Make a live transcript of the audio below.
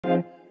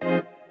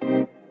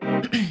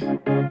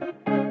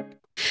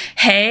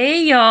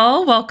Hey,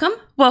 y'all.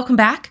 Welcome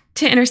back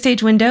to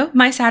Interstage Window,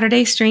 my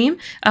Saturday stream,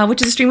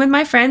 which is a stream with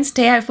my friends.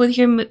 Today I have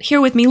here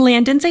with me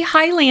Landon. Say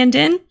hi,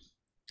 Landon.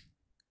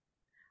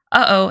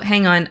 Uh-oh,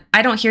 hang on.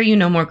 I don't hear you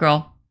no more,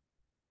 girl.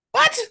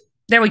 What?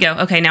 There we go.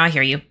 Okay, now I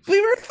hear you. We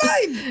were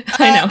fine.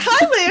 I know.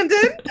 Hi,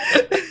 Landon.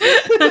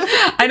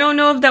 I don't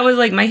know if that was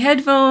like my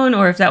headphone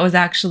or if that was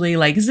actually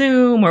like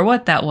Zoom or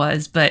what that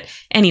was. But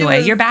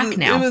anyway, you're back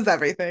now. It was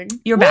everything.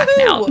 You're back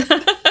now.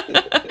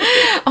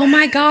 Oh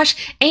my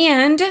gosh.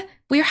 And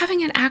we're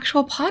having an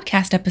actual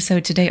podcast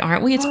episode today,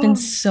 aren't we? It's been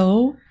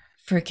so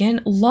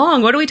freaking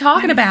long. What are we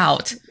talking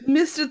about?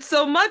 Missed it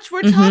so much.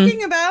 We're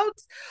talking about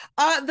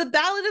the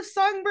Ballad of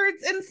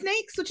Songbirds and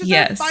Snakes, which is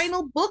our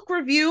final book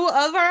review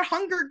of our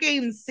Hunger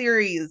Games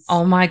series.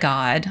 Oh my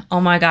God. Oh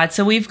my God.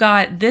 So we've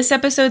got this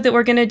episode that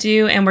we're going to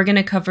do, and we're going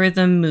to cover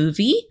the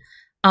movie.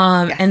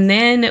 And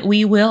then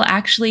we will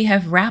actually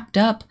have wrapped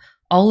up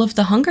all of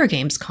the Hunger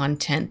Games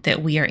content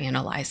that we are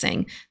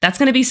analyzing. That's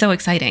going to be so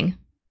exciting.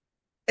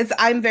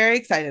 I'm very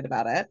excited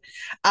about it.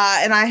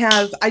 And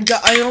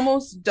I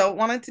almost don't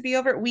want it to be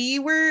over. We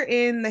were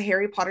in the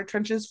Harry Potter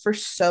trenches for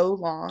so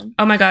long.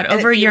 Oh my God,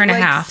 over a year and a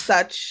half.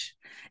 Such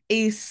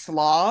a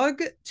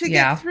slog to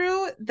get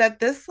through that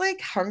this like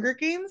Hunger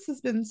Games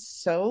has been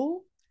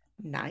so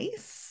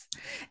nice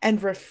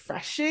and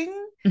refreshing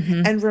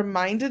and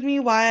reminded me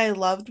why I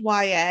loved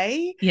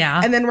YA.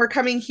 Yeah. And then we're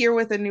coming here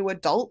with a new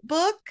adult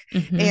book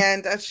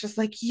and it's just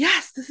like,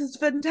 yes, this is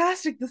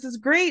fantastic. This is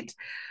great.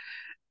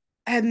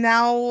 And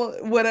now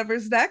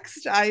whatever's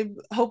next, I'm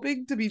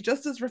hoping to be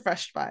just as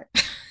refreshed by.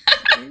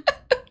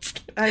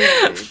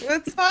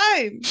 It's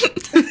fine.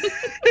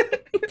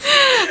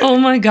 Oh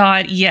my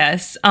God.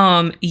 Yes.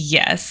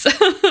 Yes.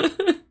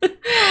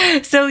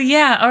 So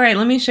yeah. All right.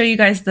 Let me show you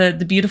guys the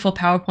beautiful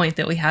PowerPoint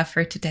that we have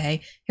for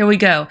today. Here we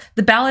go.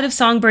 The Ballad of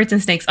Songbirds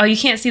and Snakes. Oh, you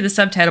can't see the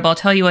subtitle, but I'll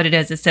tell you what it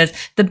is. It says,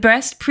 the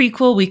best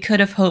prequel we could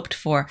have hoped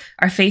for.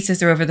 Our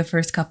faces are over the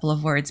first couple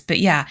of words, but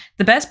yeah,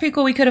 the best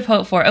prequel we could have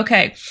hoped for.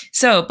 Okay.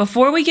 So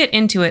before we get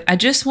into it, I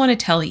just want to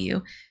tell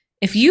you,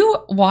 if you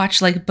watch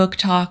like Book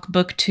Talk,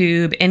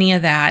 BookTube, any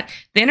of that,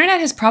 the internet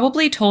has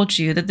probably told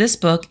you that this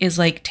book is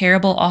like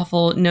terrible,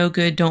 awful, no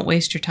good, don't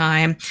waste your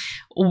time.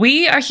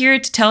 We are here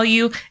to tell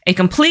you a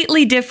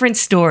completely different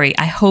story.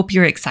 I hope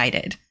you're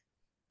excited.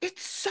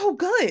 It's so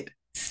good.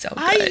 So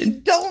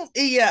good.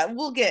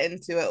 We'll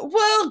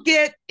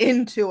get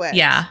into it.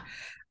 Yeah.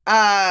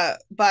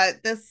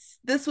 But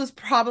this was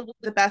probably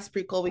the best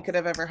prequel we could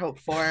have ever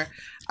hoped for,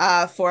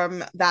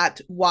 from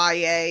that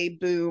YA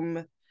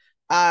boom,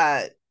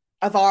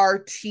 of our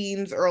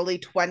teens, early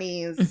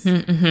 20s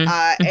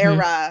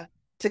era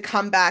to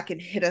come back and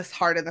hit us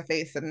hard in the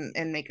face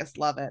and make us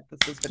love it.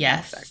 This was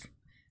fantastic. Yes.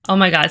 Oh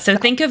my God. So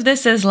think of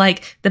this as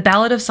like the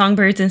Ballad of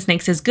Songbirds and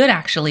Snakes is good,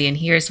 actually. And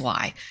here's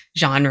why.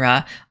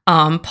 Genre,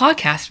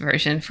 podcast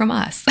version from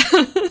us.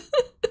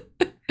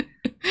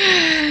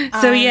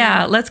 So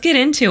yeah, let's get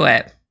into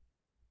it.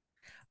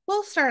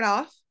 We'll start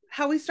off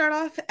how we start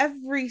off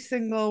every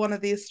single one of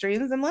these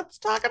streams, and let's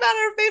talk about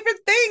our favorite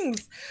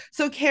things.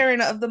 So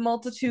Karen, of the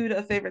multitude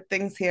of favorite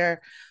things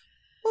here,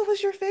 what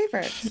was your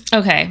favorite?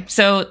 Okay,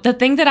 so the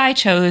thing that I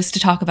chose to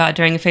talk about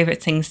during a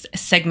favorite things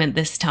segment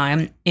this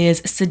time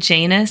is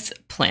Sejanus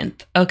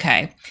Plinth.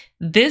 Okay,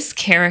 this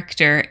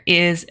character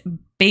is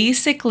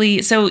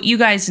basically, so you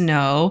guys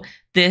know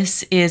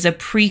this is a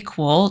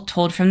prequel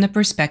told from the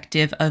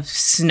perspective of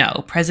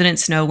Snow, President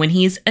Snow, when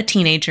he's a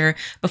teenager,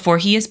 before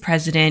he is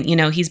president. You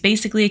know, he's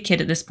basically a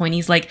kid at this point.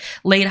 He's like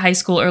late high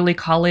school, early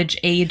college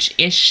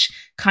age-ish,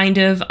 kind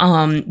of.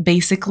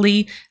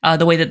 Basically,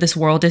 the way that this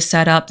world is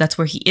set up, that's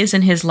where he is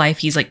in his life.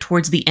 He's like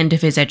towards the end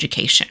of his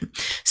education.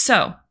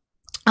 So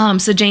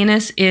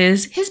Sejanus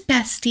is his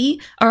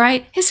bestie, all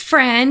right, his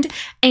friend.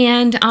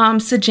 And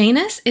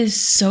Sejanus is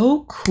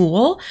so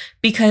cool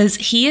because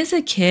he is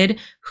a kid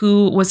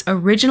who was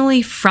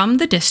originally from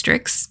the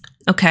districts,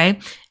 okay?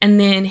 And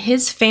then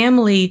his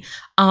family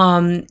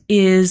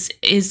is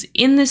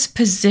in this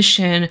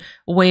position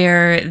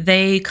where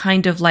they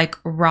kind of like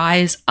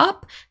rise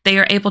up. They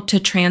are able to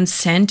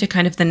transcend to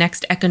kind of the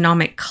next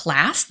economic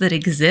class that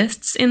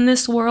exists in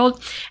this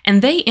world.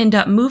 And they end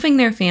up moving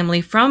their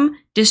family from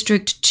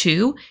District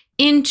 2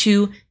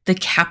 into the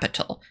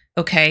capital.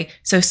 Okay,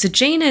 so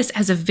Sejanus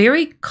has a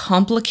very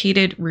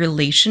complicated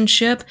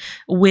relationship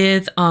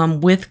with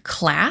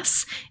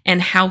class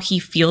and how he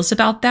feels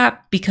about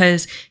that,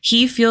 because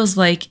he feels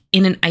like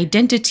in an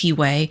identity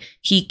way,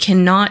 he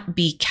cannot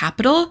be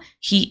capital.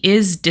 He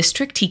is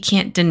district. He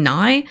can't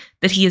deny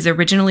that he is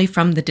originally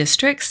from the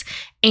districts.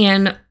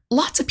 And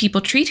lots of people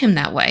treat him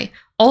that way.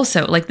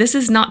 Also, like, this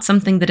is not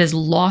something that is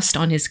lost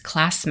on his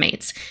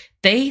classmates.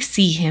 They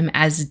see him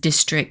as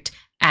district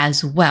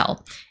as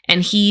well.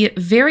 And he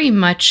very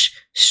much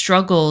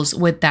struggles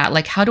with that.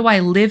 Like, how do I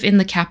live in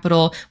the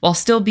capital while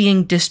still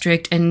being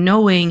district and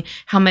knowing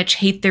how much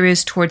hate there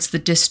is towards the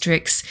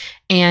districts?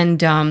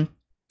 And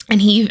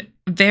he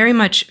very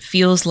much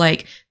feels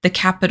like the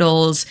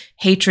capital's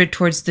hatred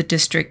towards the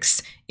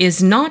districts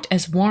is not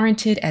as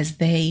warranted as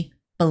they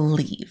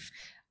believe.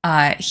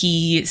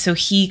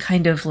 He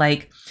kind of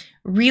like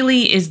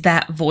really is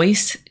that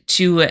voice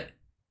to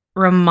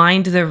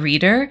remind the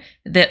reader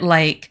that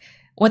like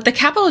what the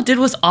Capitol did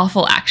was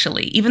awful,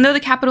 actually. Even though the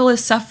Capitol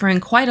is suffering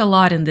quite a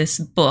lot in this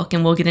book,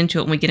 and we'll get into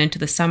it when we get into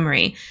the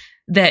summary,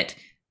 that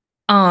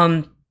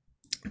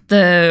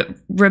the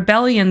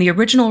rebellion, the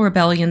original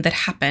rebellion that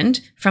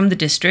happened from the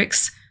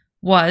districts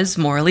was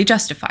morally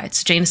justified.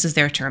 So Janus is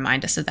there to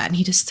remind us of that, and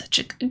he does such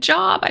a good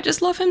job. I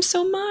just love him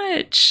so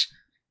much.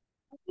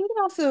 I think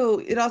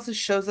it also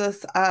shows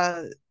us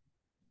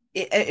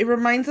it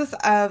reminds us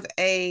of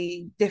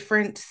a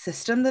different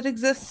system that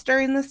exists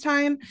during this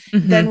time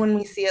than Mm-hmm. when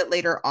we see it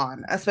later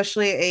on,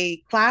 especially a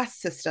class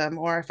system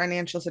or a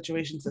financial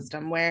situation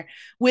system where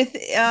with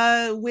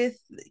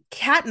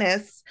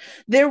Katniss,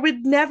 there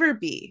would never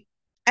be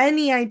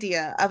any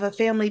idea of a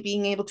family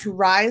being able to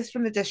rise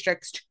from the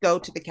districts to go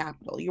to the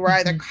capital. You were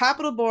either Mm-hmm.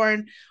 capital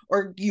born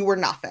or you were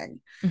nothing.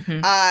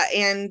 Mm-hmm.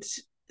 And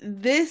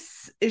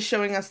this is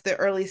showing us the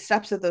early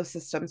steps of those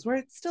systems where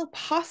it's still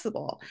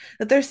possible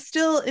that there's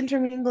still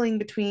intermingling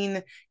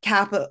between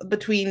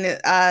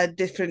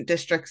different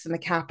districts in the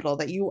capital,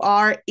 that you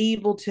are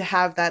able to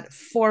have that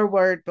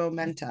forward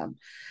momentum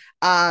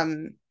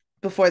um,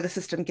 before the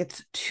system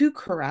gets too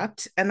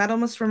corrupt. And that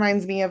almost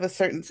reminds me of a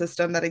certain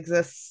system that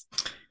exists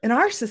in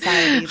our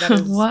society that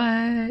is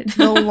What?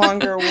 no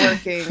longer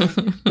working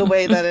the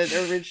way that it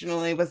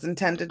originally was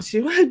intended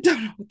to. I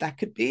don't know what that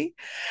could be.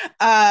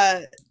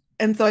 Uh,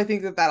 and so I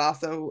think that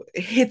also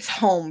hits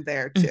home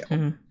there too.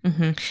 Mm-hmm,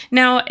 mm-hmm.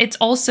 Now, it's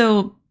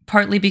also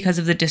partly because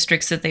of the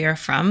districts that they are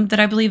from that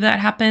I believe that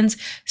happens.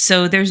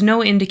 So there's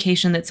no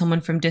indication that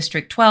someone from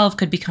District 12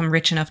 could become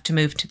rich enough to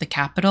move to the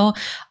capital.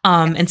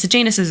 Yes. And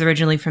Sejanus is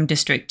originally from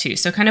District 2.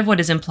 So kind of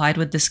what is implied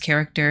with this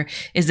character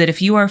is that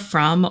if you are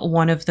from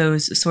one of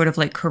those sort of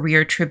like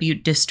career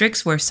tribute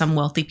districts where some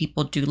wealthy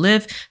people do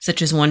live,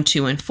 such as 1,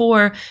 2, and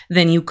 4,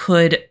 then you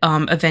could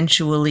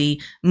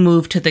eventually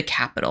move to the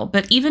capital.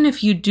 But even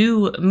if you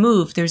do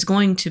move, there's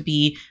going to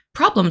be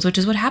problems, which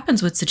is what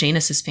happens with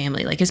Sejanus's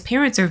family. Like his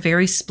parents are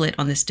very split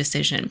on this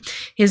decision.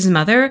 His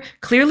mother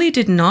clearly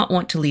did not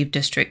want to leave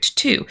District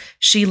 2.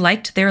 She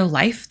liked their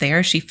life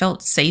there. She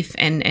felt safe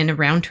and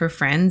around her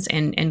friends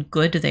and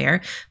good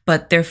there.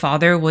 But their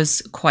father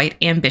was quite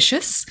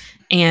ambitious.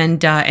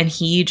 And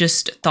he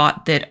just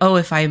thought that, oh,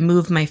 if I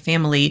move my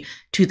family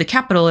to the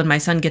capital and my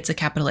son gets a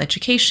capital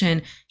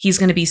education, he's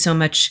going to be so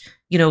much,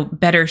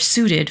 better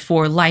suited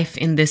for life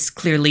in this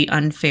clearly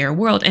unfair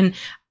world. And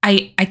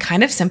I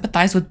kind of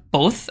sympathize with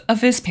both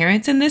of his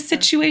parents in this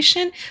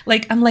situation.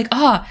 Like, I'm like,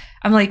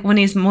 when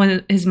his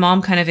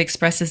mom kind of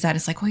expresses that,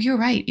 it's like, well, you're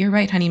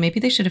right, honey. Maybe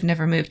they should have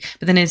never moved.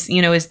 But then his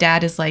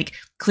dad is like,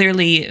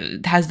 clearly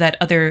has that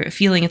other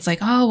feeling. It's like,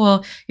 oh,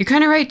 well, you're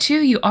kind of right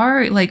too. You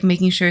are like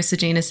making sure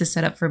Sejanus is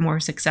set up for more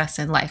success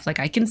in life. Like,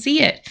 I can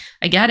see it.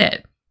 I get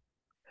it.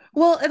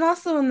 Well, and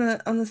also on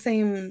the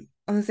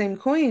same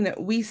coin,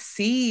 we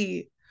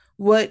see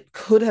what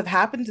could have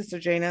happened to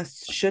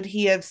Sejanus should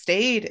he have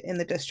stayed in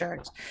the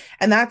district,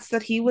 and that's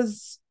that he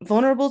was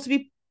vulnerable to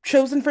be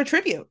chosen for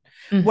tribute.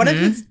 One of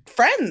Mm-hmm. his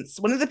friends,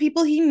 one of the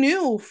people he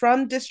knew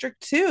from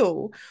District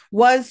 2,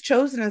 was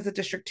chosen as a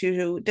District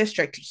 2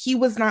 district. He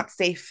was not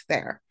safe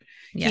there.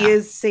 He Yeah.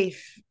 is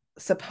safe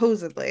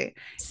supposedly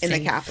in the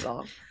Safe.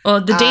 capital. Well,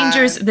 the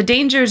Uh,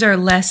 dangers are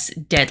less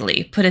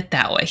deadly, put it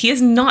that way. He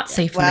is not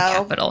safe in the well,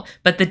 capital,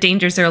 but the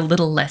dangers are a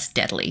little less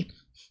deadly.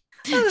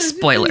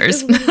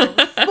 Spoilers.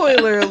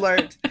 Spoiler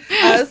alert.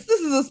 This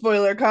is a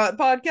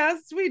podcast.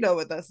 We know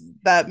what that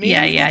Yeah, means.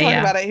 We'll yeah, talk yeah.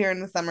 about it here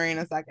in the summary in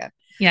a second.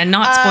 Yeah,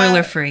 not spoiler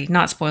Uh, free,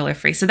 not spoiler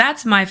free. So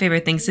that's my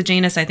favorite thing.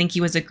 Sejanus, I think he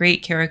was a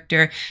great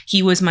character.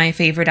 He was my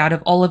favorite out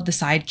of all of the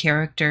side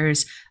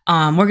characters.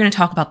 We're going to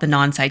talk about the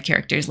non-side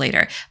characters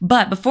later.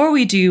 But before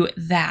we do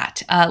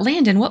that,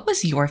 Landon, what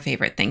was your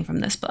favorite thing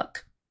from this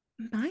book?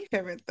 my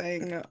favorite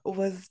thing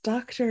was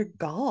Dr.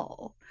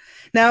 Gall.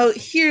 Now,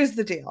 here's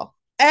the deal.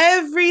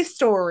 Every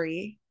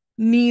story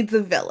needs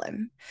a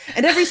villain,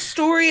 and every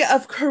story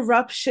of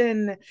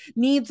corruption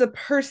needs a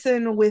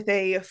person with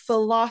a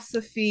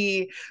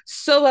philosophy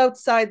so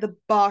outside the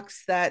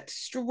box that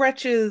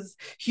stretches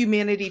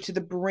humanity to the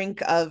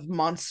brink of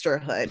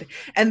monsterhood.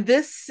 And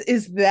this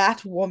is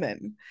that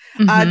woman.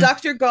 Mm-hmm.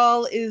 Dr.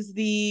 Gall is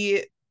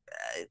the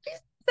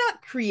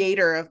not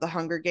creator of the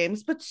Hunger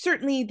Games, but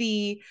certainly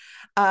the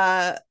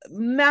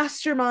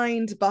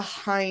mastermind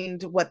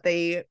behind what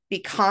they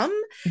become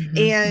Mm-hmm. Mm-hmm.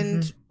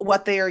 and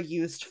what they are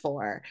used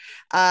for.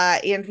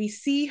 And we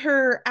see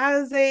her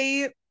as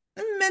a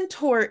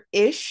mentor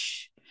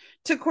ish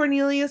to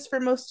Cornelius for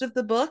most of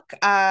the book.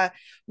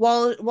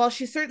 While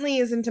she certainly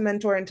isn't a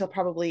mentor until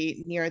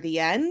probably near the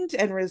end,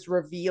 and was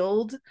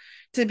revealed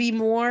to be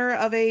more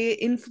of a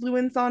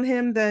influence on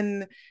him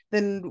than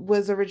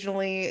was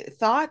originally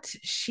thought,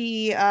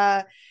 she's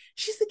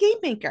the game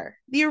maker,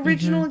 the Mm-hmm.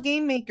 original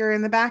game maker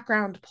in the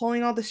background,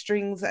 pulling all the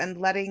strings and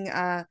letting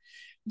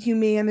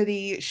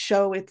humanity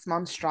show its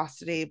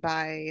monstrosity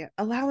by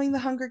allowing the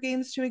Hunger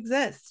Games to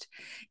exist.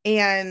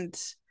 And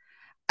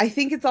I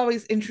think it's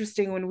always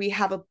interesting when we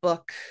have a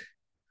book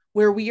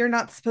where we are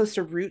not supposed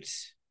to root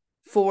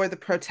for the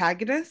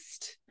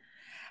protagonist,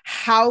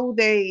 how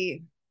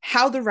the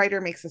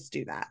writer makes us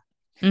do that.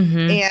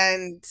 Mm-hmm.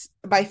 And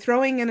by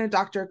throwing in a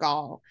Dr.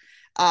 Gall,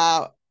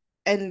 uh,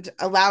 and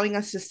allowing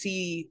us to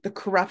see the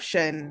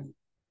corruption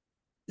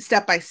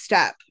step by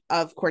step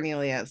of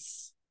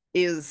Cornelius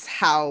is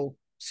how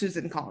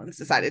Susan Collins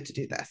decided to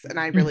do this. And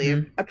I really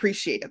Mm-hmm.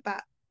 appreciated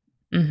that.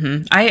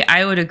 Mm-hmm.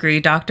 I would agree.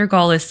 Dr.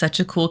 Gall is such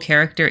a cool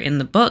character in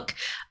the book.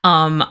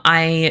 From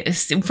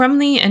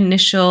the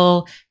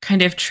initial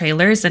kind of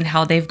trailers and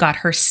how they've got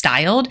her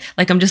styled,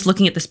 like I'm just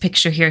looking at this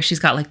picture here. She's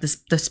got like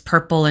this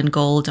purple and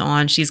gold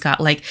on. She's got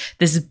like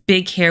this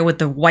big hair with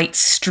the white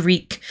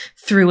streak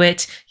through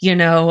it. You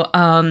know,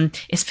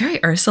 it's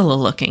very Ursula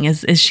looking.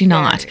 Is she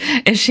not?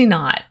 Very. Is she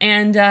not?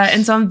 And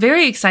so I'm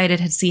very excited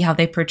to see how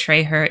they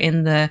portray her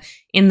in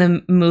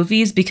the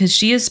movies, because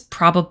she is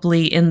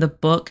probably in the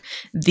book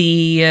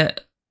the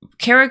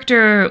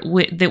character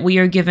that we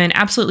are given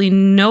absolutely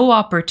no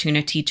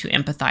opportunity to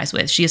empathize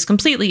with. She is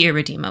completely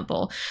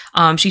irredeemable.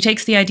 She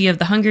takes the idea of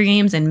the Hunger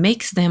Games and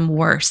makes them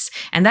worse.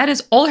 And that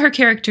is all her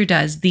character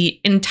does the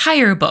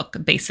entire book,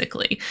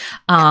 basically.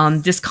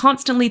 Yes. Just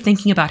constantly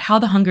thinking about how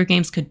the Hunger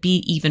Games could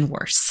be even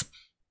worse.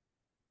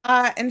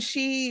 And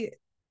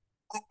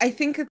I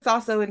think it's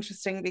also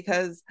interesting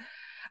because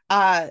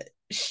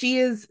she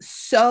is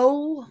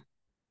so,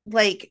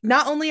 like,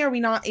 not only are we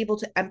not able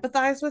to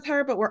empathize with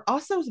her, but we're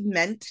also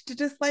meant to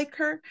dislike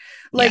her.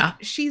 Like, Yeah.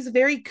 she's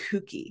very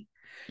kooky.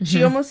 She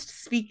Mm-hmm.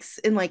 almost speaks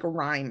in like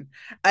rhyme,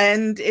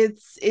 and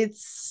it's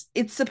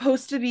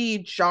supposed to be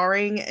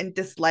jarring and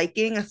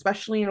disliking,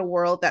 especially in a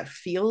world that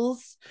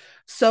feels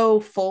so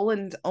full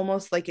and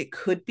almost like it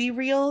could be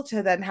real,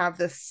 to then have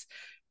this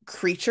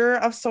creature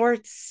of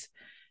sorts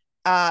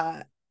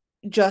uh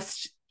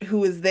just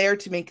who is there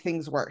to make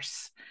things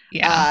worse,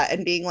 Yeah.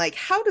 and being like,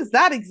 how does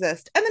that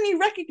exist? And then you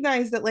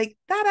recognize that, like,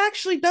 that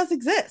actually does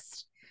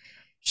exist.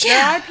 There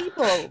Yeah. are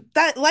people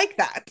that like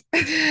that.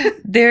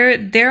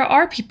 There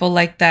are people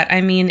like that.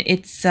 I mean,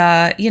 it's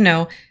a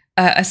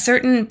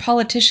certain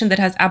politician that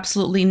has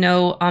absolutely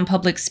no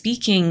public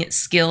speaking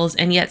skills,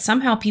 and yet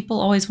somehow people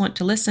always want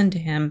to listen to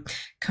him.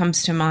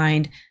 Comes to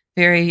mind.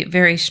 Very,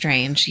 very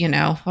strange.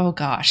 Oh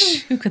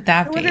gosh, who could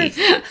that be?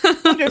 I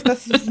wonder if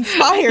this was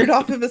inspired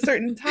off of a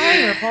certain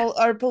time,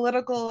 or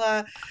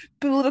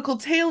political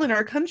tale in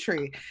our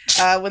country,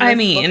 when I this book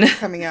mean, was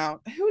coming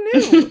out. Who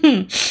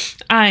knew?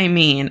 I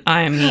mean.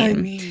 I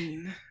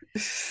mean.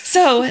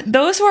 So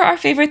those were our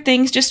favorite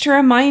things. Just to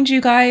remind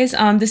you guys,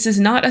 this is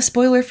not a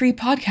spoiler-free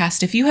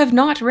podcast. If you have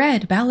not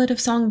read Ballad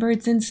of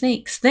Songbirds and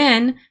Snakes,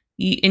 then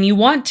you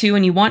want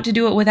to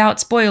do it without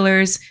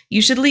spoilers,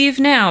 you should leave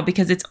now,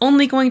 because it's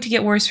only going to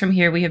get worse from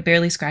here. We have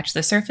barely scratched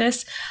the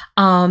surface.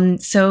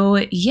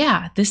 So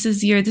yeah, this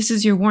is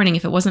your warning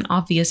if it wasn't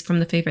obvious from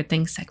the favorite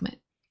things segment.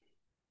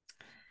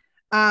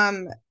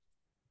 Um,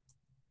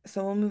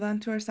 so we'll move on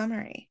to our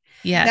summary.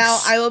 Now,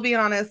 Yes. I will be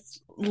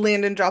honest,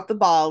 Landon dropped the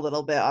ball a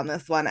little bit on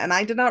this one, and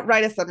I did not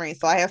write a summary.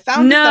 So I have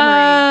found a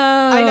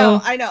summary.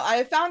 No. I know. I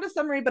have found a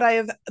summary, but I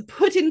have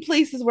put in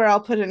places where I'll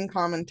put in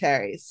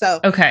commentary. So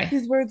Okay.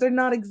 these words are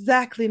not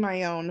exactly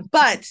my own,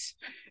 but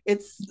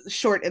it's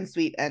short and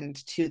sweet and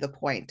to the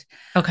point.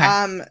 Okay.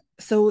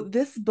 So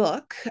this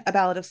book, A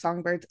Ballad of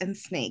Songbirds and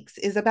Snakes,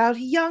 is about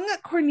young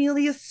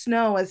Cornelius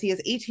Snow as he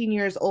is 18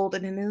 years old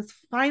and in his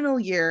final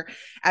year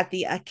at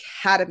the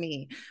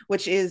academy,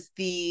 which is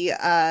the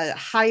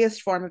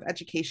highest form of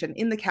education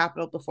in the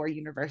capital before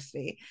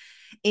university.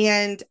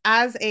 And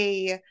as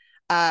a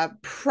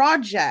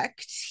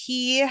project,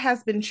 he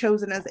has been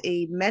chosen as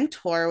a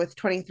mentor with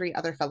 23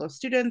 other fellow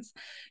students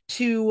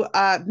to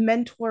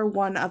mentor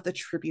one of the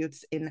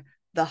tributes in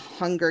the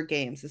Hunger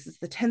Games. This is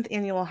the 10th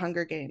annual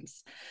Hunger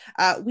Games.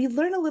 We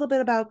learn a little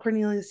bit about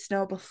Cornelius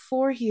Snow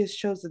before he is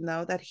chosen,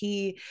 though, that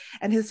he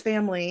and his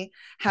family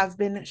have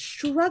been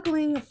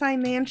struggling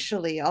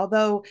financially,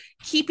 although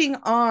keeping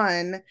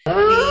on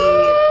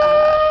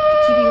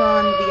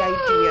the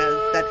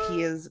ideas that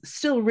he is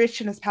still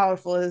rich and as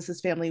powerful as his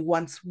family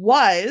once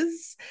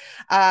was,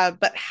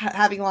 but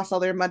having lost all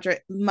their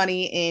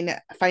money in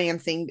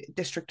financing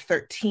District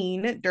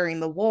 13 during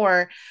the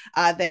war,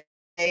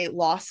 they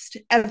lost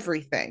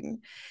everything.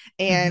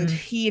 And Mm-hmm.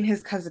 he and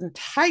his cousin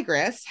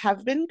Tigress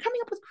have been coming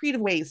up with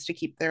creative ways to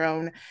keep their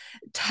own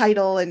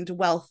title and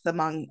wealth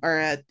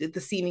the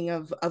seeming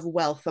of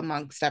wealth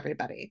amongst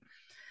everybody.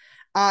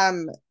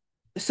 Um,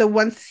 so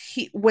when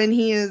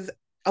he is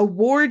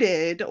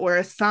awarded or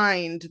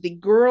assigned the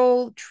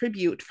girl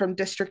tribute from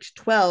District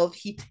 12,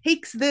 he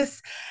takes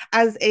this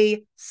as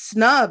a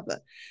snub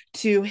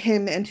to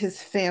him and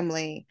his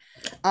family.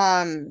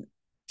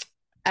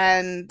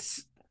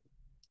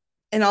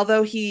 And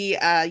although he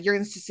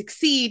yearns to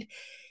succeed,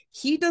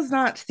 he does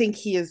not think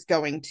he is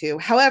going to.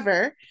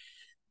 However,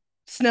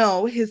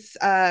 Snow, his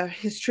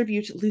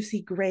tribute,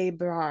 Lucy Gray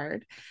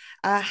Berard,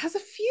 has a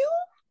few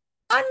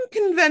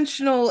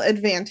unconventional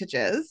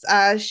advantages.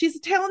 She's a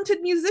talented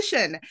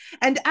musician,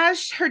 and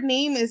as her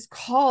name is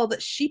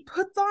called, she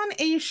puts on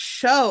a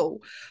show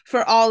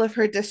for all of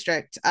her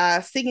district,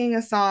 singing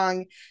a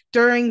song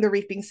during the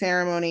reaping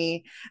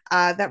ceremony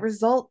that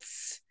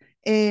results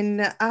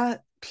in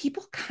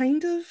people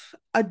kind of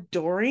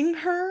adoring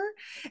her,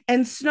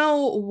 and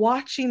Snow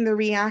watching the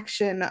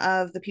reaction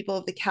of the people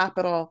of the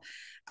capital,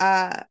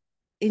 uh,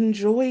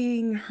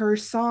 enjoying her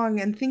song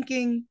and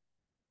thinking,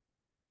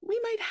 we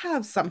might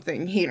have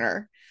something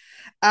here.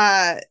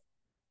 Uh,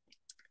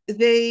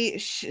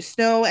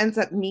 Snow ends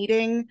up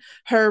meeting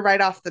her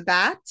right off the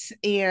bat,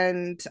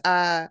 and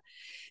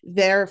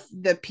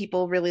the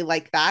people really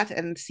like that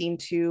and seem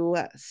to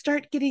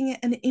start getting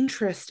an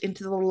interest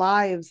into the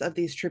lives of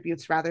these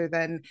tributes rather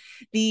than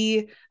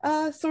the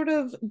sort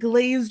of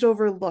glazed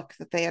over look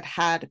that they had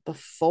had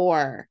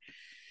before.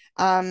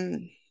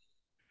 Um,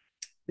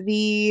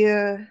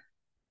 the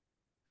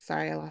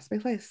Sorry, I lost my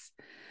place.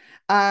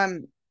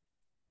 Um,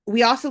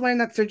 we also learned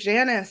that Sir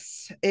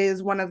Janice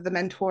is one of the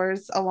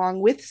mentors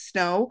along with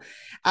Snow,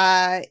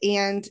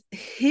 and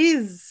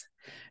his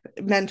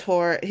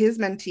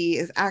mentee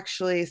is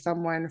actually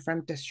someone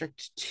from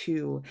District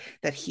 2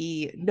 that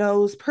he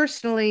knows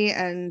personally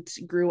and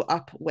grew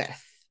up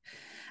with.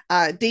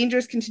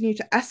 Dangers continue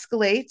to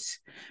escalate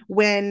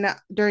when,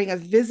 during a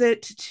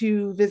visit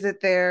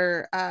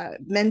their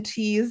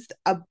mentees,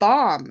 a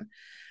bomb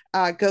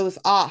goes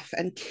off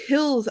and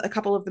kills a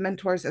couple of the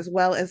mentors as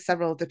well as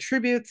several of the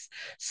tributes.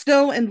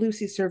 Snow and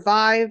Lucy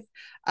survive,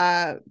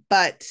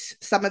 but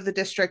some of the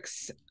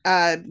district's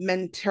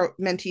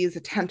mentees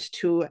attempt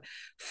to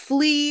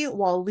flee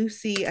while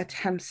Lucy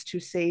attempts to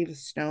save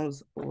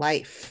Snow's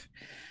life.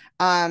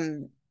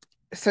 Um,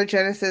 Sir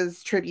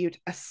Genesis tribute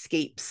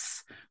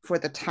escapes for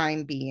the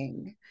time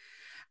being.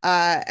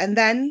 And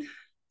then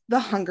the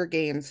Hunger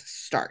Games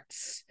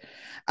starts.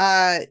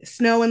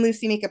 Snow and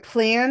Lucy make a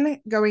plan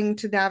going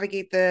to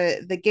navigate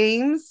the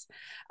games.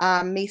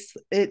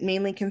 It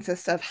mainly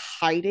consists of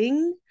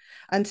hiding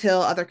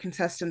until other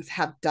contestants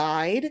have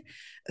died.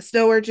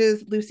 Snow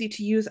urges Lucy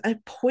to use a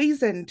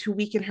poison to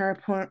weaken her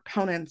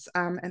opponents,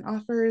 and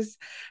offers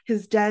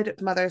his dead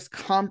mother's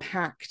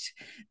compact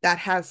that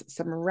has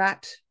some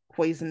rat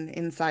poison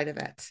inside of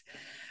it.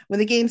 When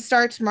the game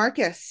starts,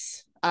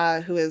 Marcus,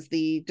 who is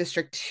the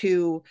District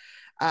 2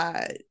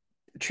 uh,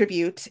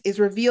 tribute, is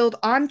revealed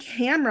on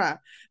camera,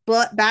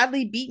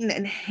 badly beaten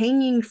and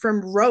hanging from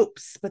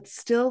ropes, but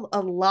still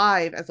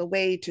alive, as a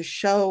way to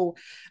show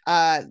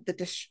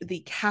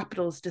the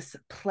capital's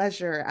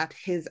displeasure at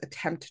his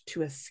attempt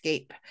to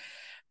escape.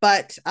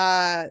 But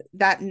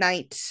that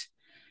night,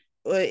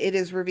 it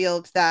is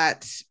revealed uh,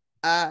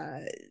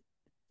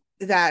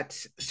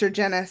 that Sir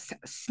Genis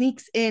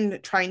sneaks in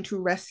trying to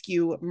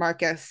rescue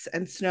Marcus,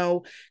 and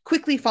Snow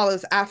quickly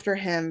follows after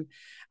him,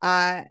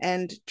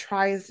 and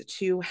tries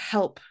to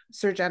help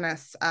Sir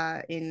Genis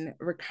in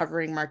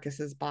recovering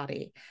Marcus's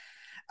body.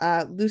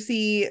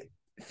 Lucy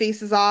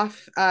faces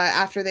off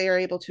after they are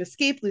able to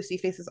escape. Lucy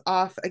faces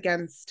off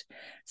against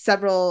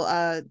several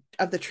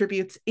of the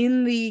tributes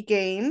in the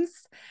games,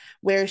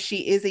 where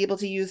she is able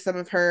to use some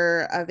of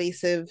her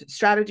evasive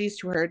strategies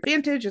to her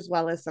advantage, as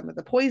well as some of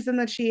the poison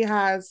that she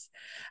has.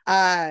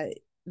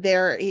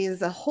 There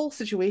is a whole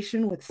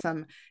situation with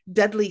some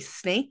deadly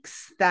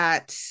snakes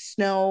that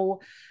Snow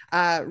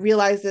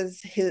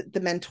realizes his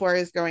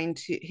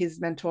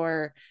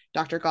mentor,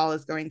 Dr. Gall,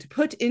 is going to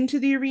put into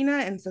the arena.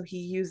 And so he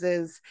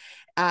uses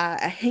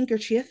a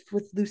handkerchief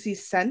with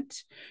Lucy's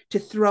scent to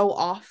throw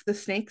off the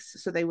snakes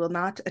so they will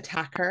not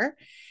attack her.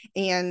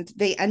 And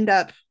they end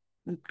up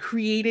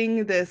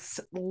creating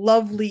this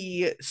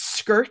lovely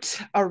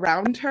skirt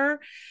around her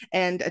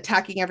and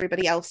attacking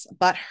everybody else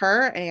but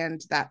her.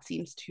 And that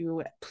seems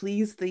to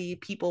please the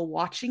people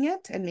watching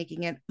it and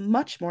making it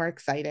much more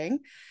exciting.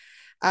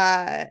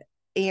 Uh,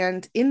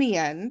 and in the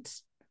end,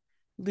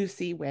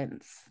 Lucy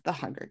wins the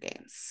Hunger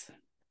Games.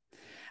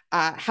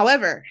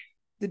 However,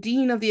 the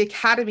dean of the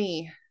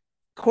academy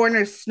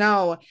corners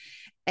Snow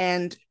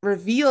and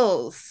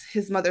reveals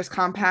his mother's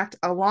compact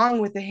along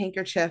with the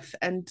handkerchief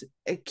and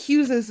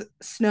accuses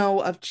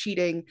Snow of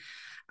cheating.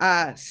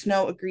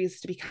 Snow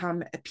agrees to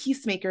become a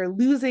peacemaker,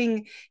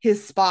 losing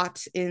his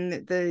spot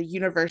in the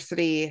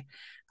university,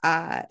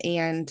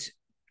 and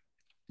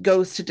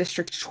goes to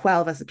District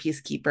 12 as a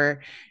peacekeeper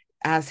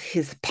as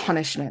his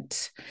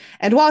punishment.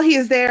 And while he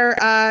is there,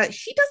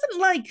 he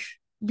doesn't like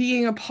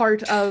being a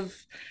part of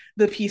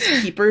the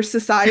Peacekeeper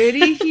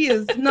Society. He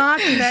is not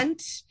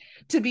meant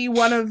to be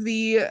one of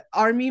the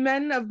army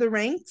men of the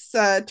ranks.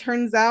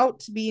 Turns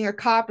out being a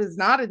cop is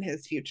not in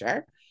his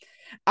future.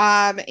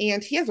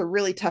 And he has a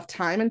really tough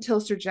time until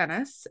Sir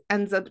Genis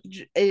ends up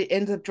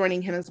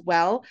joining him as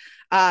well,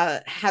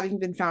 having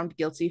been found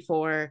guilty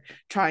for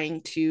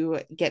trying to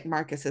get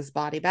Marcus's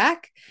body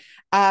back.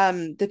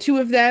 The two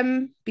of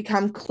them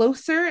become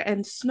closer,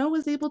 and Snow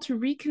is able to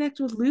reconnect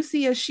with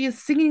Lucy as she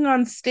is singing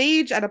on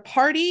stage at a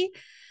party.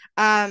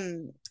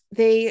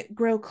 They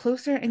grow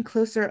closer and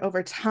closer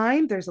over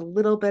time. There's a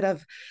little bit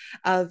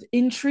of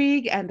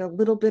intrigue and a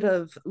little bit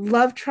of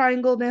love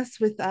triangle-ness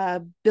with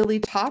Billy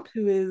Top,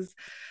 who is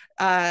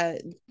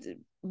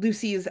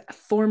Lucy's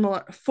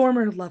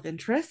former love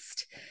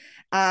interest.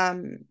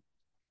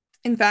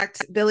 In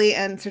fact, Billy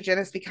and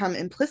Sergenis become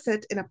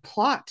implicit in a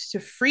plot to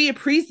free a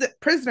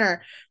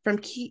prisoner from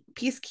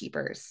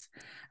peacekeepers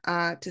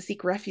to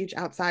seek refuge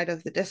outside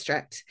of the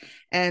district.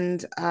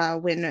 And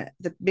when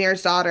the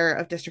mayor's daughter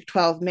of District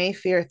 12,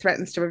 Mayfair,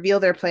 threatens to reveal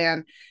their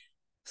plan,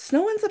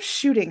 Snow ends up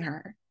shooting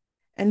her.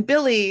 And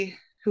Billy,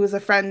 who is a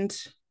friend,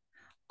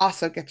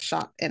 also gets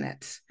shot in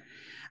it.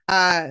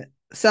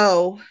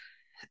 So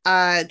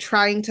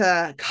trying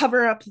to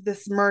cover up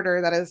this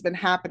murder that has been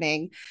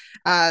happening,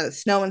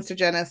 Snow and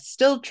Sergenis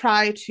still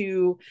try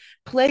to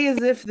play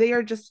as if they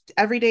are just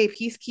everyday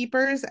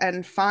peacekeepers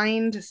and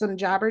find some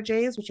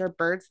jabberjays, which are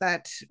birds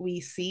that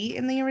we see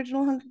in the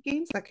original Hunger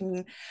Games that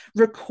can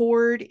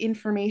record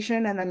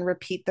information and then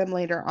repeat them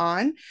later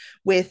on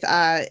with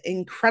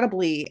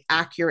incredible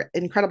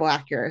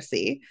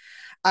accuracy.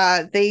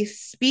 They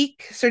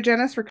speak.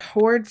 Sergenis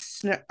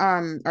records,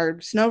 or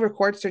Snow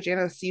records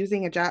Sergenis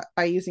using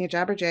by using a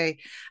jabberjay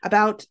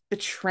about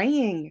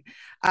betraying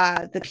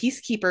the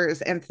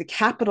peacekeepers and the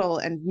capital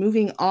and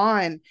moving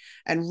on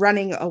and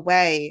running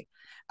away.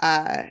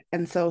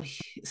 And so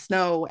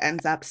Snow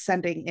ends up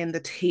sending in the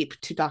tape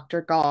to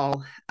Dr.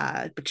 Gall,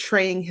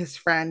 betraying his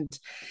friend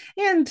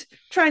and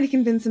trying to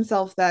convince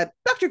himself that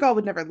Dr. Gall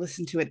would never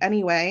listen to it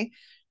anyway.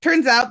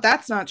 Turns out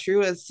that's not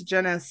true, as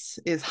Sergenis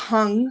is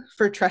hung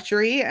for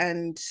treachery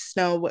and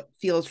Snow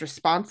feels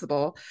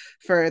responsible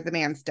for the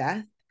man's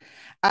death.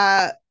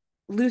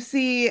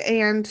 Lucy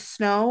and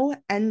Snow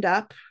end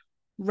up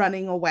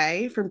running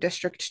away from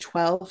District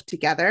 12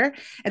 together.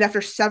 And after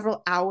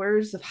several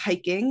hours of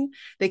hiking,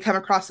 they come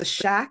across a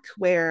shack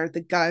where the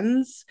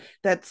guns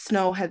that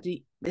Snow had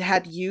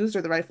used,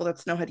 or the rifle that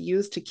Snow had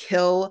used to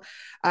kill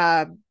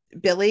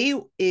Billy,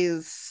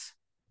 is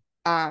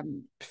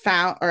found,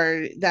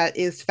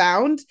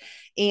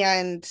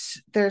 and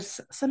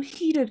there's some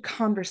heated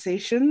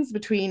conversations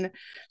between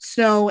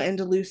Snow and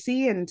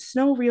Lucy, and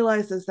Snow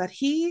realizes that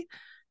he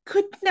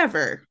could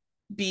never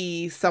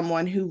be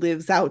someone who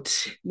lives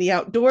out in the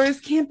outdoors.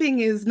 Camping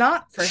is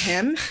not for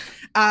him.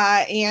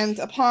 And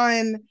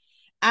upon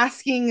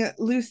asking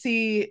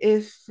Lucy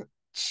if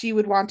she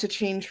would want to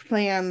change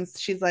plans,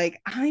 she's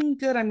like, I'm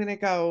good, I'm gonna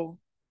go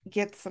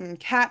get some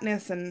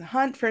Katniss and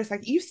hunt for a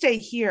second. You stay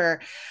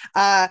here.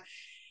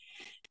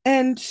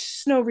 And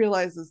Snow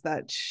realizes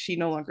that she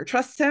no longer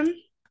trusts him,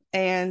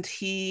 and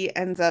he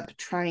ends up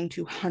trying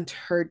to hunt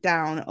her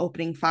down,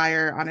 opening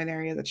fire on an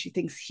area that she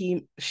thinks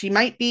she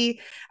might be,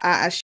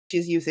 as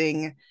she's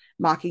using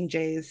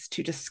mockingjays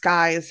to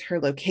disguise her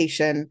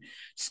location.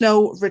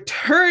 Snow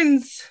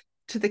returns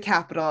to the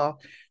capital,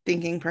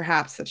 thinking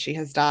perhaps that she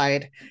has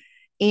died.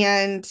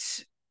 And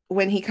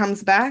when he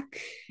comes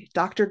back,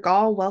 Dr.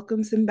 Gall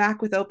welcomes him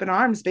back with open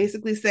arms,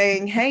 basically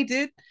saying, hey,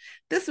 dude,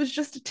 this was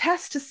just a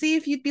test to see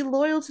if you'd be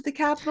loyal to the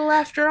capital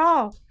after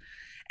all.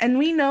 And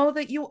we know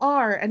that you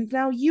are. And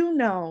now you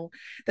know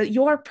that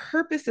your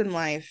purpose in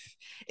life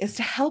is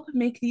to help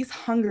make these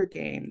Hunger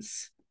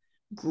Games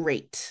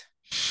great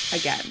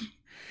again.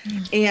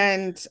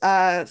 And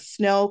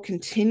Snow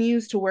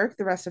continues to work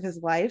the rest of his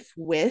life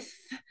with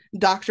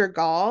Dr.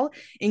 Gall,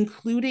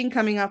 including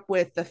coming up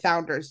with the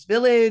Founders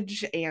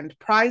Village and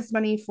prize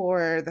money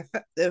for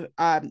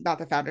not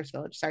the Founders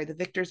Village, sorry, the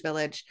Victors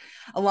Village,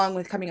 along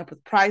with coming up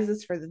with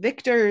prizes for the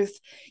victors,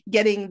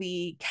 getting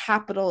the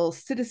capital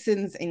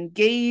citizens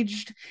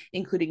engaged,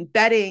 including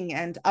betting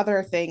and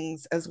other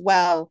things as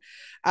well.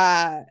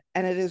 And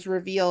it is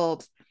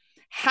revealed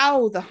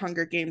how the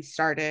Hunger Games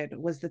started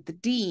was that the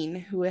dean,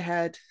 who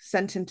had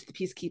sent him to the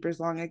peacekeepers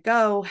long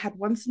ago, had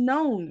once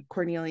known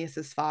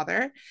Cornelius's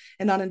father,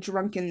 and on a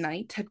drunken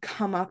night had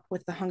come up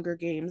with the Hunger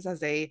Games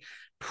as a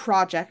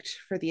project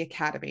for the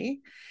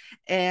academy.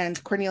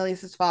 And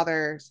Cornelius's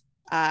father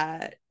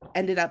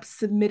ended up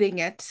submitting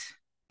it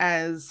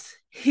as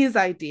his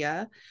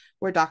idea,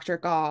 where Dr.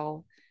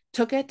 Gall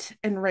took it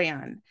and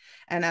ran.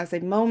 And as a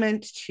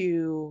moment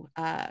to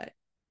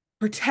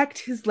protect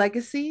his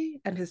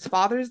legacy and his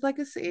father's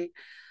legacy,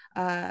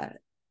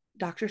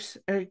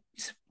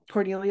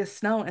 Cornelius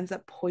Snow ends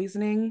up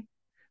poisoning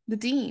the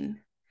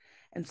dean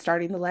and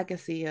starting the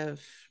legacy of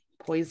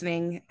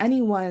poisoning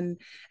anyone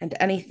and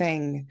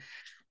anything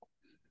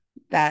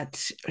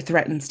that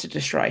threatens to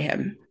destroy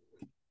him.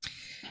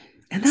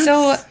 And that's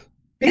so,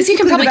 as you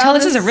can probably tell,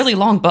 this is a really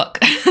long book.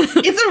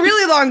 It's a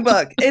really long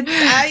book.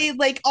 I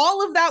like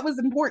all of that was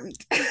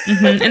important.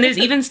 Mm-hmm. And there's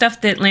even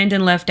stuff that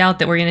Landon left out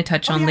that we're going to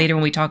touch on later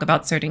when we talk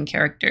about certain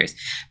characters.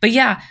 But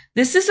yeah,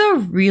 this is a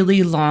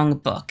really long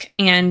book.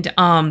 And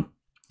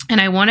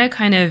I want to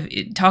kind of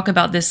talk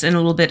about this in a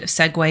little bit of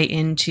segue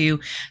into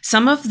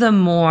some of the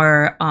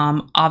more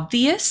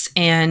obvious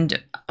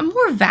and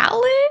more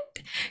valid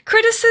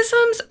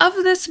criticisms of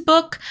this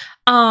book.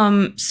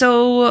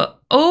 So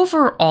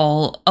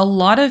overall, a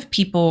lot of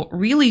people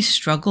really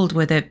struggled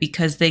with it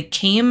because they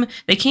came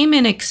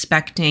in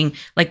expecting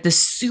like the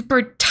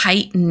super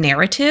tight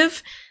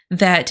narrative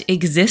that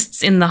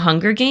exists in the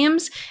Hunger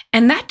Games,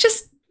 and that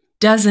just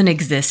doesn't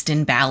exist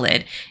in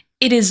Ballad.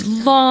 It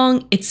is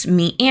long, it's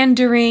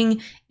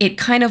meandering, it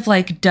kind of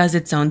like does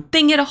its own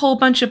thing at a whole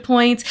bunch of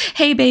points.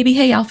 Hey baby,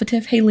 hey Alpha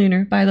Tiff, hey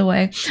Lunar, by the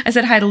way. I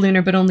said hi to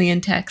Lunar, but only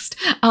in text.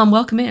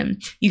 Welcome in.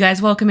 You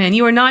guys, welcome in.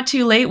 You are not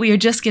too late. We are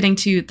just getting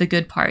to the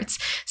good parts.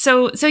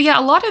 So yeah,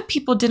 a lot of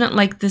people didn't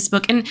like this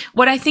book. And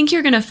what I think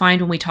you're going to find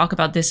when we talk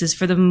about this is,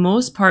 for the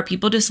most part,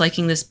 people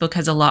disliking this book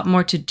has a lot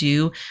more to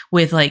do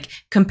with like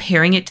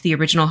comparing it to the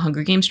original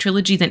Hunger Games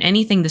trilogy than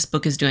anything this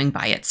book is doing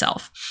by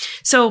itself.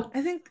 So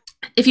I think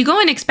if you go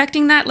in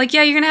expecting that, like,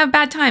 yeah, you're going to have a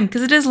bad time,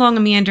 because it is long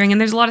and meandering,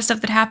 and there's a lot of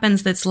stuff that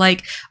happens that's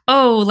like,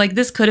 oh, like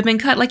this could have been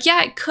cut. Like,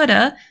 yeah, it could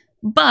have,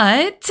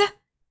 but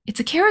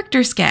it's a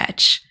character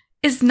sketch.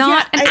 It's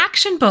not an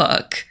action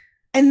book.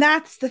 And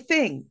that's the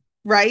thing,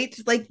 right?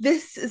 Like,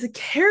 this is a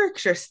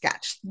character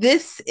sketch.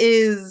 This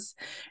is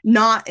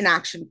not an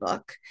action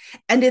book.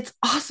 And it's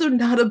also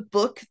not a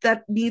book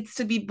that needs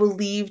to be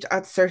believed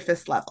at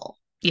surface level.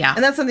 Yeah.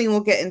 And that's something we'll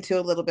get into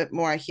a little bit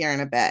more here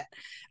in a bit.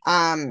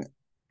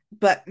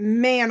 But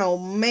man, oh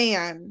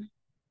man,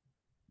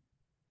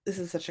 this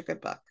is such a good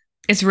book.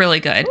 It's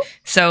really good.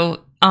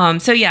 So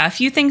yeah, a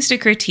few things to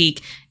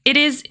critique. It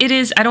is,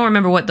 I don't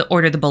remember what the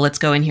order the bullets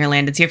go in here,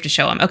 Landon, so you have to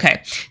show them.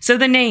 Okay, so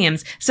the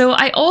names. So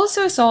I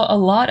also saw a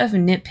lot of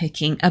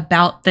nitpicking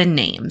about the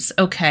names,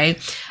 okay?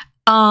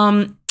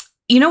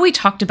 You know, we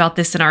talked about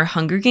this in our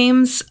Hunger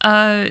Games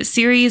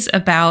series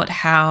about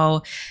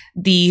how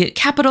the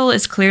capital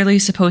is clearly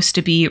supposed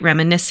to be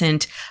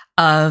reminiscent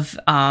of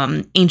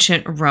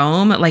ancient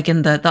Rome, like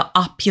in the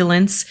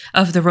opulence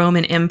of the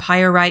Roman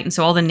Empire, right? And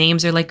so all the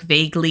names are like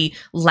vaguely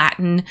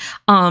Latin.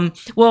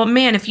 Well,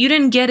 man, if you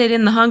didn't get it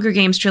in the Hunger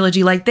Games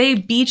trilogy, like they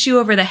beat you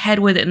over the head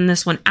with it in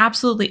this one.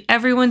 Absolutely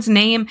everyone's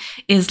name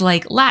is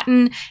like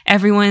Latin.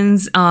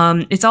 Everyone's,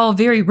 it's all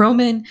very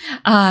Roman,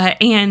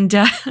 and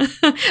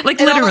like and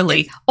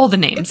literally all the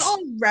names. It's all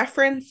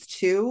reference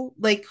to,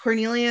 like,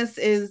 Cornelius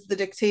is the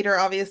dictator.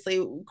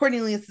 Obviously,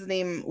 Cornelius's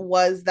name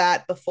was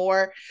that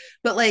before,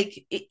 but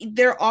like,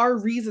 there are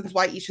reasons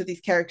why each of these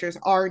characters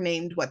are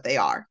named what they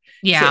are.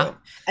 Yeah. Too.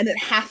 And it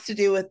has to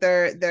do with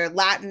their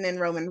Latin and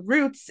Roman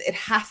roots. It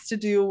has to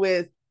do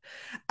with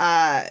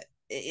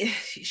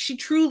she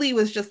truly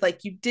was just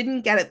like, you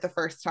didn't get it the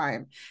first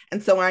time,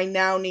 and so I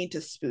now need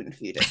to spoon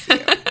feed it to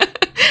you.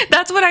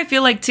 That's what I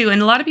feel like too.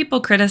 And a lot of people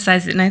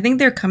criticize it. And I think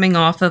they're coming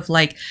off of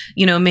like,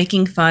 you know,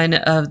 making fun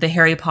of the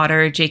Harry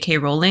Potter J.K.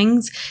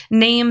 Rowling's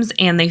names.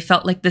 And they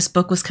felt like this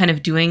book was kind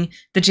of doing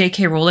the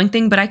J.K. Rowling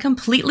thing. But I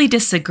completely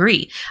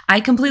disagree.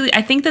 I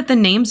think that the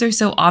names are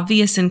so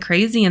obvious and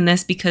crazy in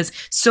this because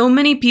so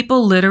many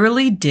people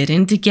literally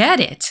didn't get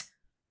it.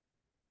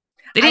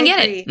 They didn't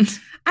get it.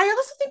 I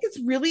also think it's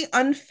really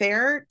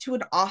unfair to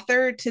an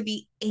author to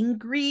be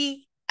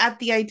angry at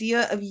the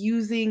idea of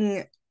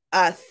using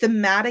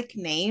thematic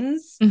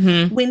names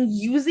when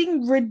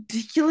using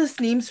ridiculous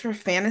names for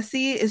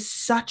fantasy is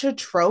such a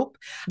trope.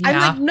 Yeah. I'm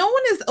like, no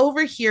one is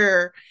over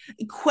here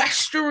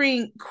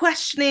questioning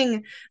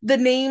the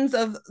names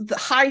of the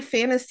high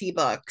fantasy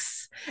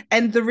books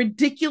and the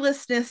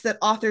ridiculousness that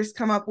authors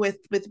come up with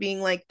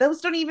being like, those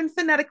don't even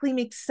phonetically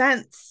make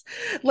sense.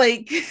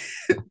 Like,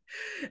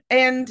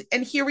 and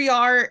here we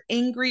are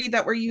angry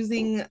that we're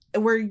using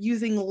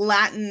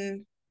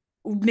Latin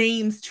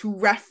names to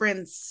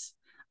reference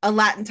a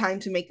Latin time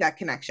to make that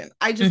connection.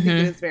 I just think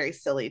it is very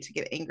silly to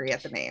get angry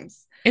at the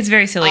names. It's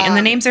very silly, and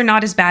the names are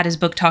not as bad as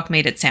Book Talk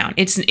made it sound.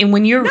 It's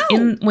when you're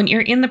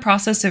in the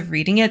process of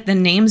reading it, the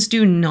names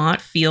do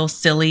not feel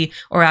silly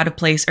or out of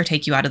place or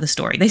take you out of the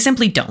story. They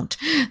simply don't.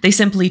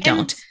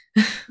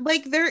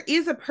 Like, there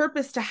is a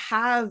purpose to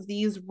have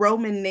these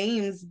Roman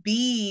names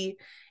be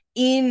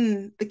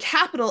in the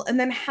capital, and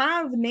then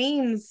have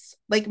names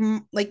like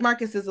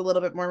Marcus is a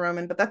little bit more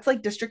Roman, but that's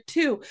like District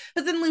 2.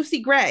 But then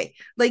Lucy Gray,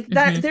 like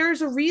that,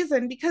 there's a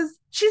reason, because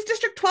she's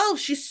District 12.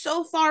 She's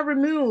so far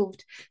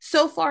removed,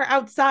 so far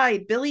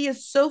outside. Billy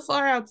is so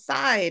far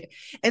outside.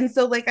 And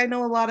so, like, I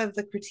know a lot of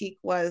the critique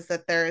was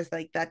that there is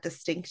like that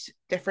distinct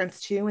difference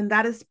too, and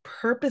that is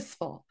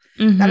purposeful.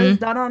 That is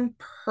done on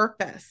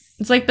purpose.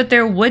 It's like, but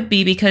there would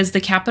be, because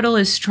the capital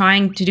is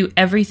trying to do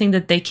everything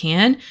that they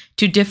can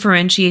to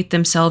differentiate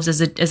themselves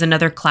as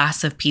another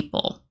class of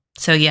people.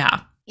 So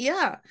yeah,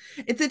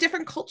 it's a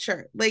different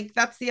culture. Like,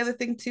 that's the other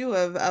thing too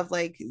of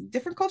like,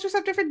 different cultures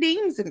have different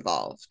names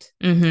involved.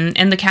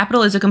 And the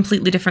capital is a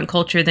completely different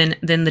culture than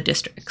the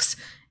districts.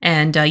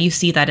 And you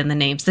see that in the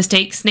names. The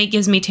snake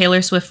gives me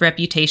Taylor Swift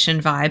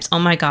Reputation vibes. Oh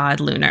my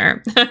God,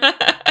 Lunar.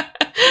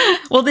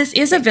 Well, this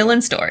is a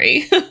villain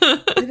story.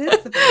 It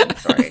is a villain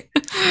story.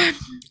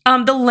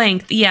 The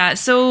length, yeah.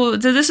 So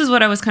this is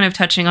what I was kind of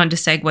touching on to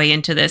segue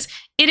into this.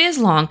 It is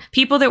long.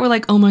 People that were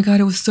like, oh my God,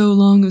 it was so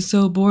long, it was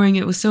so boring,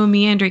 it was so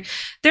meandering.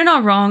 They're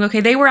not wrong, okay?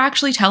 They were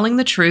actually telling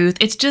the truth.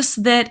 It's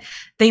just that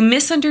they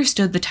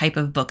misunderstood the type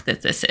of book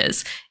that this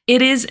is.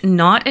 It is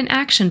not an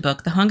action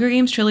book. The Hunger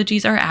Games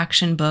trilogies are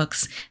action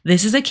books.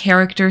 This is a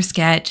character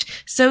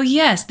sketch. So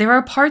yes, there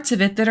are parts of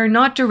it that are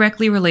not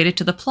directly related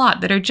to the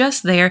plot, that are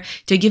just there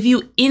to give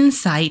you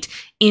insight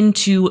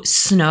into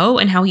Snow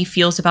and how he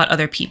feels about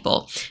other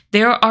people.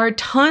 There are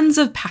tons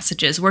of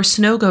passages where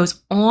Snow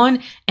goes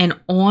on and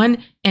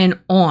on and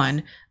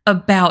on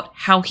about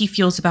how he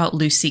feels about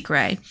Lucy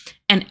Gray.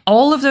 And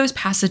all of those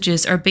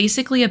passages are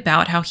basically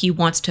about how he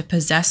wants to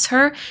possess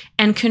her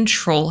and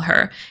control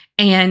her.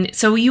 And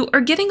so you are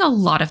getting a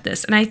lot of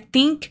this. And I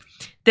think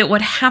that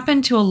what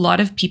happened to a lot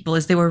of people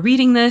is they were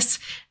reading this,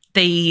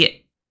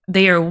 they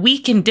are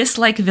weak and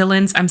dislike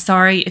villains. I'm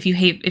sorry if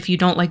you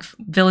don't like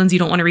villains, you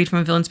don't want to read from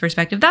a villain's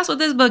perspective. That's what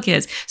this book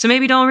is. So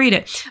maybe don't read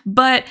it.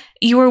 But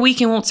you are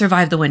weak and won't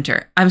survive the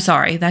winter. I'm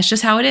sorry. That's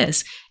just how it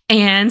is.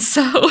 And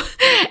so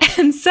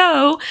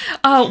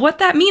what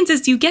that means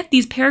is you get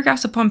these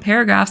paragraphs upon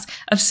paragraphs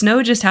of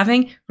Snow just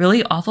having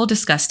really awful,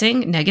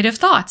 disgusting, negative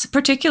thoughts,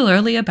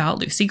 particularly about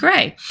Lucy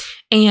Gray.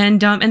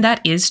 And that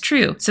is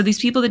true. So these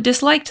people that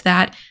disliked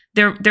that,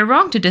 they're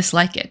wrong to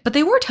dislike it, but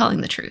they were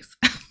telling the truth.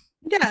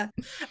 Yeah.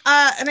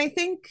 And I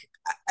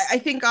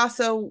think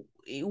also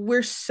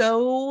we're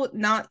so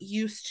not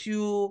used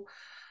to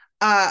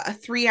a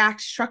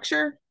 3-act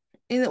structure.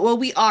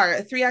 We are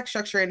a 3-act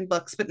structure in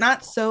books, but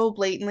not so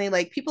blatantly.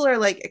 Like, people are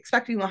like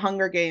expecting the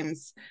Hunger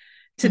Games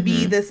to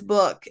be this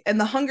book, and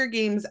the Hunger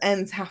Games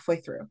ends halfway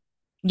through.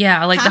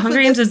 Yeah, like the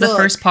Hunger Games is the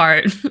first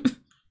part.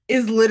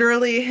 Is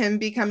literally him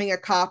becoming a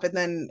cop and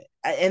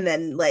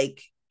then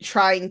like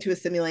trying to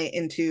assimilate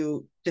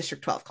into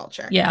District 12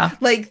 culture. Yeah.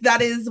 Like,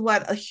 that is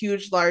what a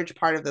huge, large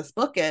part of this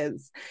book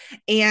is.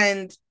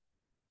 And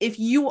if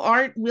you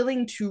aren't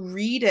willing to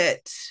read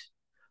it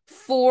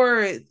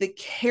for the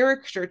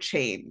character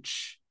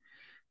change,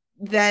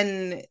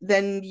 then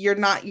you're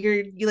like,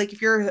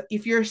 if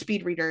you're a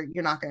speed reader,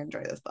 you're not going to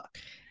enjoy this book.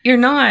 You're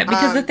not,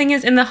 because the thing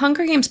is, in the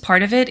Hunger Games,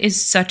 part of it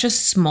is such a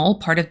small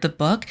part of the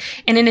book.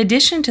 And in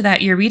addition to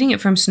that, you're reading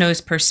it from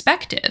Snow's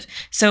perspective.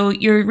 So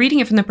you're reading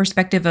it from the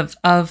perspective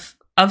of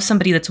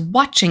somebody that's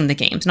watching the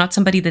games, not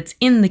somebody that's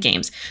in the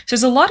games. So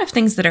there's a lot of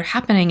things that are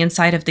happening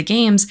inside of the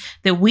games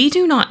that we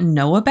do not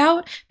know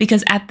about,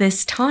 because at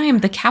this time,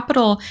 the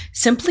Capitol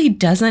simply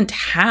doesn't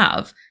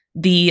have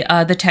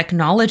the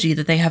technology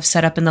that they have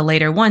set up in the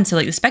later one. So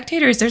like the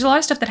spectators, there's a lot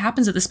of stuff that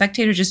happens that the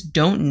spectators just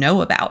don't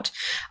know about.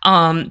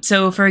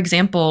 So for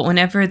example,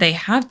 whenever they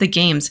have the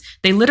games,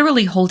 they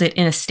literally hold it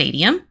in a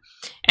stadium.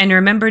 And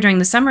remember, during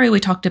the summary, we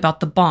talked about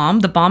the bomb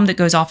that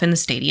goes off in the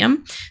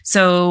stadium.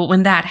 So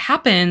when that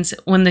happens,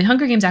 when the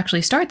Hunger Games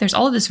actually start, there's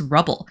all of this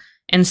rubble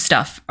and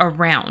stuff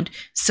around.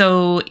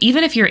 So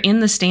even if you're in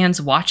the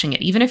stands watching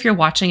it, even if you're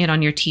watching it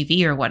on your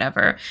TV or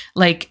whatever,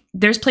 like,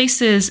 there's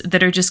places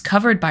that are just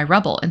covered by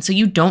rubble. And so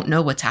you don't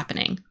know what's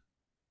happening.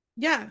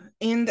 Yeah.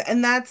 And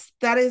that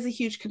is a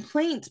huge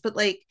complaint. But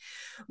like,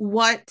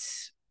 what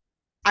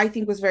I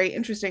think was very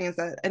interesting is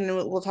that, and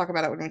we'll talk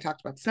about it when we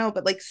talked about Snow,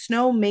 but like,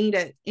 Snow made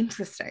it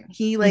interesting.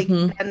 He like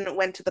then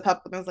went to the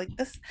public and was like,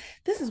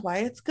 this is why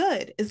it's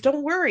good, is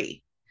don't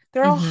worry.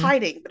 They're all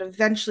hiding, but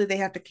eventually they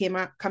have to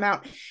come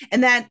out.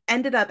 And that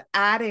ended up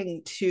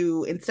adding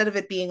to, instead of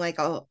it being like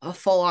a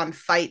full-on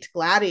fight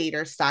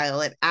gladiator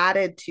style, it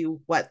added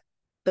to what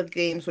the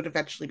games would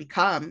eventually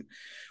become,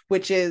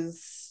 which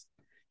is,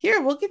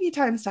 here, we'll give you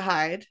times to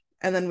hide,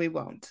 and then we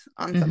won't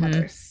on some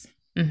others.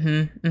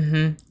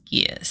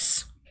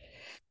 Yes.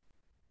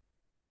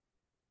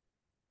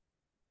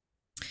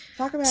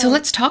 So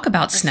let's talk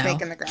about Snow.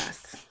 Snake in the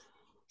grass.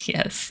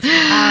 Yes.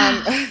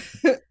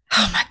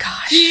 Oh my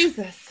gosh.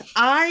 Jesus.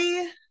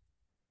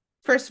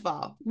 First of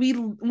all, we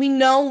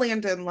know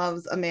Landon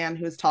loves a man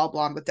who is tall,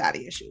 blonde with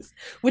daddy issues,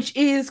 which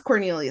is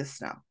Cornelius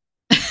Snow.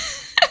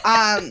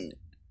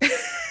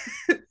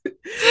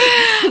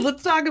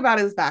 Let's talk about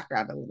his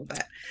background a little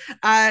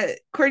bit.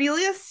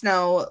 Cornelius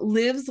Snow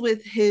lives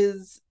with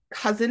his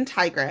cousin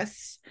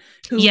Tigress.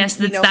 Yes,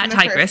 that's that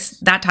Tigress.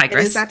 That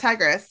Tigress. It is that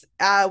Tigress.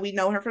 We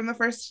know her from the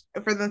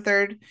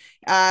third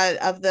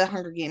of the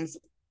Hunger Games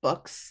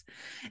books,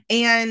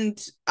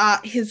 and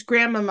his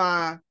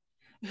grandmama,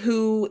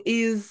 who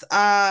is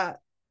a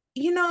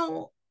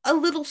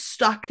little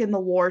stuck in the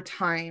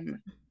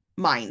wartime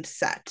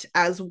mindset,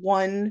 as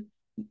one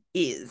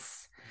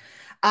is.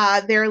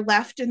 They're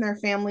left in their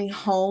family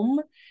home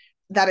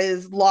that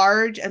is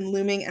large and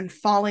looming and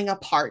falling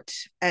apart,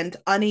 and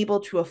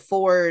unable to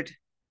afford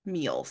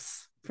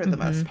meals for the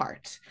most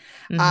part.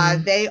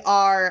 They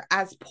are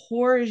as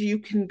poor as you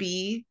can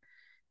be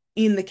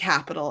in the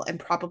Capitol,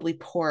 and probably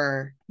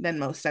poorer than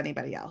most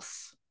anybody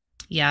else.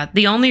 Yeah,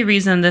 the only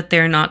reason that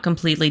they're not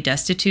completely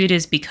destitute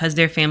is because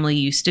their family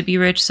used to be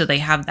rich, so they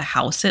have the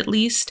house at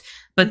least,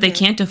 but they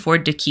can't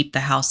afford to keep the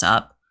house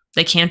up.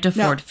 They can't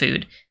afford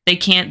food. They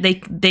can't,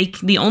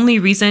 the only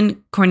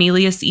reason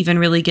Cornelius even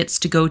really gets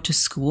to go to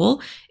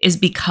school is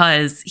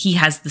because he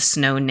has the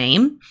Snow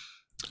name,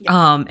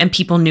 and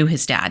people knew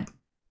his dad.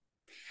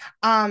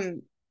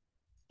 Um,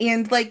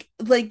 and like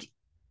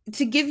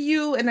to give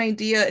you an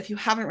idea, if you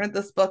haven't read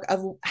this book,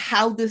 of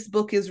how this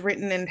book is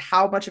written and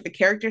how much of a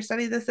character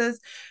study this is,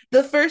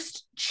 the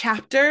first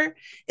chapter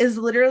is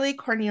literally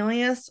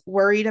Cornelius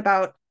worried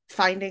about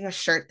finding a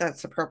shirt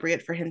that's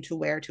appropriate for him to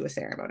wear to a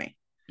ceremony.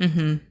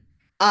 Mm-hmm.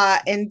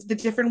 And the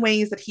different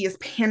ways that he is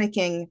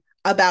panicking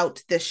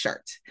about this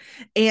shirt.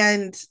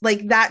 And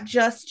like that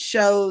just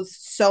shows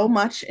so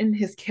much in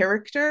his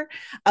character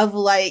of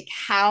like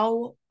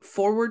how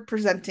forward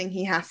presenting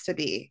he has to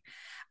be,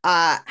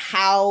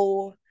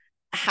 how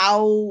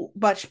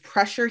much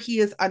pressure he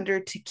is under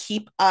to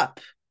keep up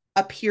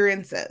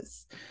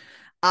appearances,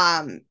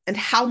 and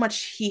how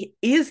much he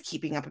is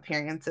keeping up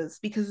appearances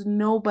because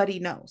nobody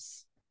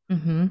knows.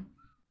 Mm-hmm.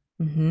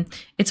 Mm-hmm.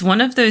 It's one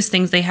of those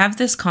things, they have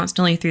this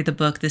constantly through the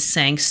book, this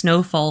saying,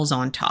 snow falls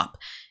on top.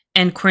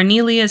 And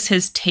Cornelius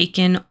has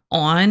taken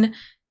on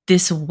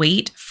this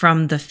weight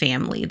from the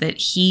family, that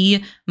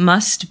he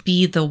must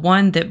be the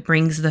one that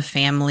brings the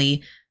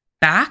family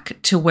back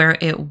to where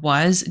it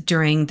was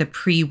during the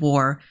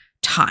pre-war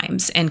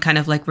times and kind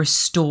of like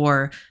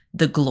restore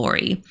the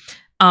glory.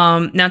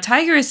 Now,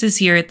 Tigress is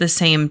here at the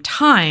same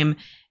time,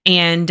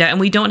 and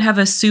we don't have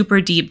a super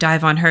deep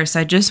dive on her,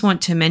 so I just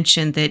want to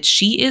mention that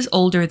she is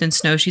older than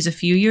Snow. She's a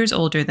few years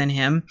older than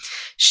him.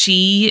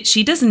 She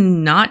does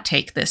not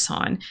take this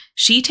on.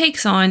 She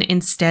takes on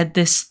instead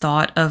this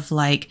thought of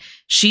like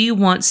she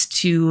wants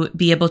to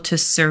be able to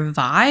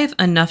survive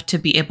enough to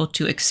be able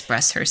to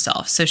express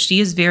herself. So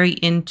she is very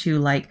into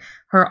like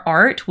her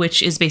art,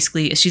 which is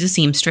basically she's a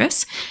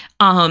seamstress,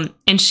 and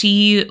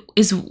she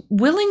is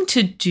willing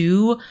to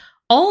do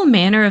all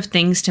manner of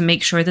things to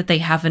make sure that they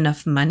have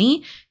enough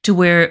money to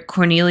where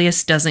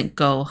Cornelius doesn't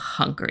go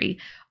hungry,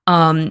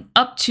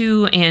 up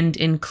to and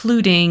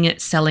including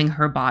selling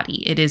her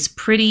body. It is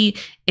pretty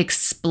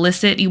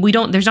explicit.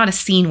 There's not a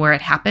scene where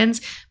it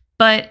happens,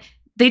 but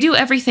they do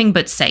everything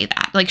but say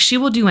that. Like she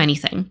will do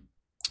anything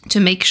to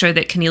make sure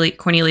that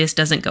Cornelius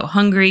doesn't go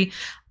hungry.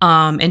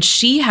 And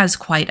she has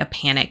quite a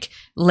panic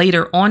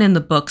later on in the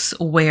books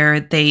where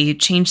they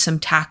change some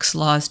tax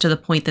laws to the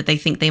point that they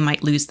think they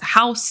might lose the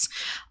house.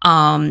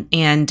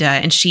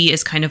 And she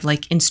is kind of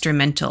like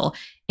instrumental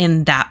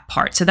in that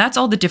part. So that's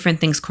all the different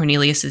things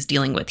Cornelius is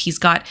dealing with. He's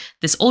got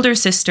this older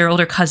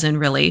cousin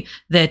really,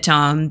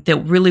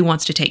 that really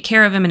wants to take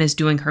care of him and is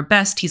doing her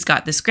best. He's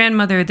got this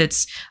grandmother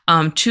that's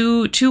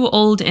too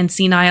old and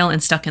senile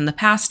and stuck in the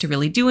past to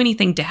really do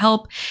anything to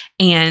help.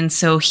 And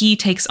so he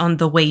takes on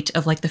the weight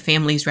of like the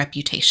family's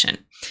reputation.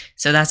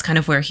 So that's kind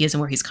of where he is and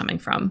where he's coming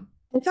from.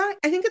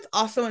 I think it's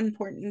also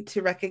important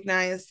to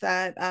recognize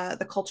that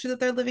the culture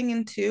that they're living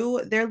in too,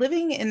 they're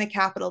living in a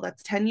capital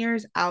that's 10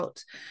 years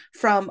out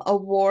from a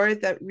war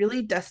that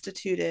really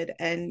destituted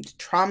and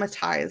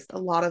traumatized a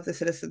lot of the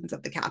citizens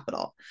of the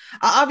capital.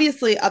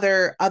 Obviously,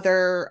 other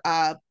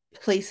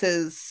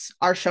places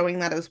are showing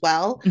that as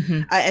well,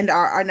 Mm-hmm. and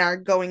are now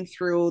going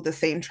through the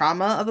same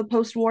trauma of a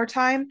post-war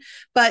time.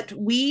 But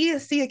we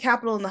see a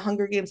capital in the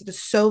Hunger Games that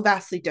is so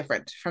vastly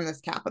different from this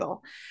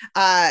capital.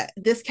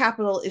 This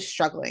capital is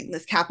struggling.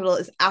 This capital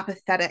is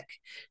apathetic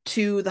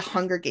to the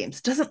Hunger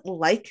Games, doesn't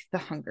like the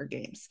Hunger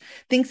Games,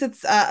 thinks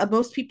it's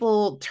most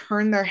people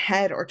turn their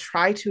head or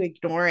try to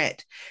ignore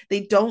it.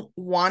 They don't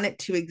want it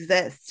to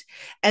exist.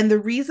 And the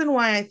reason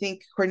why I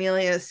think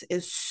Cornelius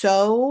is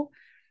so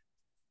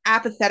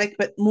apathetic,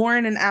 but more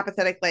in an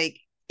apathetic, like,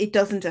 it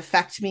doesn't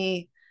affect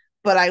me,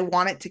 but I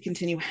want it to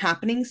continue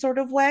happening sort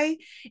of way,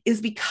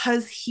 is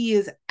because he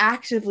is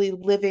actively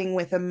living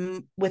with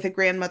a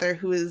grandmother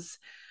who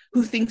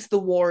thinks the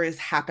war is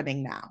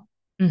happening now.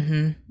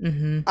 Mm-hmm.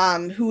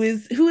 Mm-hmm. Who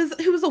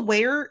is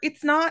aware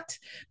it's not,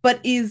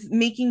 but is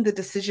making the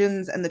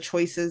decisions and the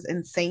choices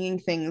and saying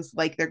things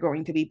like they're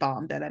going to be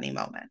bombed at any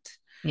moment.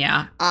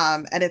 Yeah.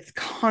 And it's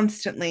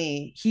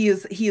constantly he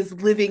is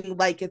living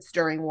like it's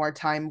during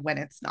wartime when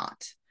it's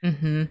not.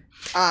 Mm-hmm.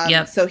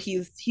 Yep. So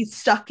he's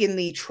stuck in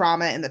the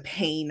trauma and the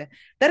pain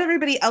that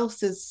everybody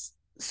else is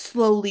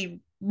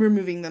slowly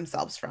removing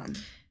themselves from.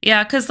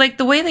 Yeah, because like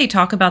the way they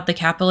talk about the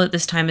capital at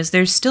this time is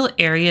there's still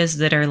areas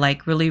that are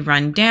like really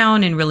run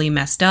down and really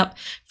messed up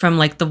from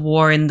like the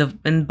war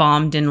and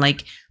bombed and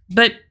like,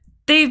 but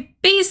they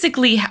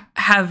basically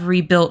have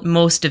rebuilt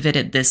most of it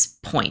at this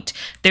point.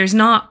 There's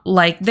not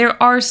like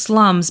there are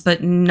slums,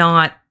 but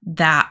not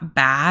that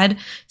bad.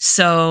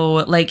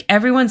 So like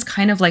everyone's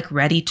kind of like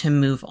ready to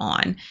move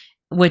on,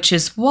 which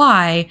is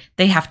why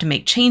they have to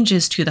make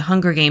changes to the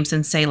Hunger Games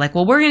and say like,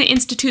 well, we're going to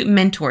institute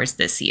mentors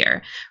this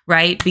year,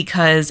 right?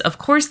 Because of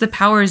course the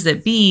powers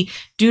that be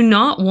do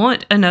not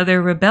want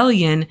another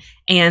rebellion.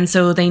 And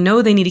so they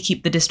know they need to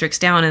keep the districts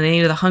down, and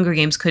they know the Hunger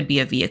Games could be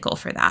a vehicle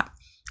for that.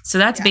 So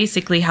that's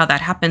basically how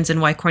that happens, and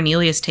why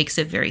Cornelius takes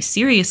it very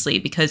seriously,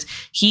 because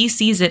he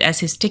sees it as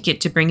his ticket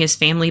to bring his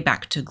family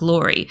back to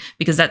glory,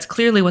 because that's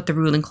clearly what the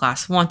ruling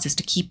class wants, is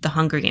to keep the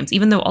Hunger Games,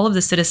 even though all of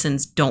the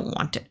citizens don't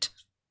want it.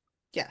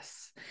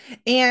 Yes.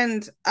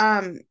 And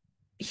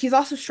he's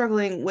also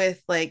struggling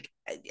with like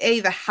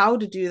the how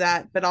to do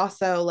that, but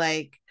also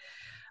like,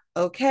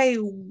 okay,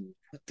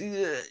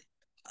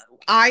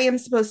 I am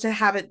supposed to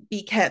have it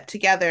be kept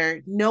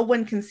together. No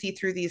one can see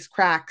through these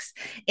cracks.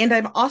 And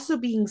I'm also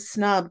being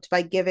snubbed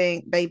by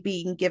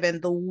being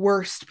given the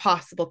worst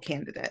possible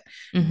candidate.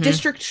 Mm-hmm.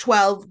 District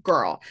 12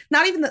 girl.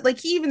 Not even that, like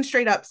he even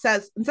straight up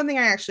says, and something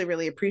I actually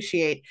really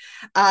appreciate,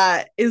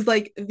 is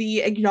like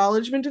the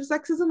acknowledgement of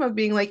sexism of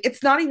being like,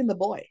 it's not even the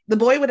boy. The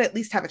boy would at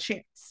least have a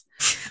chance.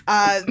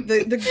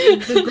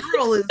 The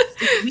girl is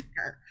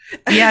weaker.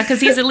 Yeah,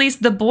 because he's at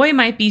least the boy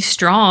might be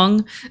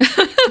strong.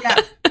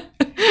 Yeah.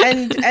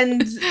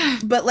 and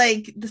but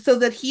like so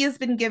that he's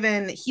been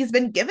given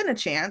a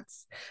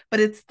chance, but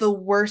it's the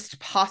worst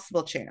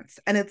possible chance,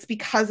 and it's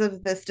because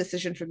of this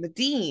decision from the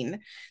dean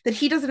that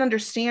he doesn't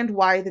understand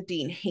why the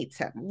dean hates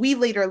him. We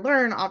later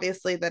learn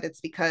obviously that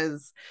it's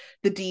because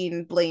the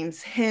dean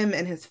blames him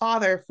and his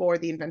father for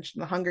the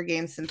invention of the Hunger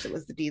Games, since it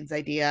was the dean's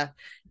idea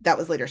that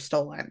was later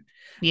stolen.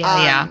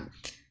 Yeah, yeah.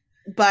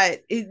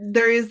 But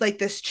there is like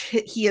this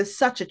he has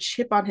such a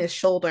chip on his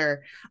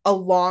shoulder,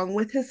 along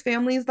with his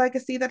family's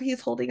legacy that he's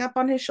holding up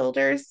on his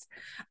shoulders.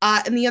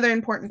 And the other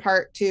important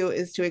part too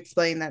is to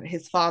explain that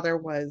his father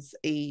was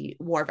a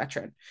war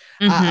veteran,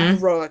 a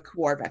heroic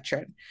war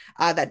veteran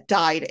that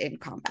died in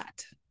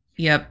combat.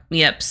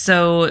 Yep.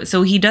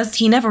 So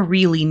he never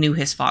really knew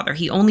his father.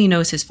 He only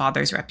knows his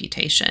father's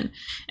reputation.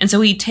 And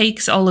so he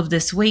takes all of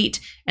this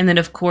weight, and then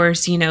of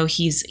course,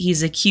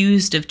 he's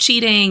accused of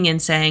cheating and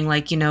saying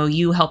like,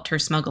 you helped her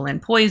smuggle in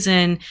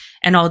poison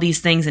and all these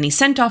things, and he's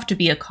sent off to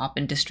be a cop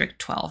in District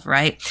 12,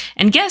 right?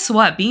 And guess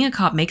what? Being a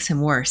cop makes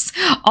him worse.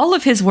 All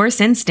of his worst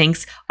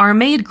instincts are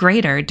made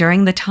greater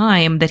during the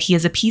time that he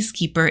is a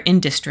peacekeeper in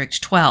District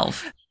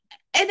 12.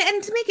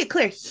 And to make it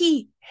clear,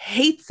 he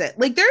hates it.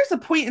 Like there's a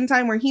point in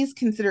time where he's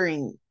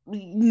considering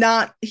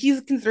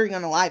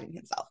unaliving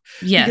himself.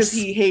 Yes. Because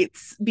he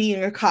hates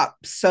being a cop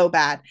so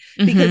bad.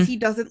 Because he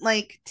doesn't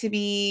like to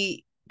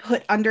be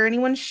put under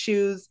anyone's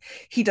shoes.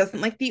 He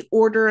doesn't like the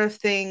order of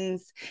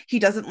things. He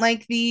doesn't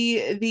like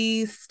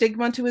the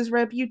stigma to his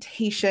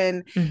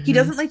reputation. He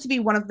doesn't like to be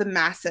one of the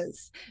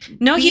masses.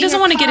 No, he doesn't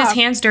want to get his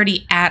hands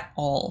dirty at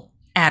all.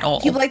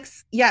 He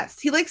likes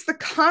the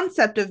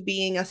concept of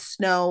being a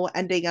snow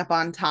ending up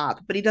on top,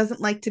 but he doesn't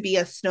like to be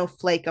a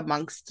snowflake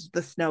amongst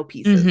the snow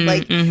pieces.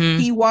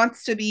 He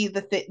wants to be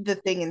the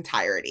thing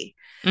entirety.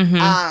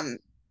 And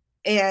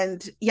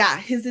yeah,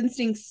 his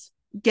instincts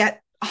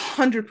get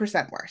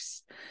 100%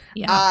 worse.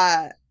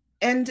 Yeah.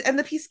 And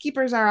the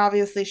peacekeepers are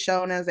obviously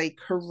shown as a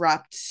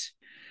corrupt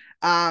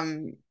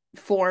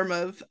form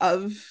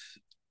of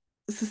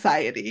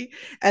society,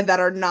 and that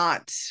are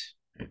not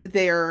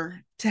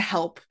there to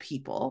help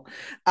people,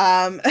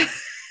 and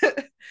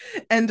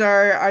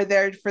are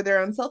there for their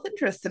own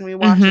self-interest. And we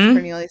watch as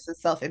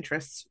Cornelius's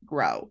self-interests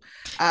grow,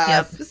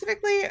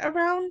 specifically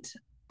around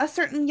a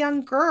certain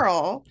young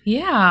girl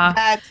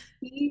that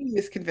he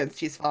is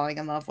convinced he's falling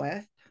in love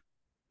with.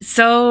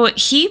 So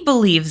he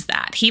believes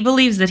that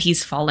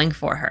he's falling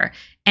for her.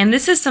 And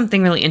this is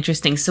something really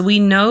interesting. So we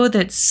know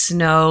that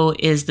Snow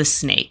is the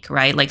snake,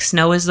 right? Like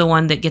Snow is the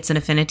one that gets an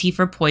affinity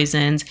for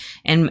poisons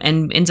and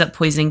ends up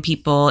poisoning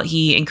people.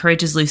 He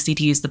encourages Lucy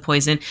to use the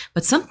poison.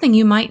 But something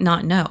you might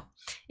not know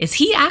is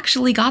he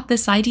actually got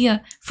this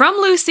idea from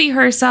Lucy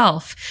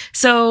herself.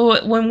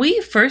 So when we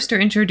first are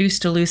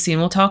introduced to Lucy,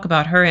 and we'll talk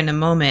about her in a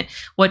moment,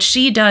 what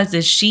she does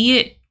is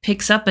she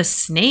picks up a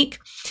snake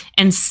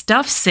and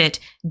stuffs it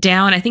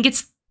down. I think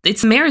it's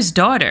Mayor's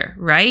daughter,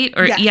 right?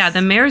 Or yes. Yeah,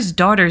 the Mayor's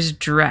daughter's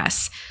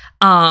dress,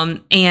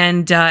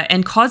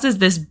 and causes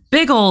this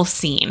big ol'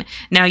 scene.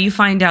 Now you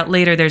find out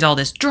later there's all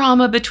this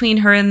drama between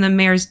her and the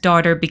Mayor's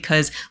daughter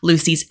because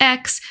Lucy's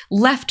ex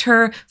left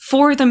her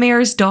for the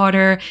Mayor's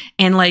daughter,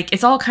 and like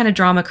it's all kind of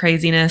drama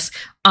craziness.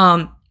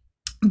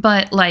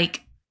 But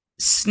like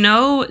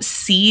Snow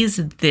sees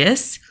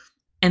this.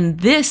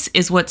 And this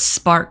is what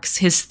sparks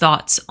his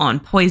thoughts on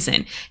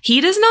poison.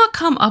 He does not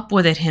come up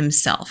with it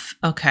himself,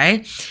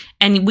 okay?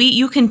 And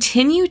you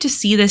continue to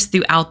see this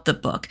throughout the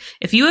book.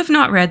 If you have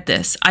not read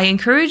this, I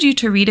encourage you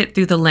to read it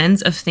through the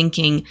lens of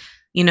thinking,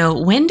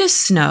 when does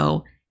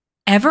Snow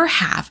ever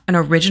have an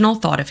original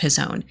thought of his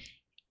own?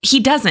 He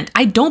doesn't.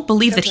 I don't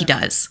believe that he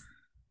does.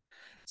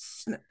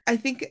 I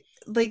think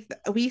like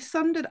we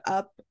summed it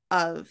up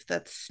of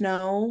that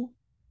Snow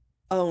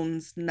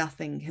owns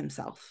nothing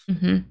himself.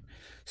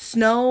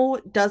 Snow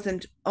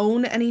doesn't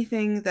own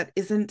anything that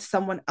isn't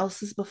someone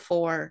else's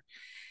before,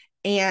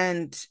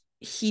 and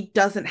he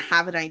doesn't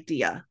have an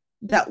idea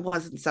that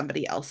wasn't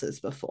somebody else's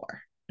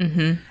before.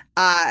 And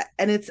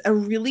it's a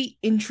really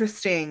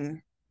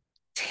interesting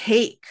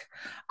take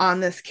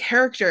on this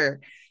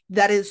character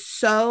that is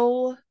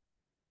so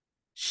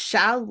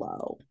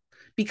shallow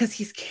because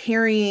he's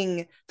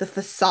carrying the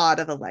facade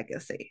of a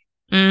legacy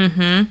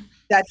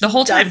that the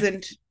whole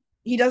time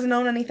he doesn't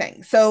own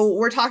anything. So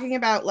we're talking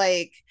about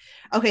like,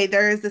 okay,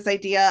 there is this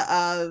idea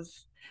of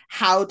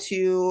how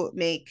to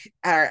make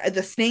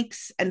the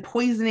snakes and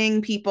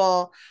poisoning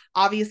people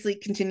obviously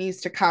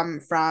continues to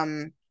come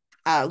from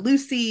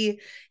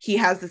Lucy. He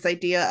has this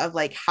idea of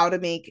like how to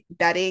make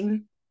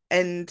bedding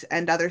and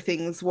other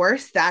things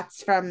worse.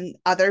 That's from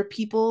other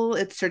people.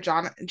 It's Sir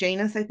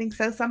Janus, I think,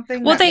 says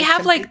something. Well, they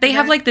have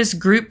like this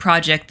group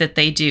project that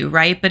they do,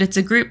 right? But it's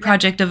a group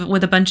project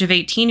with a bunch of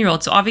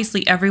 18-year-olds. So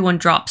obviously everyone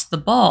drops the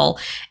ball,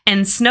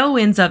 and Snow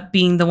ends up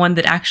being the one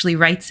that actually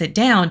writes it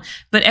down.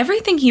 But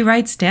everything he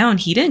writes down,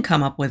 he didn't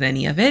come up with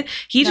any of it.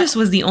 He just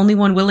was the only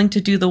one willing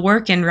to do the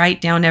work and write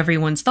down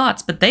everyone's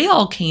thoughts, but they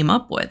all came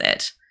up with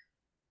it.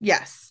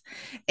 Yes.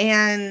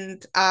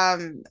 And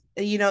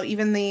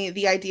even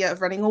the idea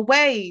of running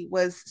away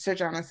was Sir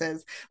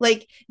Jonas's.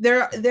 Like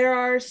there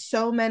are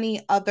so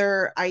many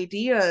other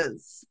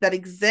ideas that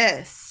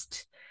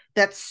exist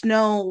that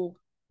Snow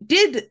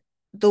did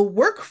the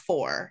work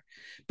for,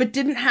 but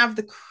didn't have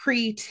the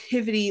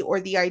creativity or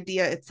the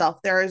idea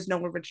itself. There is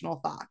no original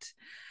thought.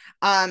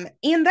 And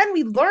then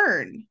we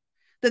learn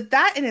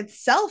that in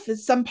itself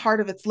is some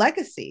part of its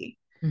legacy,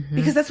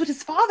 because that's what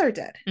his father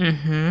did.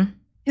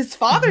 His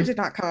father did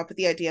not come up with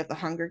the idea of the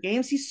Hunger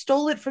Games. He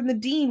stole it from the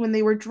dean when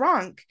they were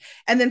drunk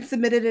and then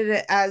submitted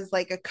it as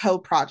like a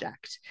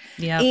co-project.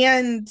 Yeah.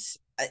 And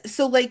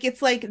so like,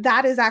 it's like,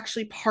 that is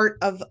actually part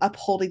of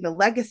upholding the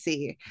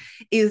legacy,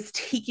 is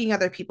taking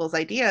other people's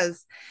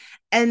ideas.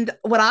 And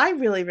what I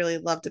really, really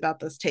loved about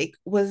this take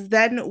was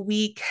then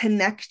we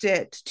connect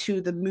it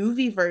to the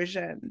movie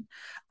version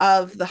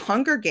of the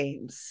Hunger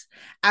Games,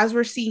 as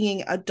we're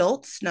seeing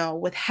adult Snow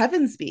with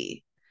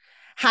Heavensbee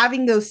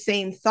having those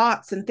same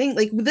thoughts and things.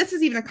 Like, this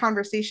is even a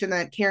conversation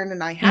that Karen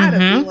and I had of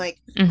being like,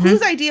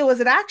 whose idea was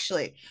it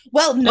actually?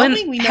 Well,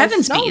 knowing we know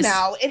Snow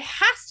now, it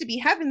has to be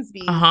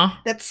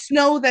Heavensbee that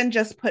Snow then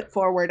just put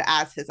forward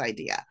as his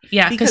idea.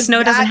 Yeah, because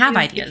Snow doesn't have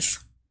ideas.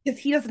 Because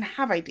he doesn't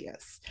have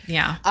ideas.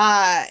 Yeah.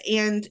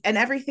 And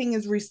everything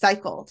is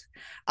recycled.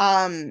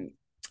 And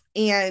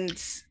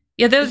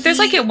yeah, there's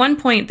like at one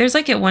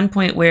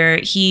point where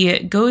he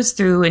goes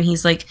through and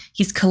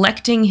he's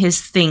collecting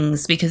his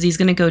things because he's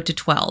going to go to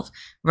 12,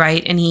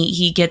 right? And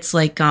he gets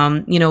like,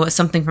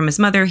 something from his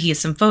mother. He has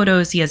some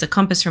photos. He has a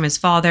compass from his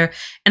father.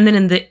 And then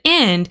in the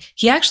end,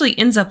 he actually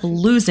ends up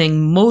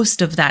losing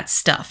most of that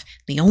stuff.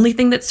 The only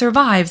thing that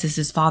survives is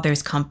his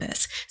father's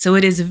compass. So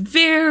it is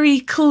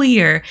very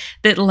clear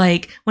that,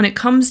 like, when it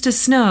comes to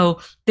Snow,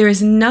 there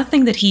is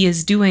nothing that he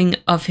is doing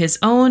of his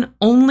own.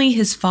 Only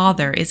his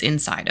father is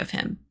inside of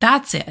him.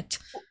 That's it.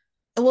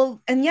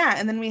 Well, and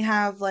then we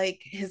have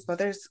like his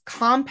mother's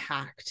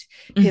compact,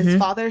 his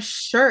father's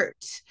shirt,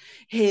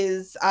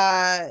 his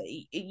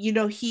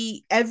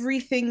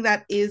everything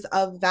that is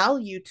of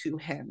value to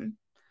him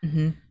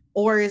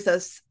or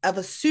is of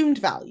assumed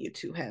value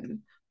to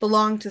him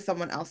belonged to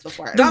someone else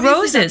before. The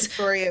roses.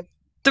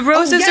 The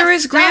roses are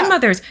his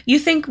grandmother's. You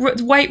think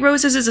white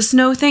roses is a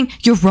Snow thing?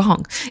 You're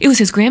wrong. It was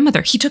his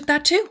grandmother. He took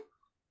that too.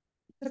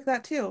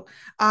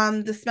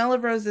 The smell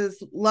of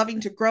roses,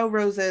 loving to grow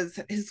roses.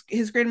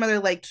 His grandmother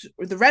liked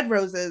the red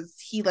roses.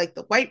 He liked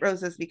the white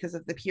roses because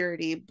of the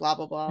purity, blah,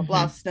 blah, blah,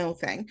 blah, Snow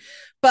thing.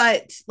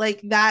 But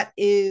like, that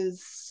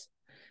is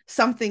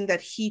something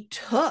that he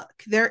took.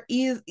 There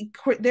is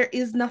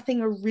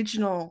nothing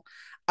original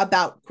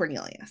about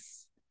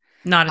Cornelius.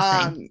 Not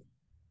a thing.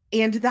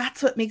 And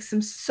that's what makes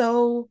him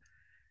so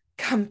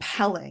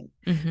compelling,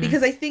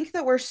 because I think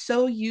that we're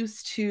so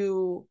used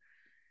to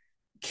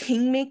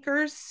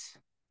kingmakers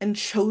and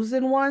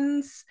chosen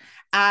ones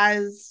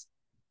as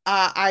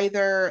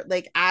either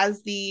like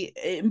as the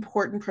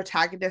important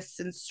protagonists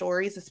in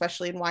stories,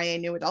 especially in YA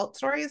new adult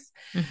stories,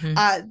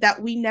 that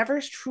we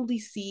never truly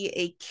see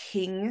a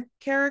king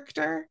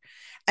character.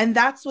 And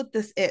that's what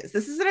this is.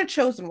 This isn't a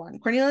chosen one.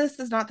 Cornelius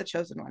is not the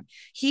chosen one.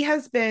 He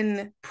has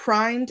been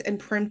primed and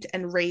primed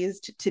and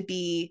raised to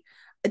be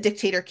a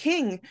dictator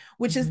king,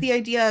 which is the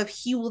idea of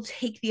he will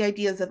take the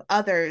ideas of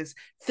others,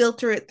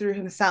 filter it through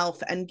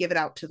himself, and give it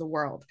out to the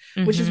world,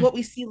 which is what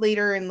we see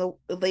later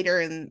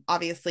in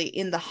obviously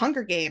in the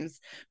Hunger Games.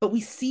 But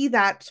we see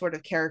that sort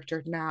of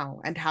character now,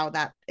 and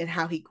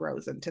how he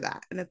grows into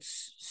that, and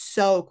it's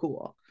so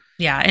cool.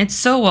 Yeah, it's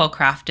so well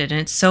crafted and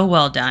it's so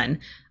well done.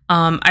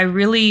 I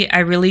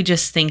really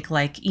just think,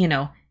 like,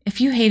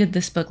 if you hated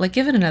this book, like,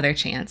 give it another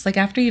chance. Like,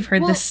 after you've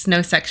heard this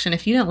Snow section,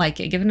 if you didn't like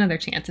it, give it another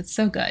chance. It's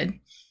so good.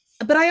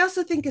 But I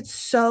also think it's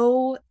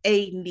so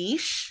a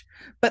niche,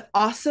 but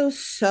also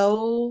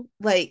so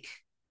like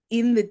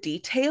in the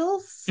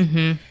details,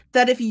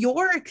 that if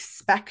you're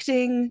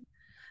expecting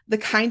the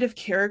kind of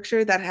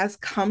character that has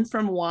come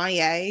from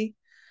YA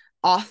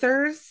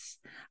authors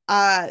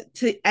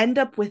to end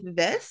up with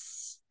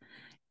this,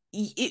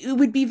 it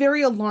would be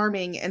very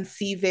alarming and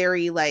see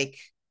very like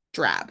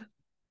drab.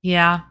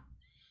 Yeah.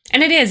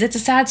 And it's a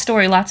sad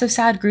story. Lots of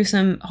sad,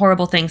 gruesome,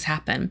 horrible things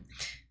happen.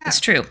 Yeah. It's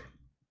true.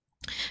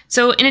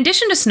 So in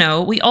addition to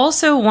Snow, we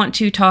also want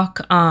to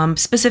talk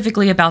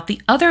specifically about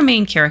the other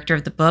main character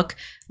of the book,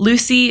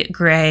 Lucy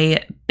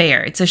Gray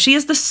Baird. So she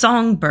is the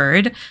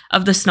songbird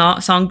of the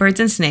Songbirds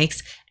and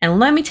Snakes. And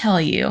let me tell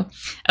you,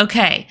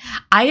 okay,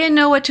 I didn't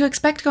know what to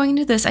expect going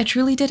into this. I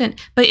truly didn't.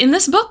 But in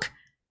this book,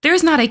 there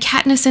is not a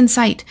Katniss in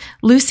sight.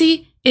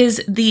 Lucy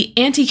is the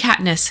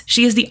anti-Katniss.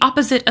 She is the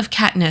opposite of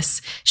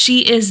Katniss.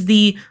 She is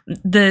the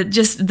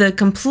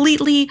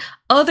completely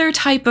other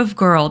type of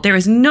girl. There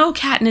is no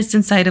Katniss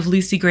inside of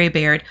Lucy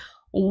Greybeard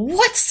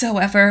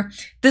whatsoever.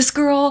 This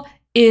girl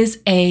is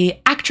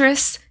a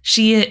actress.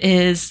 She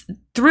is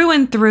through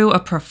and through a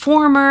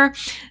performer.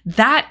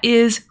 That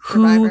is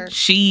who Survivor.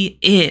 she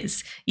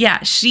is.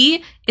 Yeah,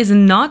 she is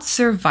not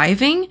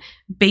surviving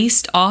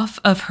based off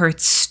of her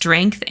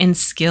strength and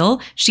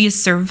skill. She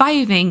is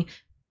surviving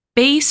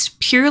based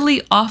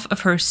purely off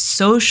of her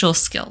social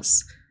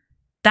skills.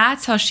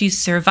 That's how she's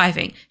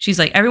surviving. She's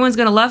like, everyone's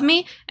going to love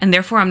me, and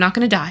therefore I'm not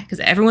going to die because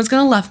everyone's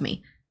going to love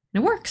me.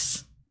 And it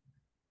works.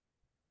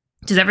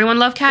 Does everyone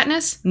love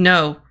Katniss?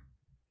 No.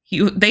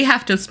 They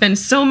have to spend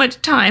so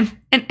much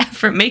time and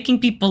effort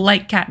making people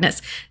like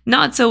Katniss.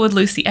 Not so with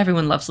Lucy.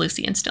 Everyone loves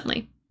Lucy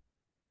instantly.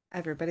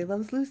 Everybody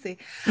loves Lucy.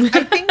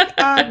 I think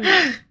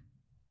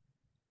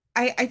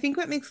I think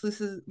what makes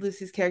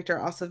Lucy's character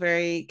also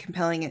very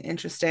compelling and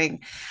interesting.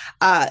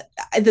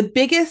 The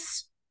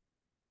biggest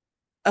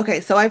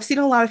Okay, so I've seen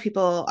a lot of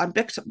people on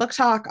book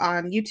talk,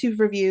 on YouTube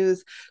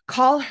reviews,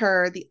 call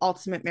her the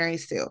ultimate Mary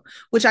Sue,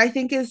 which I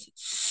think is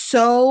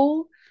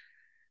so.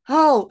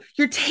 Oh,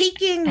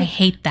 I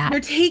hate that.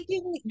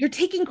 you're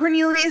taking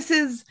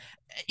Cornelius's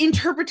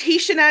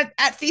interpretation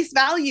at face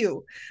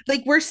value.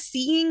 Like, we're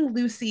seeing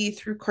Lucy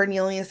through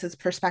Cornelius's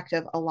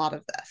perspective a lot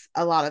of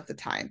the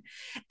time.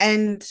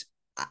 And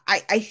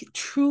I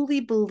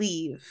truly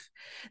believe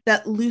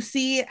that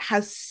Lucy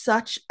has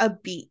such a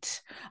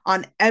beat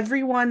on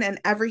everyone and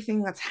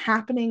everything that's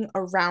happening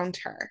around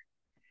her,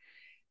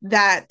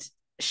 that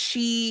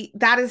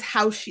that is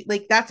how she,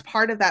 like, that's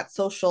part of that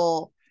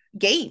social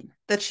game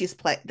that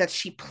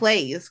she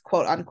plays,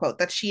 quote unquote,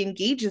 that she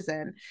engages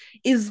in,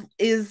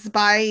 is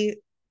by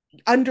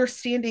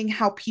understanding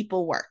how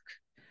people work.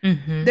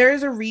 Mm-hmm. There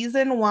is a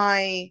reason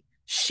why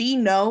she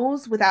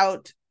knows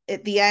without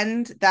at the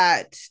end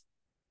that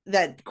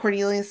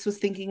Cornelius was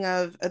thinking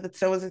of, that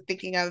Snow was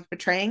thinking of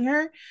betraying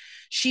her.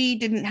 She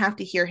didn't have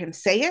to hear him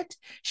say it.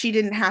 She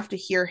didn't have to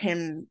hear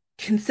him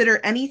consider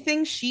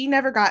anything. She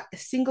never got a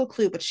single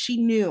clue, but she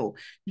knew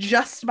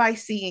just by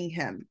seeing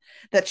him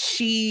that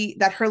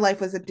her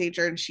life was in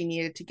danger and she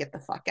needed to get the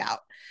fuck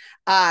out.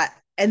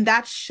 And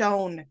that's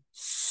shown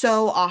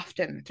so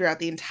often throughout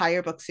the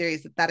entire book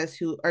series that is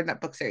who, or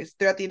not book series,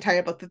 throughout the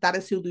entire book, that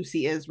is who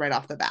Lucy is right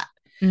off the bat.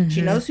 Mm-hmm.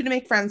 She knows who to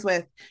make friends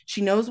with.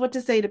 She knows what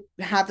to say to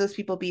have those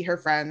people be her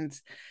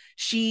friends.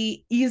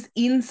 She is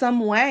in some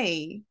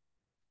way,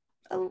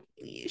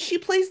 she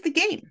plays the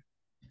game.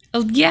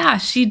 Oh, yeah,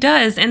 she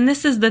does. And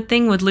this is the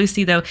thing with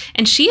Lucy, though.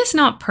 And she is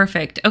not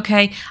perfect,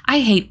 okay?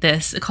 I hate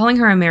this. Calling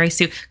her a Mary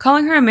Sue.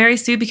 Calling her a Mary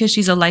Sue because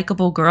she's a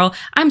likable girl.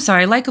 I'm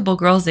sorry, likable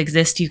girls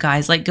exist, you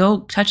guys. Like, go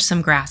touch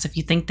some grass if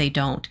you think they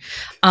don't.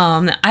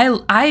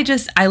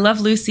 I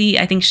love Lucy.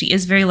 I think she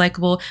is very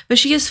likable, but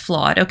she is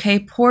flawed, okay?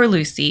 Poor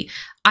Lucy.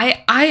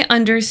 I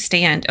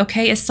understand,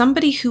 okay? As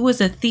somebody who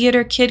was a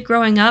theater kid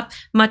growing up,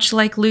 much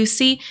like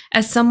Lucy,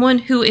 as someone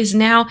who is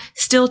now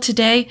still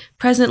today,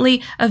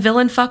 presently, a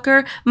villain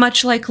fucker,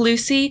 much like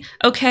Lucy,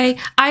 okay?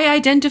 I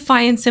identify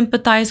and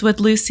sympathize with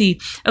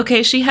Lucy,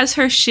 okay? She has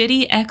her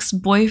shitty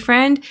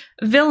ex-boyfriend,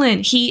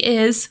 villain. He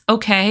is,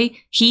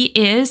 okay? He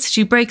is.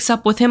 She breaks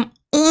up with him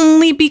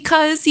only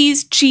because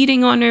he's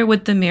cheating on her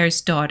with the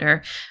mayor's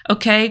daughter,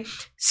 okay?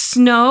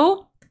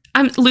 Snow,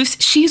 Lucy,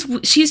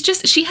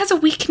 she has a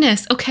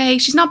weakness, okay?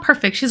 She's not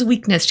perfect. She has a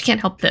weakness. She can't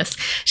help this.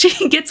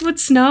 She gets with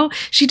Snow.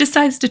 She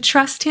decides to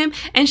trust him,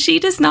 and she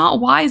does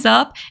not wise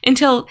up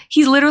until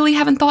he's literally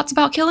having thoughts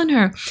about killing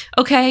her,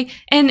 okay?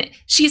 And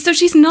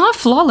she's not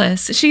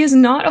flawless. She is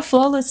not a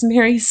flawless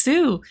Mary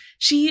Sue.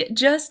 She's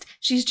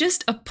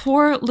just a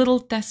poor little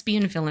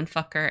thespian villain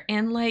fucker.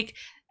 And, like,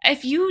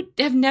 if you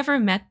have never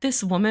met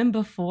this woman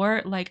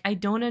before, like, I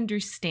don't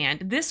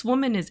understand. This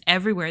woman is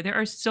everywhere. There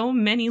are so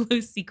many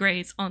Lucy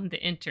Greys on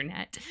the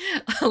internet.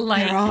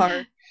 Like, there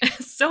are.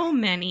 So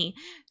many.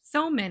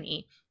 So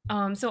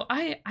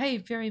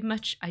I very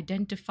much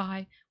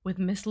identify with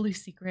Miss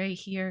Lucy Grey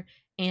here.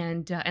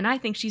 And I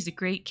think she's a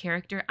great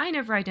character. I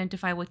never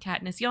identify with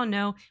Katniss. Y'all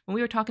know, when we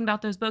were talking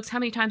about those books, how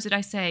many times did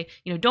I say,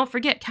 don't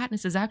forget,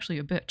 Katniss is actually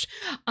a bitch.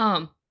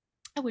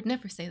 I would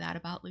never say that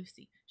about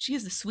Lucy. She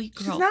is a sweet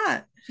girl. She's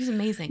not. She's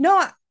amazing.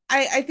 No,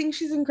 I think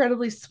she's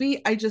incredibly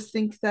sweet. I just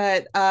think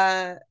that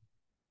I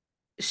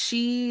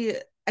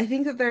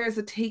think that there is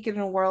a take in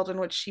a world in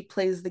which she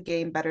plays the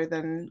game better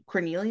than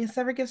Cornelius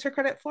ever gives her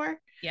credit for.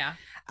 Yeah.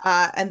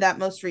 And that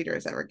most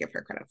readers ever give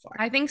her credit for.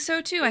 I think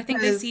so too. I think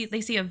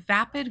they see a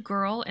vapid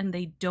girl and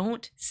they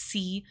don't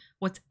see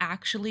what's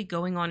actually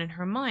going on in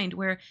her mind,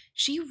 where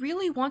she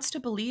really wants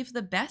to believe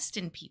the best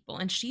in people,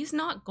 and she's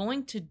not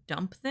going to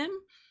dump them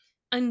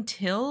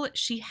until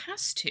she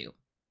has to.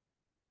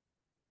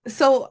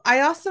 So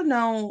I also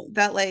know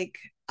that, like,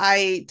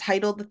 I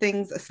titled the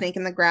things "A Snake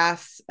in the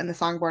Grass" and "The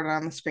Songbird"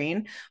 on the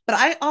screen, but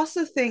I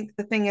also think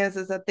the thing is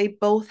that they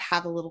both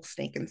have a little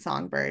snake and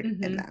songbird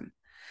in them.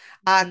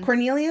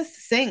 Cornelius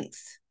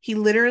sings. He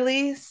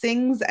literally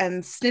sings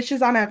and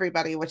snitches on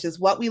everybody, which is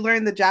what we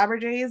learned the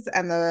Jabberjays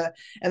and the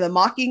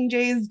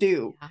Mockingjays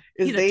do, Yeah.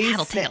 is He's a they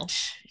tattletale.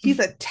 snitch. He's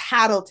a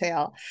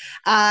tattletale.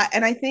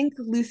 And I think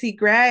Lucy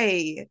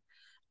Gray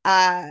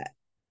uh,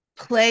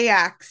 play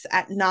acts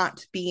at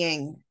not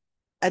being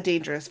a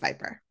dangerous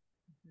viper.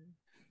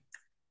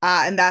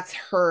 And that's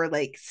her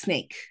like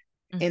snake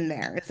in Mm-hmm.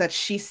 there, is that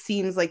she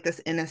seems like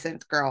this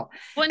innocent girl.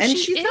 Well, and And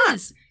she she's not.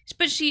 is,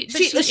 but She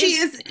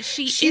is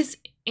she she's is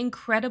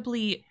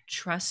incredibly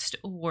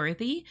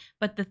trustworthy.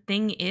 But the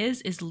thing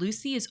is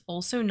Lucy is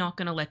also not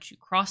going to let you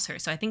cross her.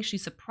 So I think she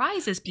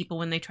surprises people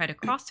when they try to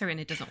cross her, and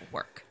it doesn't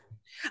work.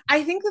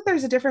 I think that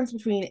there's a difference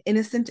between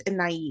innocent and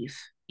naive.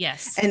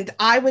 Yes, And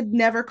I would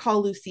never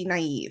call Lucy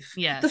naive.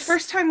 The yes,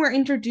 first time we're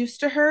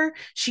introduced to her,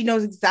 she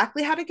knows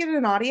exactly how to get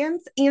an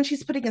audience, and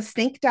she's putting a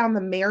snake down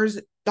the mayor's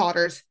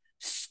daughter's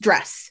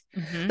dress.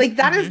 mm-hmm, Like,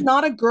 that is mm-hmm.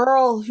 not a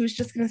girl who's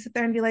just going to sit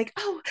there and be like,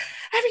 oh,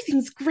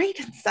 everything's great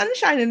and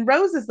sunshine and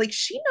roses. Like,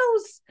 she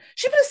knows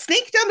she put a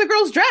snake down the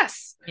girl's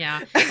dress. Yeah,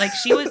 like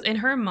she was in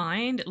her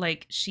mind,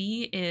 like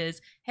she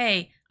is.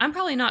 Hey, I'm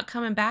probably not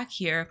coming back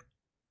here.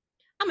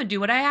 I'm gonna do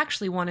what I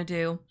actually want to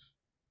do.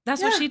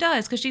 That's what Yeah. she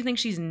does because she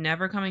thinks she's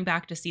never coming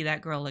back to see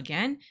that girl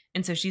again.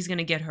 And so she's going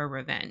to get her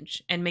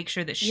revenge and make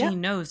sure that she Yep.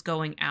 knows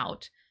going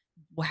out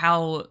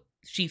how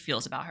she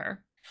feels about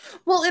her.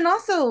 Well, and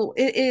also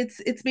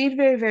it's made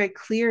very, very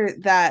clear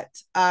that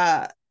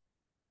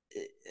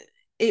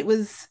it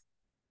was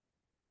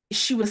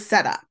she was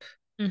set up.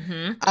 Mm-hmm.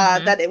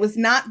 Mm-hmm. That it was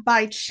not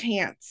by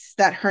chance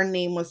that her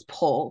name was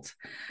pulled.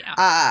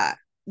 Yeah.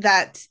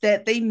 That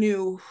they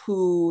knew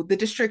who the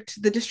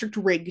district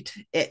rigged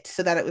it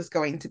so that it was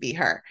going to be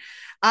her.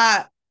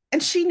 Uh,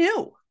 and she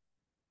knew.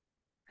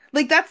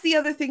 Like, that's the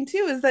other thing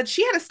too, is that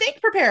she had a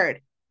snake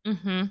prepared.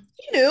 Mm-hmm.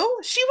 She knew.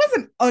 She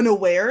wasn't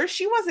unaware.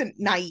 She wasn't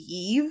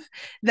naive Yeah.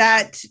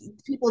 that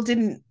people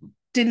didn't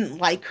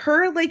like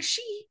her. Like,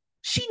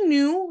 she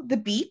knew the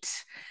beat,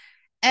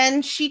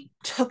 and she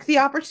took the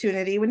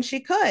opportunity when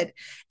she could.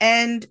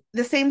 And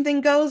the same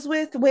thing goes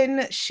with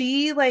when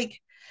she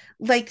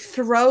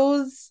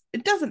throws,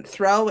 it doesn't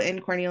throw in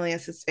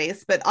Cornelius's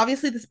face, but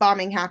obviously this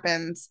bombing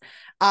happens,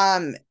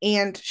 and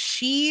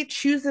she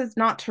chooses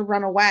not to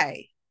run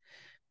away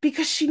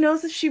because she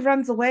knows if she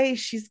runs away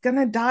she's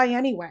gonna die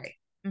anyway.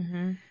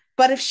 Mm-hmm.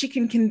 But if she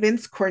can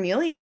convince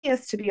Cornelius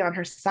to be on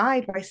her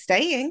side by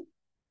staying,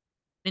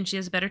 Then she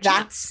has a better chance.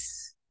 that's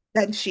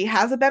then she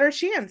has a better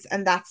chance,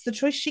 and that's the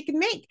choice she can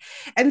make.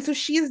 And so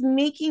she is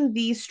making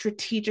these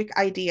strategic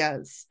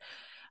ideas,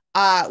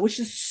 which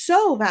is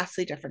so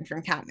vastly different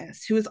from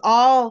Katniss, who is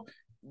all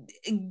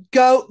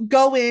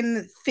go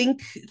in,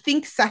 think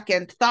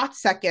second, thought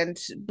second,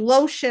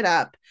 blow shit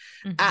up,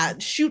 Mm-hmm.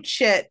 shoot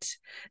shit,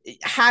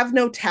 have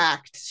no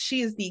tact. She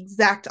is the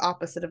exact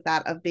opposite of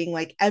that, of being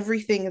like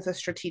everything is a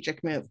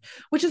strategic move,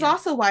 which is Yes.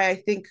 also why I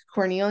think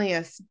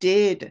Cornelius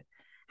did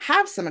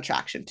have some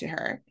attraction to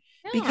her,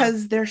 Yeah.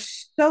 because they're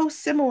so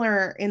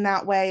similar in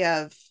that way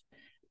of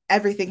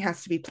everything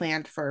has to be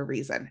planned for a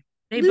reason.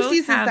 They both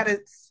Lucy's is that have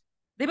it's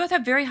they both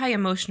have very high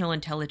emotional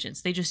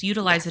intelligence. They just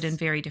utilize it in yes.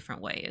 very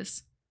different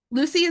ways.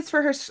 Lucy is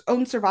for her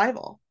own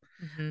survival.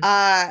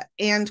 Mm-hmm.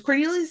 And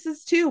Cornelius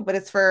is too, but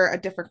it's for a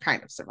different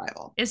kind of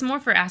survival. It's more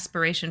for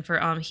aspiration for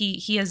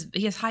he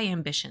has high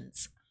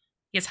ambitions.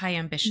 He has high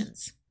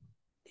ambitions.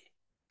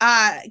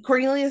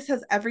 Cornelius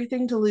has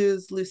everything to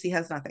lose. Lucy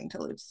has nothing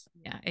to lose.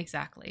 Yeah,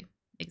 exactly.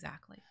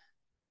 Exactly.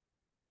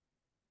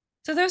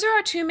 So those are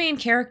our two main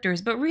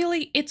characters, but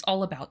really it's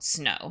all about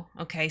Snow.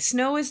 Okay,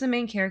 Snow is the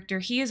main character.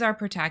 He is our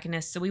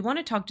protagonist. So we want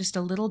to talk just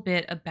a little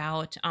bit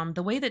about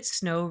the way that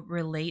Snow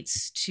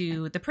relates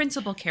to the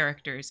principal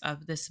characters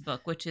of this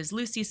book, which is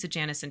Lucy,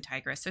 Sejanus, and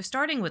Tigress. So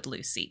starting with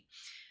Lucy.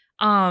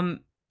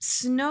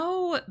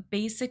 Snow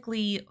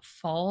basically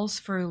falls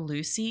for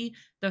Lucy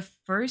the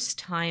first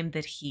time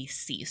that he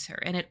sees her,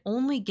 and it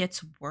only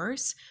gets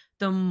worse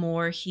the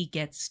more he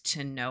gets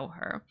to know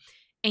her.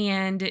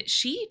 And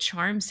she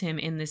charms him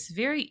in this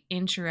very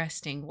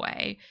interesting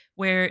way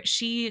where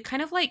she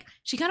kind of like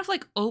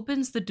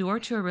opens the door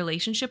to a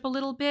relationship a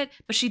little bit,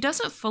 but she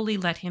doesn't fully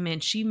let him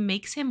in. She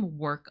makes him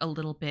work a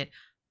little bit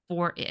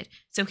for it.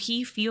 So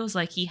he feels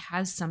like he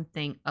has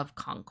something of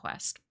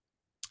conquest.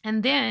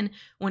 And then,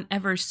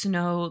 whenever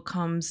Snow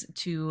comes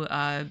to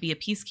be a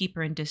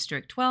peacekeeper in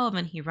District 12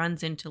 and he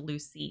runs into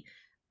Lucy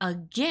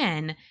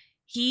again,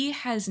 he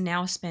has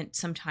now spent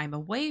some time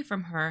away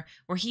from her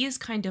where he is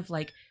kind of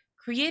like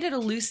created a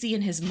Lucy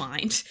in his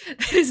mind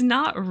that is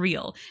not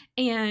real.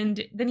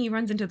 And then he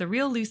runs into the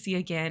real Lucy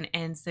again.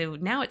 And so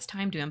now it's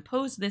time to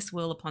impose this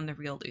will upon the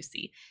real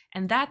Lucy.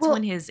 And that's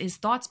when Well, his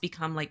thoughts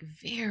become like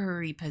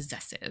very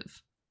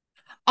possessive.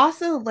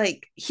 also,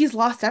 like, he's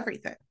lost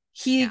everything.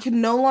 He Yeah.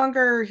 can no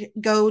longer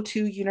go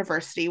to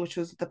university, which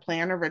was the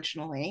plan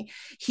originally.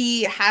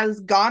 He has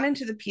gone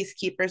into the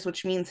Peacekeepers,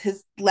 which means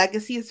his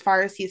legacy, as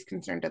far as he's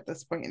concerned at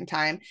this point in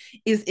time,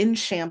 is in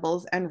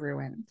shambles and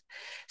ruined.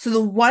 So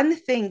the one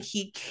thing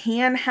he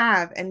can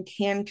have and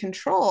can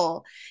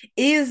control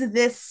is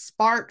this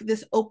spark,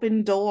 this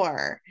open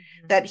door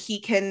Mm-hmm.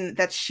 that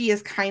that she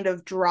has kind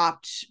of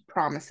dropped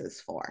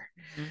promises for.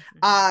 Mm-hmm.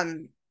 Mm-hmm.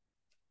 Um,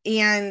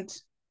 and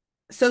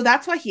so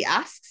that's why he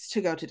asks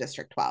to go to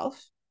District 12,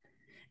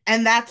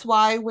 and that's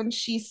why when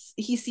he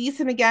sees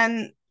him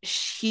again,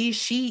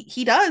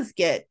 he does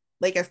get,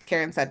 like as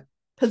Karen said,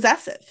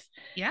 possessive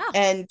Yeah.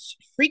 and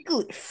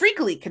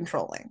freakily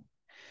controlling.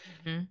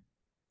 Mm-hmm.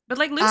 But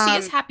like Lucy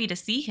is um happy to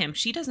see him.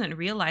 She doesn't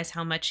realize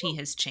how much he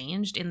has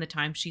changed in the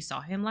time she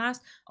saw him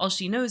last. All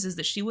she knows is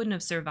that she wouldn't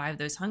have survived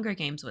those Hunger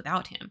Games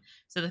without him.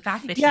 So the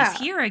fact that he's yeah,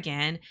 here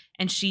again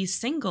and she's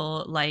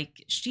single,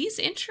 like she's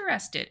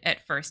interested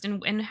at first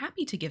and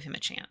happy to give him a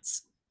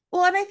chance.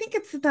 well, and I think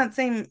it's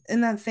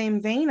in that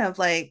same vein of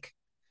like,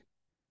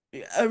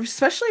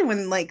 especially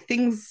when like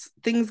things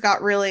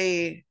got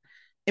really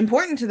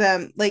important to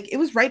them. Like it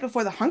was right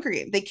before the Hunger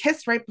Games, they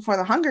kissed right before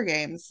the Hunger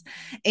Games,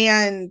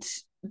 and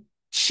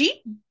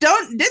she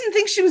don't didn't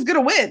think she was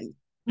gonna win.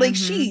 Like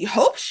Mm-hmm. she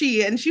hoped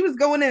she was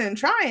going in and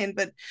trying,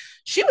 but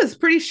she was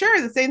pretty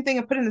sure the same thing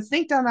of putting the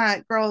snake down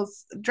that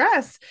girl's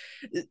dress.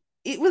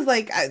 It was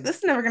like, this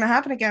is never gonna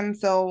happen again,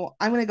 so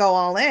I'm gonna go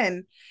all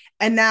in.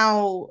 And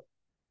now,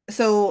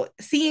 so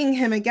seeing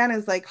him again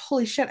is like,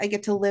 holy shit, I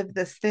get to live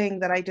this thing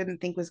that I didn't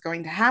think was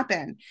going to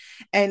happen.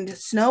 And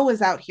Snow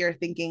is out here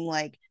thinking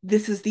like,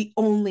 this is the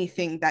only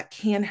thing that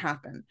can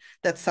happen,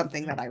 that's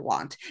something Mm-hmm. that I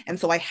want, and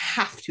so I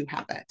have to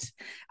have it.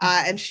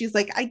 And Mm-hmm. she's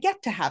like, I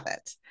get to have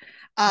it.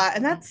 And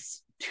Mm-hmm.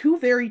 that's two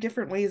very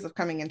different ways of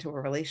coming into a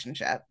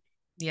relationship.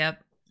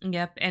 Yep.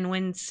 Yep. And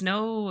when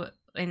Snow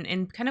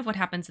and kind of what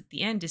happens at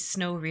the end is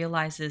Snow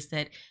realizes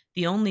that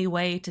the only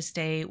way to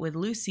stay with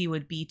Lucy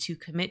would be to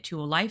commit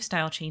to a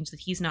lifestyle change that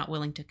he's not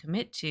willing to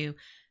commit to.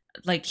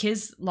 Like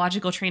his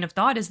logical train of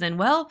thought is then,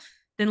 well,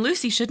 then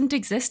Lucy shouldn't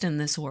exist in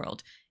this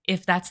world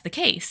if that's the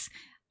case.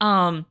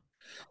 Um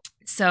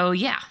so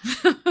yeah.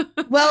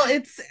 Well,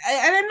 and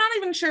I'm not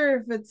even sure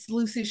if it's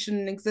Lucy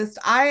shouldn't exist.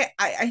 I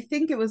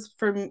think it was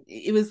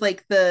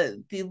like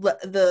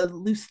the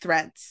loose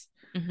threads.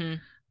 Mhm.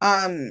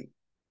 Um,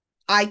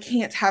 I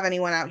can't have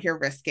anyone out here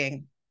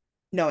risking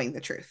knowing the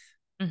truth.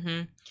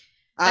 Mhm.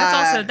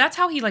 Uh, That's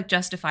how he like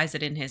justifies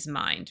it in his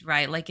mind,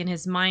 right? Like in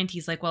his mind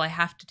he's like, well, I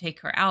have to take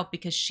her out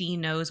because she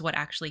knows what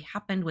actually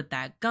happened with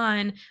that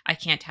gun. I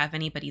can't have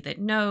anybody that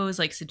knows.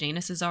 Like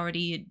Sejanus is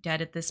already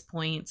dead at this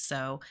point,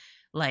 so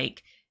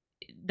like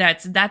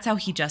that's how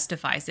he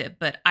justifies it.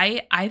 But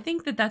I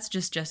think that that's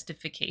just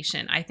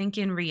justification. I think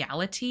in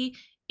reality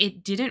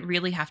it didn't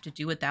really have to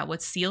do with that.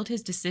 What sealed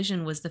his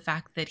decision was the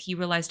fact that he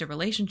realized a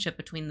relationship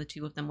between the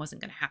two of them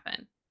wasn't going to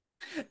happen.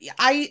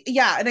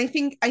 yeah, and I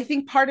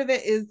think part of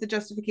it is the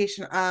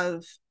justification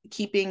of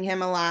keeping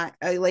him alive,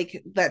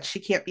 like that she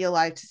can't be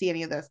alive to see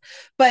any of this,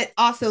 but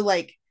also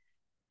like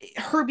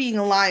her being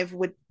alive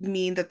would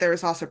mean that there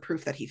is also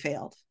proof that he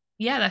failed.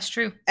 Yeah, that's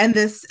true. And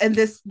this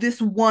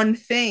one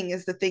thing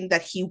is the thing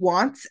that he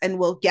wants and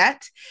will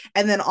get,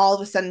 and then all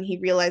of a sudden he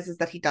realizes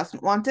that he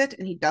doesn't want it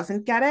and he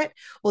doesn't get it.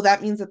 Well,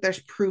 that means that there's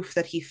proof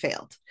that he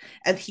failed,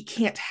 and he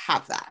can't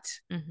have that.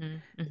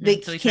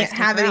 They So he tries can't to take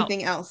have her out.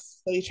 anything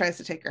else, so he tries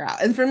to take her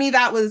out. And for me,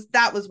 that was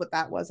what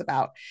that was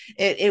about.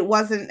 It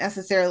wasn't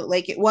necessarily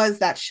like, it was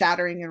that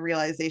shattering and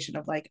realization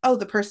of like, oh,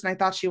 the person I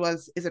thought she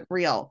was isn't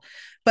real.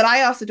 But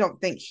I also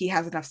don't think he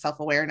has enough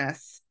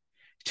self-awareness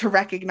to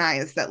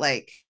recognize that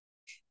like,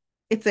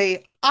 it's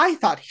a, I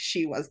thought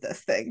she was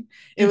this thing.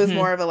 It was Mm-hmm.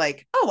 more of a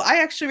like, oh,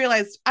 I actually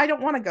realized I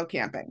don't want to go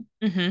camping.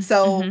 Mm-hmm.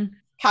 So Mm-hmm.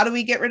 how do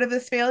we get rid of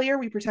this failure?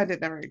 We pretend it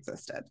never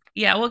existed.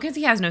 Yeah, well, because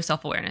he has no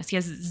self awareness. He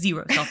has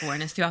zero self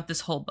awareness throughout this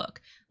whole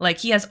book. Like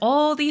he has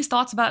all these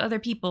thoughts about other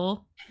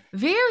people,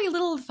 very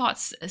little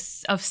thoughts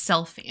of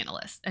self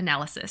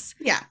analysis.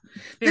 Yeah.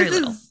 Very This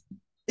little.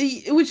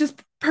 is, which is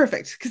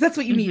perfect because that's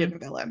what you need Mm-hmm. in a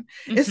villain.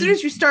 As soon Mm-hmm.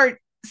 as you start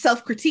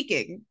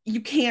self-critiquing, you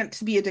can't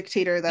be a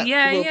dictator that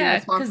Yeah, will be yeah.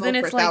 Because then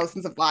responsible for it's like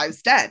thousands of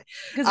lives dead.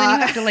 because then you Uh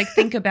have to like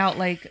think about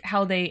like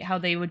how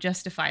they would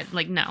justify it.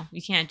 Like no,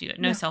 you can't do it.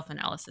 No no. self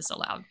analysis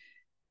allowed.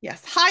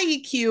 Yes, high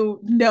EQ,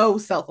 no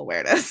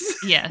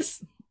self-awareness.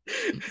 Yes.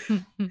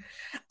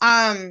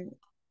 um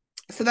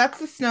so that's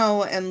the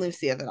Snow and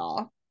Lucy of it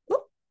all.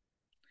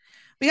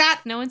 We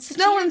got No one's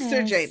Snow and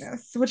Sir Janus.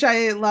 Janus, which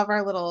I love,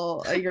 our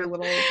little your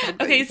little plug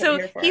that Okay, you put so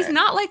here for he's it.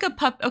 not like a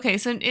pup. Okay,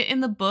 so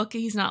in the book,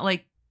 he's not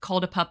like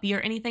called a puppy or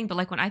anything, but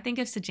like when I think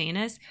of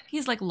Sejanus,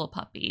 he's like a little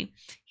puppy.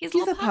 He's a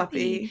He's little a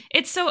puppy. puppy.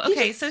 It's so He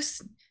okay.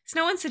 just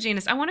Snow and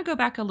Sejanus. I want to go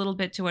back a little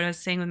bit to what I was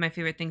saying with my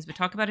favorite things, but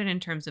talk about it in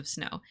terms of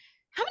Snow.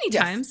 How many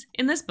yes. times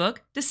in this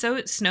book does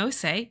Snow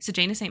say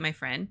Sejanus ain't my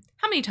friend?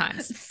 How many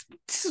times?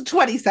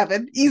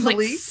 27 Like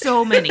easily.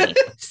 so many.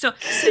 So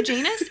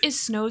Sejanus is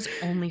Snow's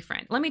only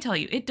friend. Let me tell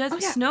you, it does. Oh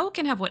yeah. Snow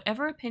can have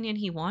whatever opinion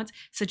he wants.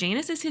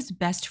 Sejanus is his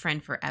best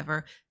friend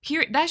forever.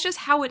 Period. That's just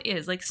how it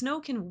is. Like Snow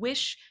can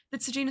wish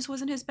that Sejanus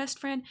wasn't his best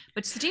friend,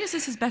 but Sejanus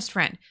is his best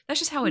friend. That's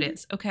just how it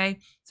is. Okay.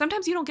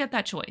 Sometimes you don't get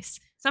that choice.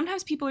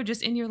 Sometimes people are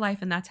just in your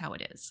life, and that's how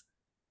it is.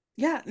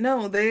 Yeah,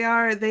 no, they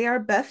are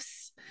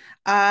Beth's.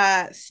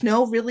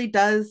 Snow really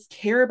does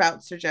care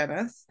about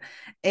Sergenis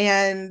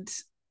and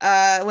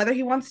whether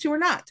he wants to or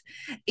not.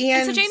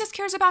 And And Sejanus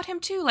cares about him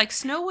too. Like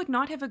Snow would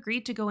not have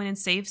agreed to go in and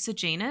save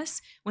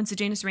Sejanus when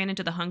Sejanus ran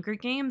into the Hunger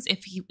Games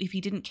if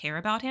he didn't care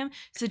about him.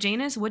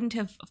 Sejanus wouldn't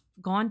have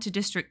gone to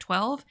District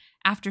 12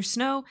 after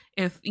Snow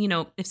if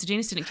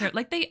Sejanus didn't care.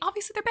 Like they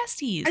obviously they're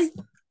besties.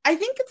 I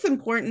think it's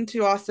important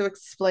to also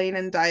explain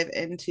and dive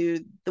into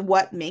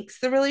what makes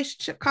the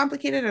relationship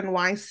complicated and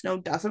why Snow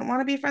doesn't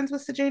want to be friends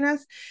with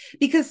Sejanus,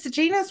 because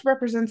Sejanus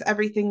represents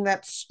everything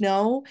that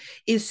Snow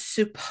is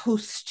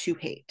supposed to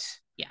hate.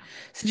 Yeah.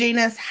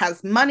 Sejanus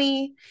has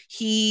money.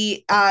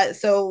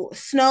 So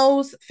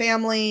Snow's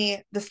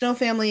family, the Snow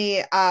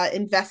family,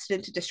 invested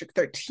into District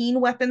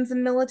 13 weapons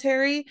and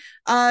military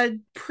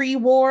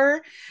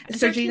pre-war. And 13's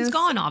Sejanus,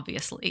 gone,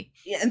 obviously.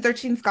 yeah, and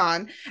 13's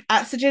gone.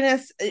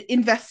 Sejanus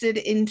invested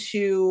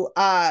into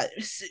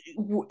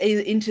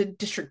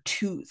District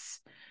 2's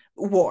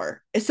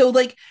war. So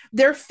like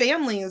their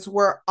families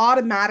were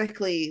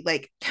automatically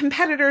like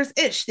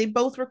competitors-ish. They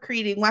both were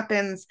creating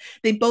weapons,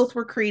 they both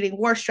were creating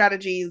war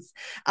strategies.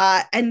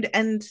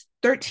 And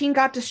 13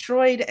 got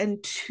destroyed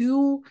and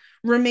 2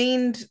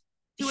 remained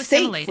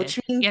safe, which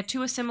means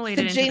two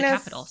assimilated into the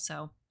capital.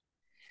 So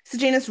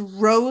Sejanus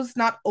rose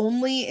not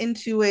only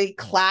into a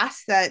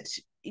class that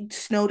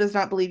Snow does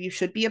not believe you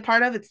should be a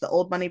part of. It's the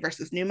old money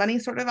versus new money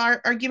sort of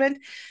argument.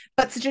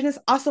 But Sejanus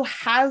also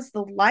has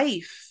the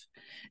life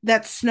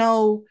that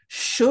Snow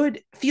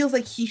feels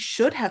like he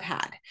should have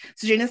had.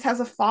 Sejanus has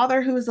a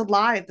father who is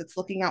alive that's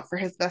looking out for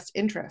his best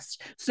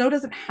interest. Snow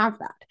doesn't have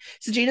that.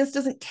 Sejanus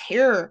doesn't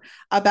care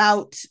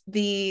about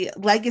the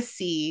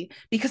legacy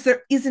because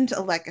there isn't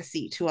a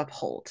legacy to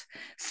uphold.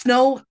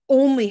 Snow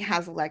only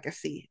has a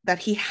legacy that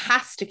he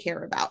has to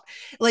care about.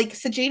 Like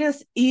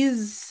Sejanus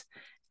is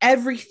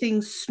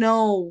everything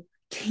Snow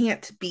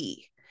can't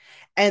be.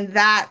 And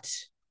that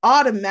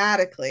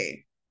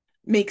automatically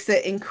makes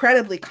it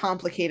incredibly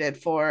complicated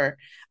for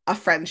a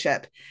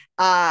friendship.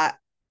 And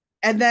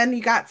then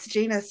you got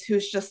Sejanus,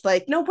 who's just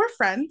like, no, we're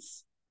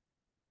friends.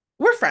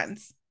 We're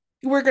friends.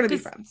 We're gonna be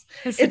friends.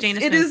 Because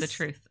Sejanus knows the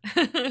truth.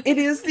 It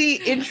is the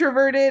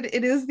introverted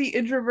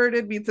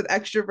meets an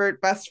extrovert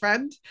best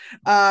friend,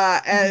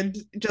 and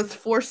just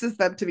forces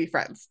them to be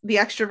friends. The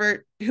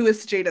extrovert, who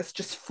is Sejanus,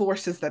 just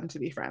forces them to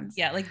be friends.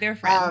 Yeah, like they're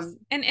friends.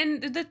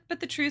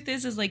 But the truth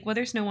is like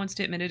whether Snow wants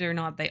to admit it or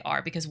not, they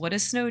are. Because what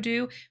does Snow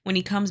do when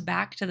he comes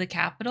back to the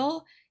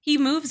capital? He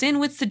moves in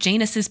with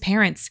Sejanus's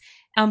parents.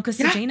 Because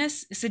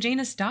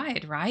Sejanus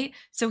died, right?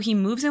 So he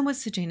moves in with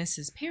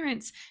Sejanus's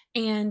parents,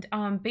 and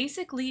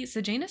basically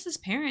Sejanus's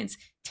parents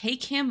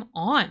take him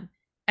on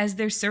as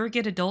their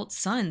surrogate adult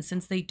son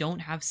since they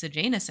don't have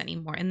Sejanus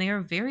anymore, and they are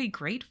very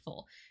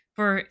grateful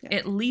for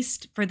at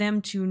least for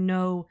them to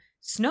know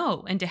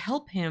Snow and to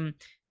help him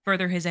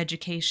further his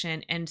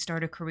education and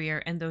start a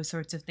career and those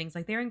sorts of things.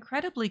 Like they're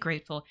incredibly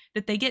grateful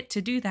that they get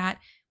to do that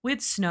with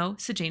Snow,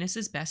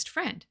 Sejanus's best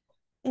friend.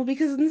 Well,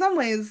 because in some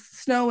ways,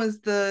 Snow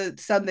is the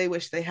son they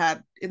wish they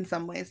had in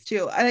some ways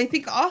too. And I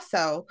think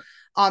also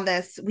on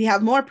this, we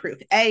have more proof.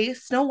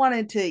 Snow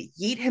wanted to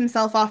yeet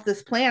himself off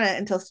this planet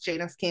until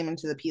Sejanus came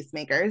into the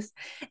Peacemakers.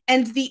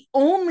 And the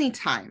only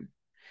time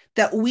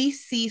that we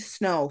see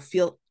Snow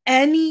feel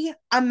any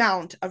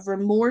amount of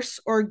remorse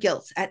or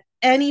guilt at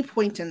any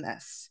point in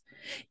this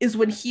is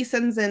when he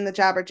sends in the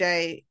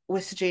Jabberjay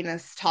with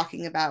Sejanus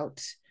talking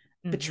about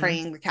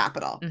betraying the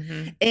capital.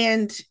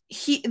 And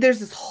there's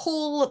this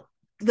whole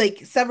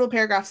like several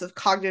paragraphs of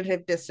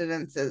cognitive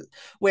dissonances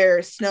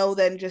where Snow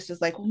then just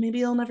is like, well,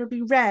 maybe it'll never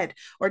be read,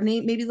 or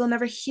maybe they'll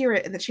never hear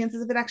it, and the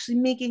chances of it actually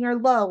making are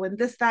low, and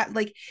this, that,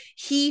 like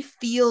he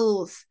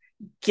feels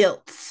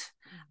guilt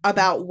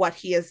about what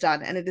he has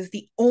done. And it is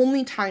the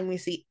only time we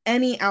see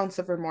any ounce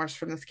of remorse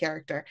from this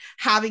character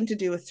having to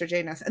do with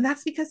Sejanus. And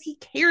that's because he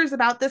cares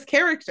about this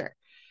character.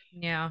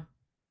 Yeah.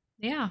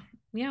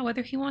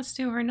 Whether he wants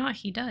to or not,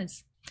 he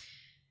does.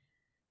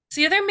 So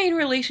the other main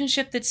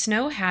relationship that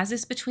Snow has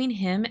is between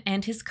him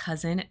and his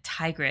cousin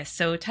Tigris.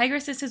 So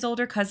Tigris is his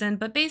older cousin,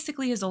 but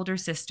basically his older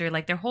sister.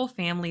 Like their whole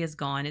family is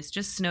gone. It's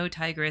just Snow,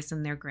 Tigris,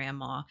 and their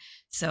grandma.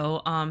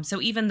 So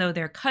even though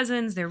they're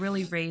cousins, they're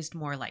really raised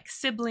more like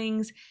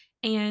siblings.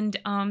 And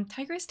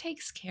Tigris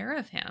takes care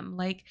of him.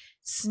 Like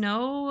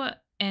Snow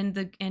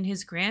and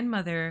his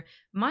grandmother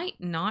might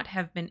not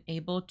have been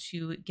able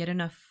to get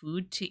enough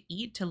food to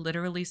eat to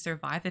literally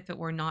survive if it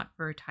were not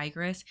for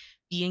Tigris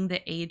being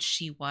the age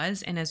she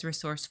was and as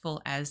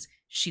resourceful as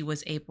she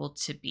was able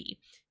to be,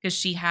 because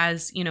she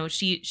has,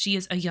 she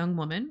is a young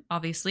woman,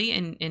 obviously,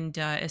 and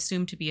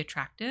assumed to be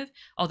attractive,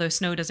 although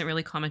Snow doesn't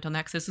really comment on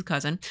that because it's his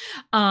cousin.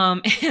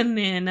 And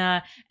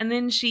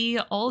then she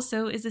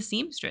also is a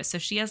seamstress, so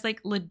she has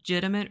like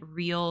legitimate,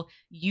 real,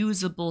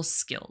 usable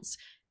skills.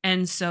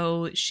 And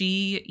so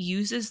she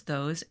uses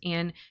those,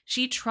 and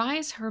she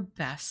tries her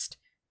best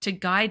to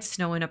guide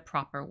Snow in a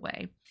proper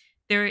way.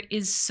 There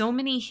is so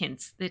many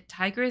hints that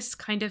Tigress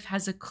kind of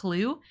has a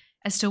clue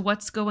as to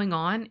what's going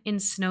on in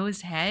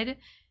Snow's head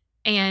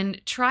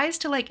and tries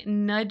to like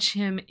nudge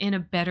him in a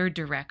better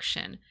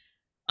direction.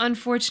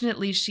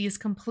 Unfortunately, she is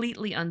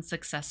completely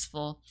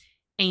unsuccessful,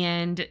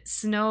 and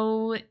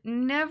Snow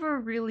never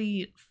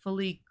really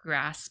fully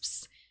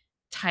grasps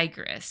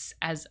Tigress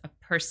as a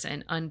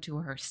person unto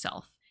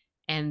herself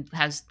and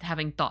has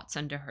having thoughts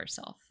unto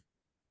herself,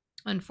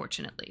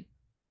 unfortunately.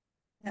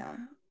 Yeah.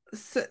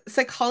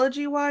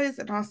 Psychology wise,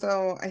 and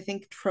also I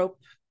think trope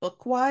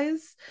book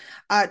wise,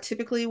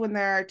 typically when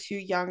there are two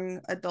young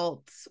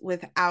adults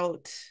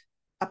without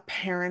a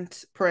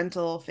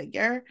parental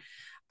figure,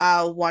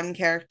 one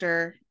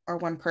character or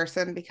one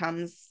person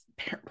becomes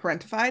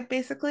parentified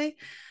basically.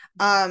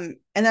 And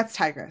that's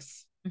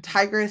Tigress.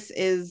 Tigress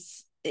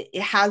is,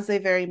 it has a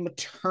very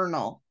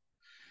maternal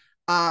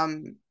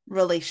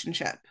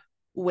relationship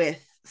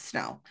with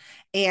Snow,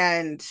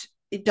 and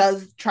it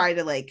does try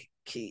to like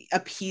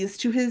appease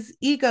to his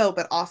ego,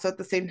 but also at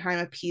the same time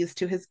appease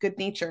to his good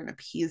nature and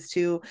appease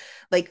to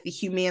like the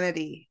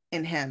humanity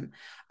in him.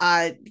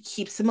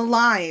 Keeps him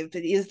alive.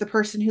 It is the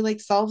person who like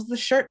solves the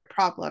shirt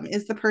problem,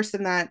 is the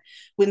person that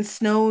when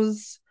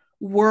Snow's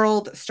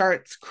world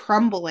starts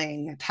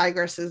crumbling,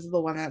 Tigress is the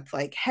one that's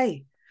like,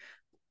 hey,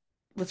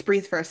 let's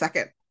breathe for a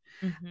second.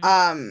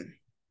 Mm-hmm.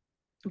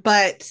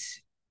 But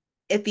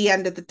at the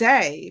end of the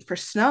day, for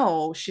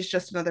Snow, she's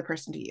just another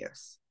person to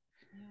use.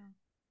 Yeah.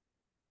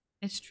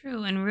 It's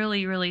true, and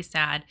really, really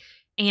sad.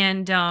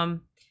 And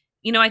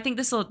I think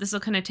this will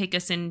kind of take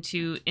us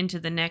into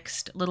the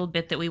next little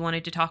bit that we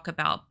wanted to talk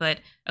about. But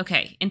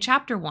okay, in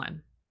chapter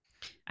 1,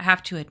 I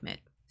have to admit,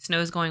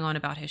 Snow's going on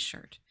about his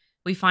shirt.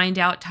 We find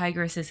out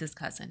Tigress is his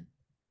cousin.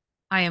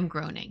 I am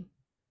groaning.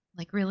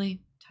 Like,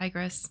 really,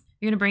 Tigress?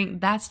 You're gonna bring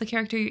that's the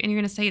character, and you're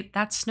gonna say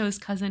that's Snow's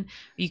cousin?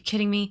 Are you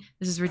kidding me?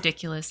 This is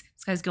ridiculous.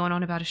 This guy's going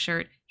on about a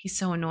shirt. He's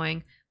so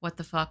annoying. What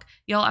the fuck,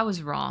 y'all? I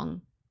was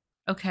wrong.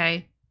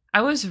 Okay,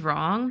 I was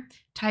wrong.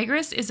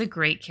 Tigress is a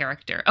great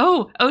character.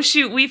 Oh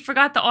shoot, we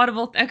forgot the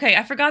audible. Okay,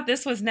 I forgot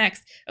this was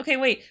next. Okay,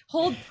 wait,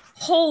 hold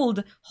on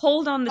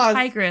the Pause.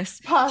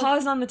 Tigress.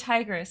 Pause on the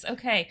Tigress.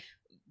 Okay,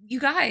 you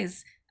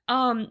guys.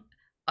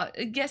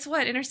 Guess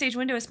what? Interstage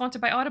Window is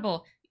sponsored by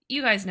Audible.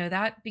 You guys know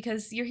that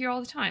because you're here all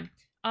the time.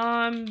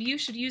 You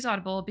should use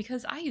Audible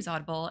because I use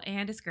Audible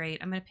and it's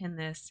great. I'm gonna pin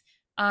this.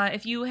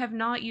 If you have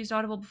not used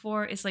Audible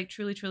before, it's like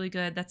truly, truly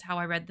good. That's how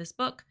I read this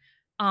book.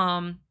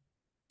 And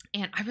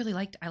I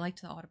liked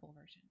the Audible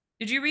version.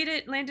 Did you read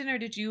it, Landon, or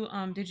did you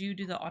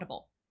do the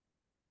Audible?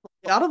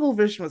 The Audible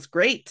version was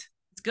great.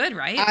 It's good,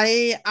 right?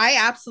 I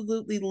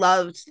absolutely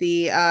loved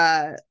the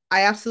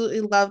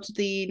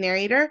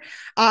narrator.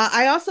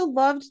 I also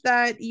loved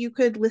that you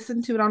could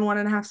listen to it on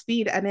 1.5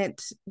 speed and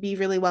it be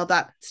really well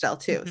done still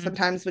too. Mm-hmm.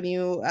 Sometimes when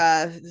you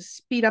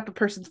speed up a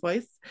person's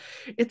voice,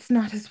 it's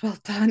not as well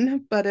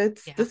done, but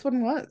this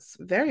one was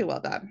very well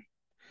done.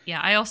 Yeah,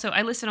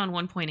 I listen on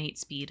 1.8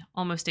 speed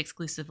almost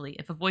exclusively.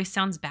 If a voice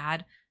sounds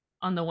bad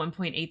on the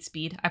 1.8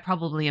 speed, I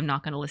probably am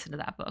not going to listen to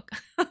that book.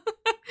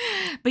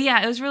 But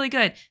yeah, it was really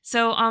good.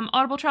 So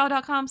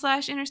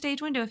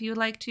audibletrial.com/interstage window. If you would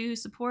like to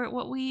support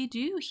what we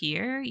do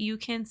here, you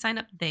can sign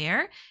up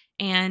there.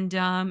 And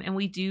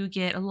we do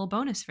get a little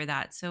bonus for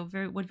that. So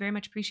would very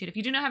much appreciate it. If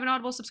you do not have an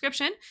Audible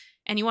subscription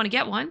and you want to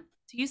get one,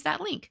 to use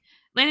that link.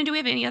 Landon, do we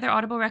have any other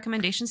Audible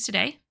recommendations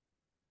today?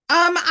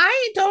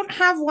 I don't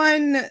have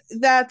one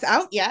that's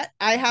out yet.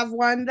 I have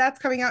one that's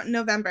coming out in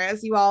November.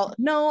 As you all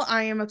know,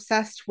 I am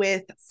obsessed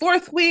with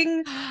Fourth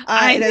Wing.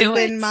 It has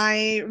been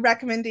my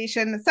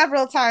recommendation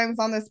several times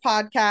on this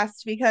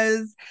podcast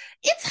because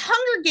it's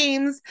Hunger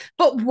Games,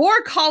 but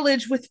War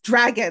College with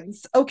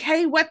dragons.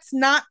 Okay, what's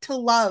not to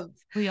love?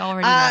 We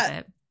already love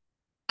it.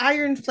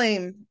 Iron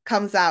Flame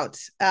comes out.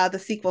 The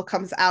sequel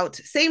comes out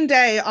same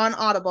day on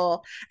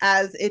Audible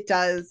as it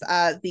does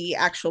the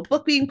actual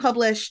book being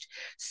published.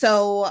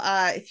 So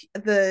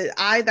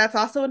that's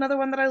also another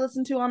one that I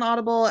listen to on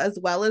Audible as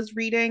well as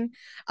reading.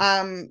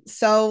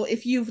 So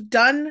if you've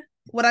done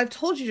what I've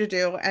told you to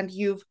do and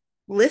you've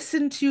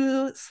listened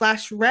to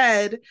 /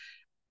 read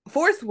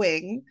Fourth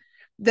Wing,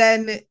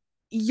 then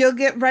you'll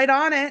get right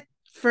on it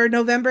for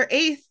November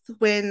 8th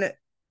when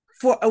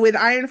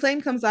Iron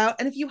Flame comes out.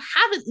 And if you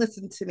haven't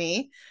listened to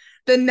me,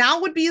 then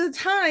now would be the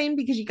time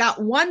because you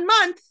got 1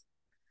 month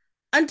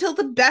until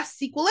the best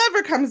sequel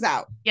ever comes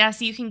out. Yeah,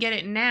 so you can get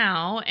it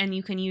now and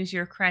you can use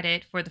your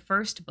credit for the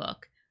first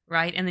book,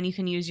 right? And then you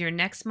can use your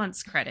next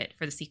month's credit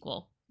for the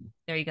sequel.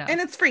 There you go. And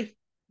it's free.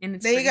 And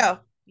it's there free. You go.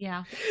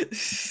 Yeah.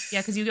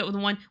 Yeah, because you get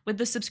with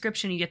the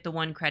subscription, you get the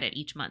 1 credit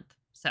each month.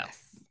 So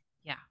yes.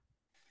 Yeah.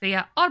 So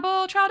yeah,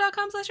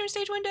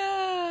 audibletrial.com/stage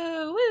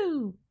window.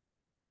 Woo!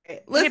 Okay,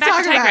 Okay, let's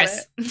back to talk about it.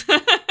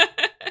 Tigress.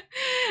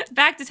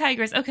 Back to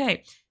Tigress.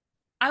 Okay,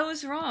 I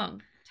was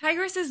wrong.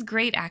 Tigress is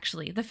great,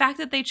 actually. The fact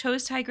that they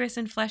chose Tigress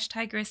and fleshed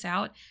Tigress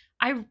out,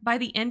 by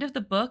the end of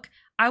the book,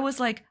 I was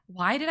like,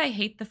 why did I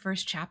hate the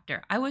first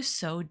chapter? I was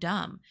so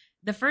dumb.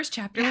 The first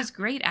chapter Yeah. was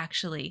great,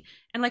 actually.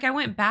 And like I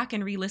went back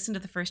and re-listened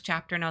to the first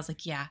chapter and I was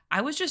like, yeah,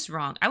 I was just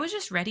wrong. I was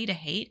just ready to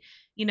hate,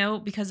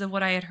 because of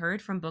what I had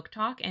heard from Book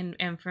Talk and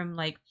from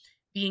like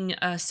being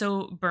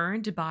so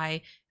burned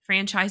by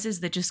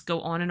franchises that just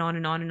go on and on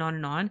and on and on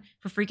and on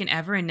for freaking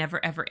ever and never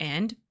ever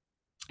end.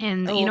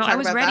 And Oh, we'll I talk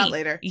was about that ready.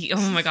 later.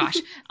 Oh my gosh.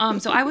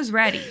 So I was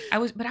ready.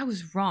 But I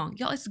was wrong.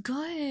 Y'all, it's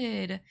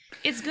good.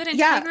 It's good, and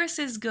Yeah. Tigress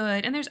is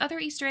good. And there's other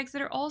Easter eggs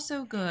that are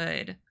also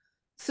good.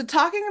 So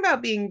talking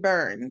about being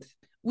burned,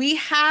 we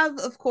have,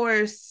 of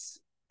course,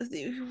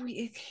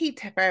 we hate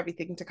for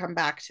everything to come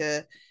back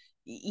to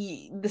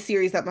the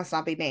series that must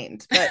not be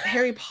named, but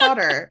Harry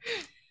Potter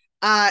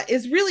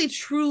is really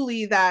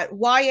truly that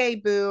YA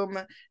boom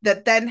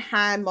that then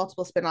had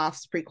multiple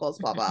spin-offs, prequels,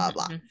 blah, blah,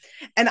 blah.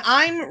 And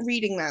I'm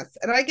reading this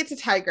and I get to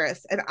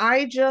Tigress and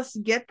I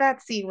just get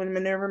that scene when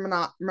Minerva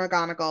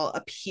McGonagall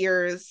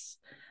appears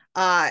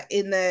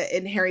in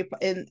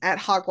at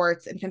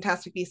Hogwarts in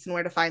Fantastic Beasts and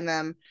Where to Find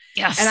Them.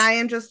 Yes. And I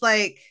am just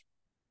like,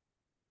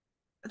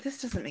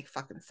 this doesn't make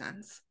fucking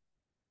sense.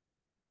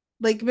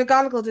 Like,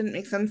 McGonagall didn't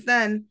make sense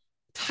then.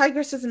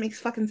 Tigress doesn't make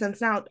fucking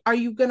sense now. Are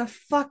you gonna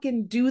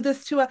fucking do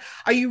this to us?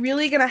 Are you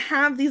really gonna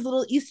have these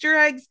little Easter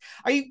eggs?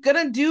 Are you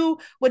gonna do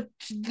what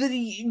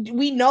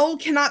we know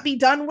cannot be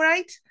done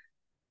right?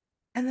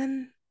 And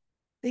then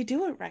they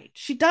do it right.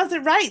 She does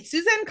it right.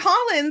 Suzanne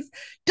Collins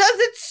does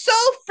it so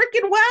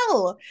freaking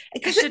well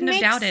because it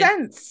makes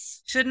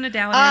sense. Shouldn't have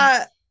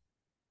doubted.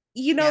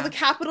 The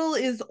capital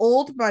is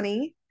old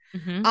money.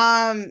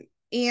 Mm-hmm.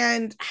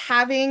 And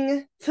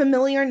having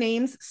familiar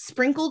names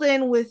sprinkled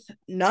in with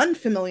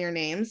non-familiar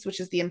names, which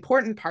is the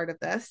important part of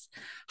this,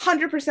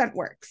 100%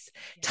 works.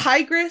 Yeah.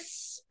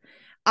 Tigress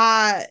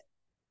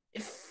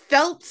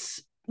felt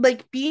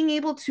like being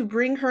able to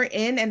bring her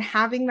in and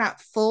having that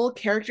full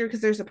character,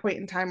 because there's a point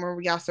in time where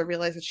we also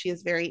realize that she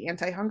is very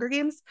anti-Hunger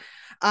Games,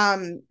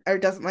 or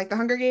doesn't like the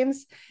Hunger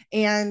Games.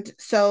 And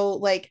so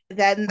like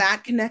then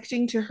that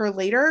connecting to her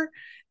later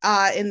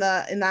in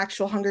the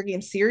actual Hunger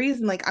Games series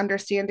and like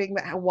understanding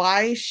that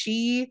why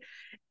she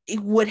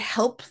would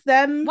help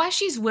them, why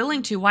she's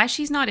willing to, why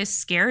she's not as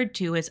scared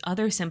to as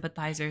other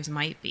sympathizers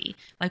might be.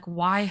 Like,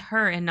 why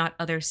her and not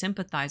other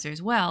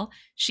sympathizers? Well,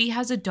 she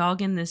has a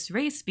dog in this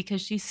race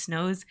because she's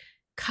Snow's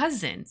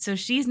cousin, so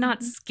she's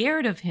not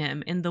scared of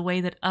him in the way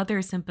that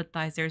other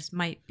sympathizers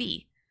might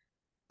be.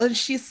 And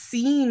she's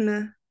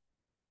seen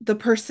the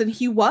person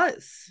he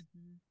was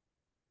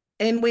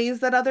in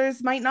ways that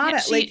others might not. Yeah,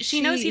 she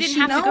knows he didn't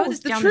have to go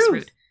down this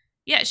route.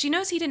 Yeah, she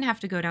knows he didn't have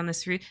to go down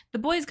this route. The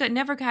boy has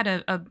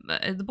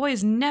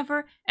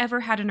never ever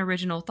had an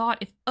original thought.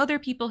 If other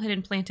people had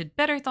implanted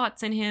better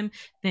thoughts in him,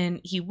 then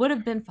he would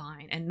have been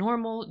fine and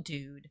normal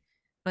dude.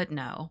 But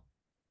no.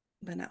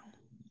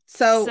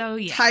 So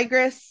yeah.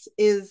 Tigress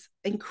is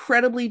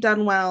incredibly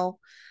done well.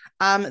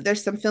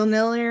 There's some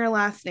familiar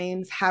last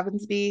names,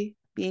 Heavensby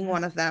being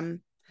one of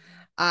them.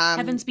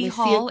 Heavensby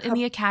Hall in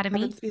the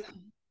Academy.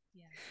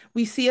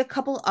 We see a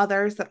couple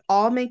others that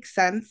all make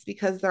sense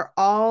because they're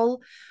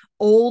all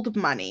old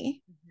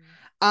money.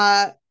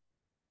 There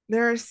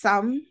are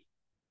some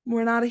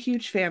we're not a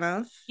huge fan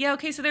of. Yeah,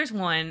 okay, so there's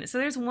one.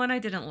 I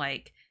didn't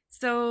like.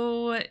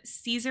 So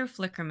Caesar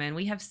Flickerman,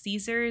 we have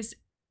Caesar's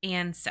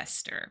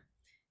ancestor.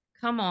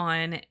 Come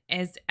on,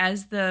 as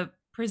the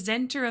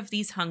presenter of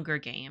these Hunger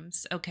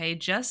Games, okay,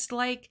 just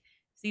like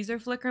Caesar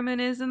Flickerman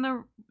is in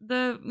the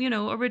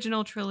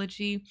original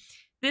trilogy.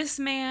 This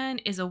man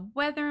is a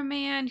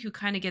weatherman who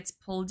kind of gets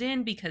pulled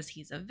in because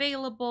he's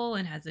available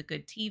and has a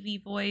good TV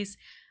voice.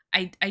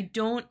 I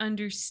don't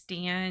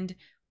understand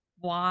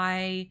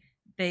why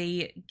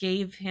they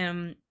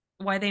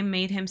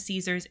made him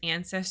Caesar's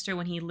ancestor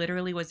when he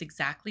literally was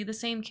exactly the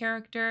same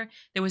character.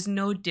 There was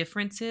no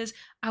differences.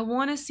 I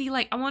want to see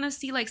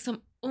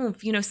some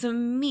oomph,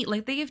 some meat.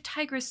 Like they give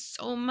Tigress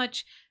so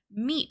much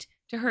meat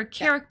to her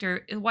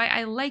character. Yeah. Why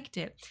I liked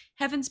it.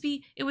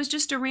 Heavensby, it was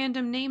just a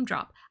random name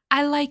drop.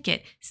 I like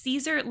it.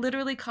 Caesar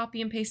literally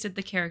copy and pasted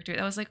the character.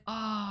 That was like,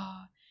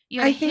 oh,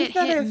 you got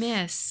hit,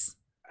 miss.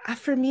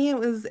 For me,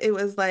 it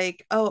was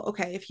like, oh,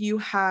 okay. If you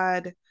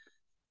had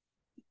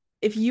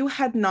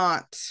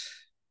not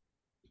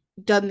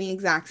done the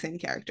exact same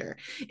character,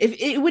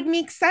 if it would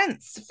make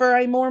sense for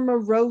a more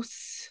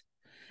morose,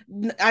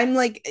 I'm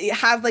like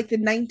have like the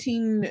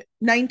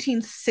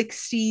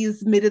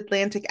 1960s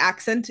mid-Atlantic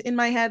accent in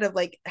my head of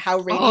like how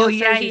radio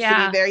stars used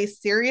to be very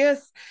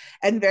serious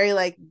and very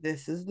like,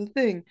 this is the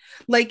thing.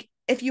 Like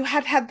if you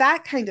had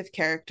that kind of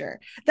character,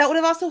 that would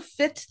have also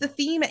fit the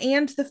theme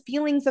and the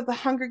feelings of the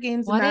Hunger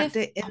Games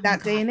in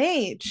that day and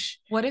age.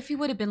 What if he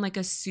would have been like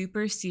a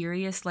super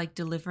serious, like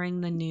delivering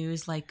the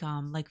news, like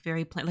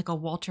very plain, like a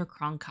Walter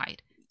Cronkite?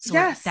 So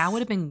yes, that would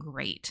have been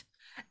great.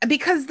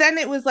 because then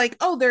it was like,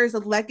 oh, there's a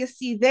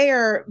legacy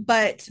there,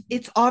 but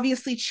it's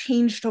obviously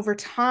changed over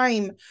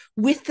time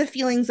with the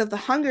feelings of the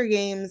Hunger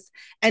Games,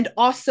 and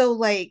also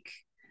like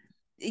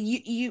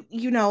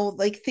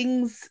like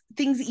things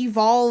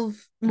evolve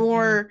Hmm.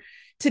 more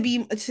to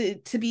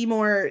be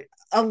more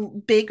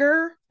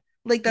bigger,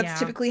 like that's Yeah.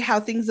 typically how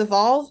things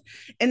evolve.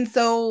 And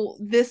so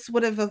this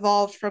would have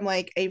evolved from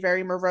like a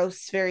very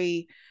morose,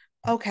 very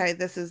okay,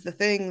 this is the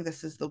thing,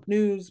 this is the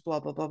news, blah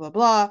blah blah blah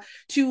blah,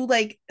 to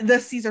like the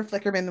Caesar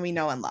Flickerman we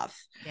know and love.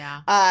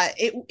 Yeah.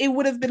 It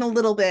would have been a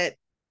little bit,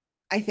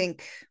 I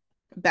think,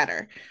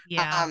 better.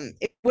 Yeah.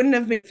 It wouldn't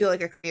have made me feel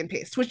like a copy and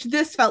paste, which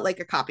this felt like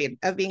a copy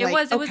of being like, It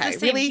was the okay, same.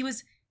 He really?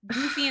 was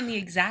goofy in the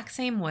exact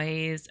same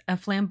ways,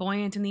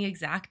 flamboyant in the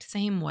exact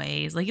same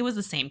ways. Like it was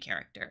the same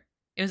character.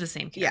 It was the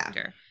same Yeah.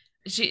 character.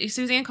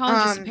 Suzanne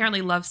Collins just Um,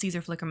 apparently loves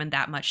Caesar Flickerman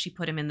that much. She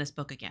put him in this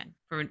book again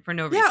for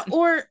no yeah, reason.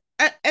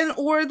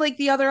 or like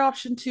the other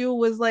option too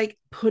was like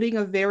putting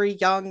a very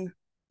young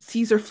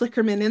Caesar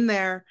Flickerman in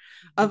there,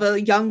 of a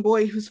young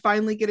boy who's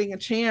finally getting a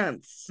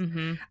chance. Mm-hmm.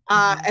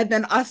 Mm-hmm. And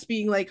then us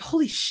being like,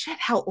 holy shit,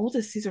 how old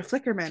is Caesar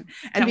Flickerman?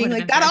 And That would being have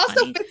like, been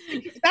very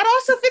funny. that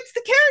also fits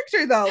the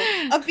character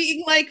though, of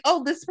being like,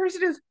 oh, this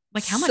person is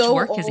Like how much so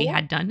work has he old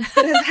had done?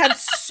 but has had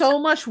so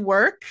much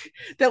work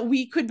that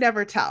we could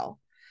never tell.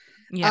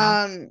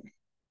 Yeah. Um,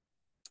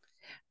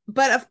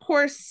 but of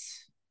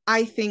course,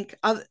 I think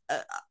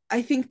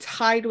I think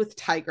tied with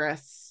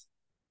Tigress,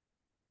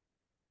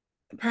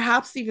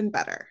 perhaps even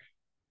better,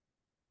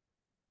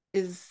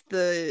 is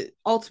the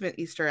ultimate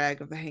Easter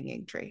egg of the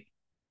hanging tree.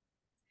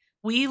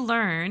 We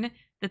learn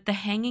that the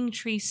Hanging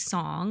Tree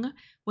song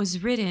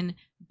was written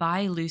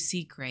by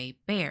Lucy Gray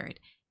Baird,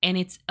 and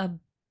it's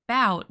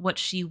about what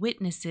she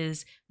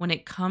witnesses when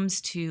it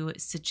comes to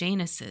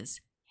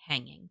Sejanus's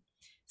hanging.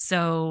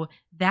 So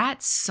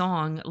that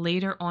song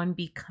later on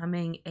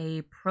becoming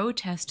a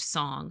protest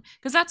song,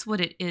 because that's what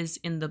it is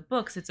in the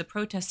books. It's a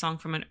protest song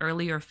from an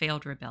earlier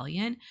failed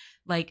rebellion.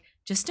 Like,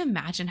 just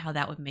imagine how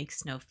that would make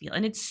Snow feel.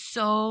 And it's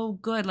so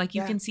good. Like,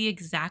 you Yeah. can see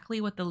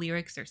exactly what the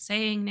lyrics are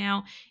saying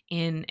now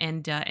in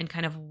and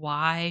kind of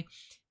why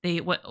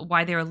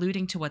they're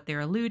alluding to what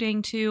they're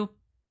alluding to.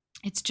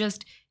 It's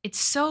just it's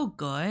so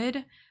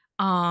good.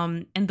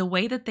 And the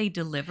way that they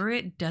deliver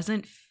it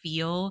doesn't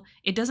feel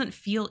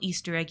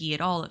Easter eggy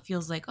at all. It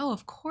feels like, oh,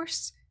 of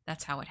course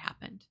that's how it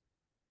happened.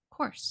 Of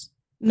course.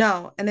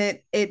 No, and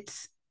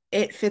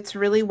it fits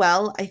really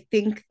well. I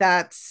think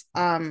that's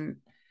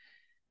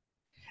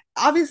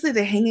obviously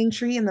the hanging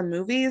tree in the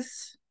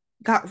movies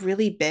got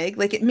really big.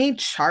 Like it made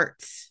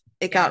charts.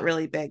 It got Yeah.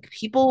 really big.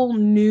 People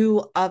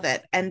knew of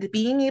it. And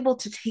being able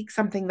to take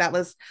something that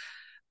was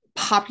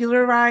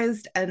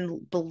popularized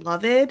and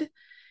beloved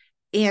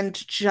and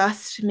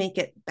just make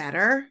it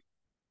better,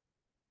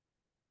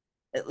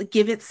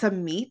 give it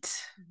some meat,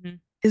 Hmm.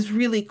 is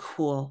really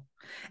cool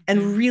Hmm.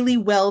 and really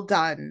well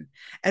done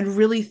and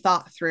really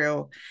thought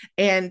through,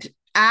 and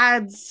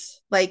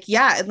adds like,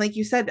 yeah, and like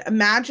you said,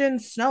 imagine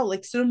Snow,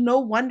 like, so no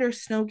wonder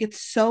Snow gets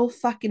so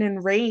fucking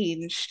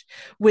enraged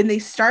when they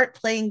start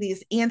playing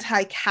these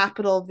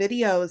anti-capital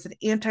videos and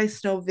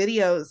anti-Snow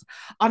videos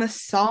on a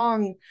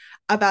song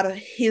about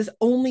his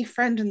only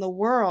friend in the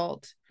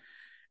world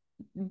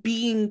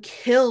being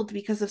killed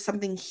because of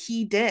something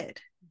he did,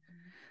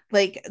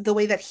 like the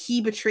way that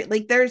he betrayed,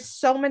 like there's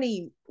so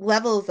many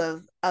levels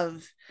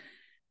of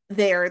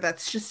there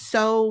that's just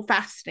so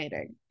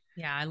fascinating.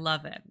 Yeah, I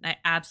love it. I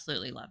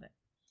absolutely love it.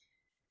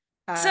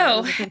 It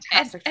So was a at,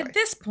 fantastic at choice.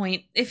 this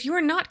point, if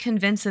you're not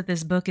convinced that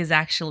this book is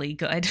actually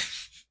good,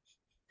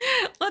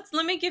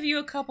 let me give you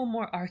a couple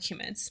more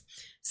arguments.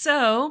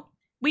 So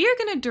we are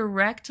going to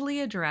directly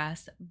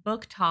address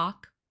book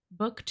talk,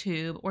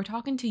 booktube. We're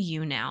talking to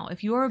you now.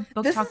 If you're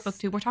book This talk, is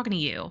booktube, we're talking to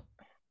you.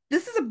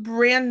 this is a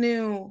brand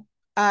new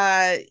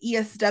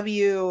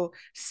ESW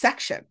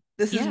section.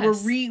 This is where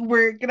Yes,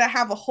 we're gonna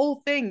have a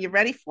whole thing. You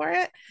ready for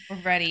it?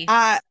 we're ready.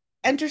 Uh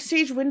Enter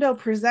Stage Window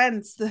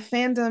presents The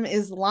Fandom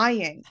is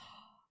Lying.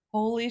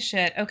 Holy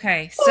shit.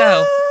 Okay,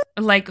 so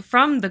What? like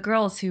from the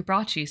girls who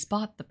brought you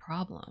Spot the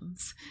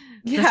Problems,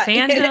 the Yeah,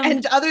 fandom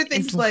and other is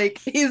things like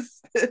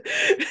his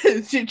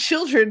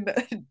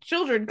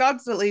children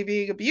constantly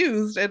being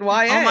abused in oh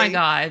my YA.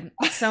 god,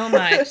 so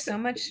much, so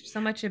much, so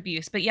much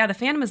abuse. But yeah, the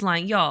fandom is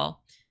lying,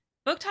 y'all.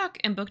 Book talk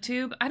and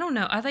booktube. I don't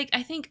know. I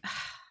think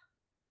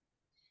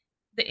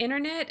the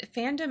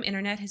fandom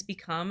internet has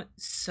become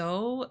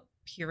so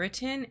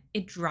Puritan.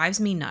 It drives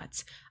me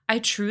nuts. I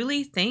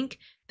truly think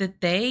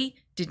that they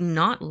did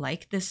not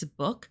like this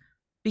book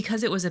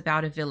because it was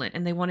about a villain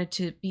and they wanted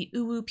to be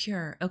ooh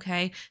pure.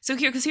 Okay, so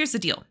here's the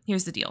deal.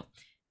 Here's the deal.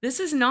 This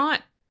is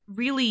not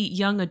really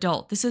young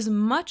adult. This is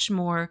much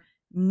more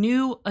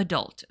new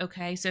adult.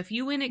 Okay, so if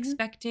you went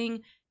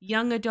expecting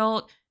young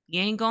adult, you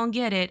ain't gonna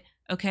get it.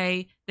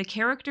 Okay, the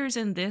characters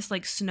in this,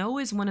 like Snow,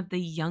 is one of the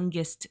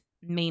youngest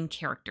main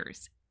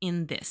characters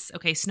in this.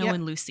 Okay, Snow Yep.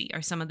 and Lucy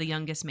are some of the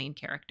youngest main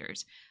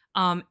characters.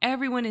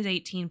 Everyone is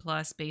 18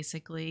 plus,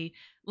 basically.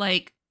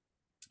 Like,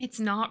 It's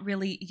not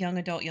really young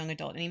adult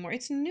anymore.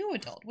 It's new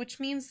adult, which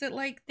means that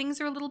like things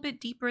are a little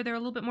bit deeper. They're a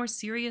little bit more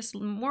serious.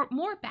 More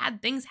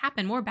bad things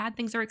happen. More bad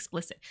things are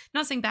explicit. I'm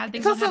not saying bad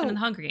things It's don't happen in also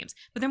the Hunger Games,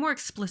 but they're more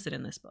explicit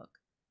in this book.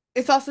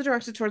 it's also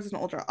directed towards an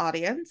older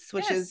audience,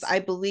 which is, Yes. I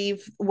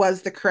believe,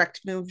 was the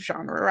correct move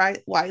genre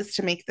right wise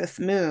to make this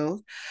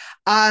move.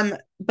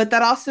 But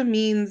that also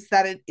means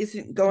that it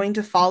isn't going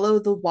to follow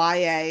the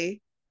YA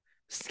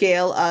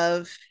scale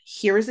of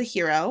here is a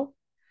hero,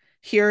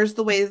 here's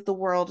the way that the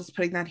world is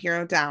putting that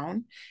hero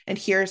down, and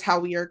here's how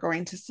we are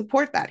going to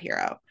support that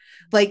hero.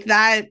 Like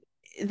that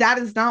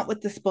is not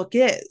what this book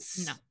No,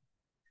 is.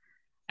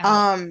 at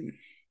all. Um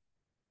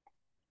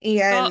So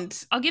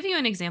and I'll give you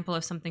an example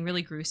of something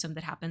really gruesome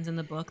that happens in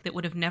the book that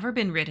would have never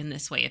been written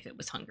this way if it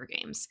was Hunger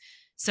Games.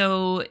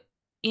 So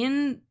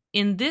in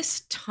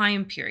this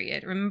time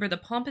period, remember the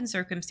pomp and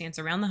circumstance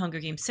around the Hunger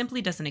Games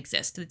simply doesn't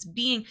exist. It's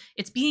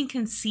being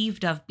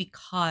conceived of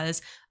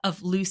because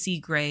of Lucy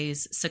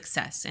Gray's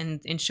success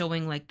and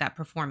showing like that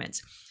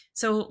performance.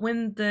 So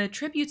when the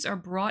tributes are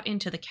brought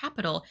into the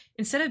Capitol,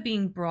 instead of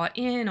being brought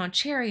in on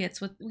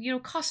chariots with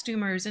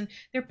costumers and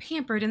they're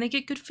pampered and they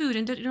get good food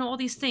and all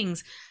these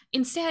things,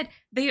 instead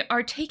they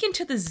are taken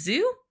to the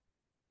zoo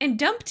and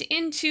dumped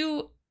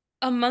into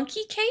a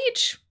monkey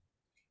cage,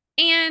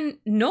 and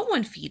no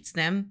one feeds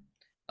them.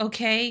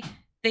 Okay,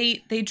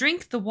 they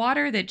drink the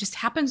water that just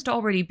happens to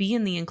already be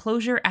in the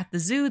enclosure at the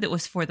zoo that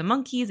was for the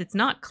monkeys. It's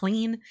not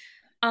clean.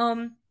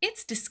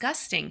 It's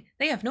disgusting.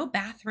 They have no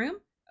bathroom.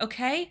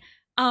 Okay.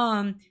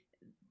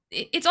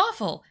 It's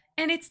awful.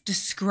 And it's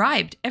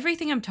described.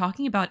 Everything I'm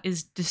talking about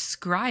is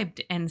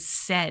described and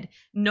said.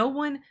 No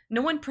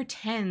one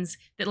pretends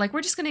that like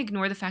we're just going to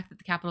ignore the fact that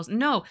the Capitol's.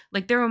 No,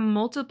 like there are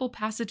multiple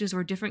passages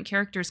where different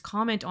characters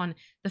comment on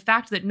the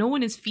fact that no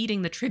one is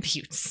feeding the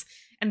tributes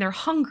and they're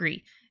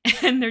hungry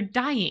and they're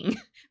dying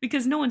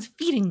because no one's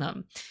feeding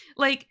them.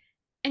 Like,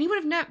 and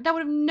that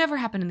would have never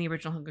happened in the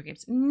original Hunger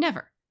Games.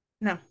 Never.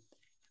 no.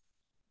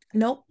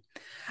 Nope.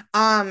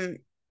 Um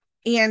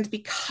and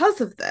because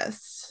of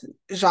this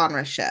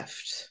genre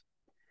shift,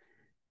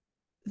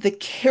 the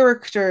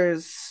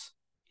characters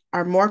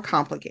are more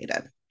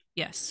complicated.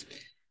 Yes.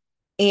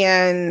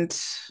 And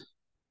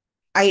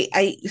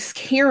I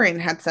Karen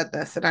had said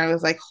this, and I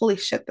was like, holy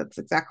shit, that's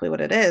exactly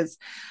what it is.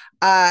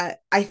 I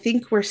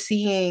think we're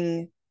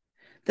seeing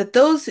that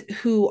those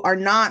who are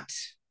not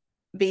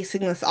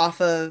basing this off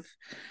of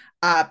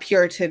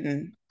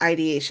Puritan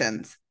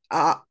ideations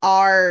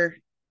are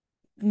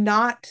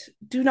not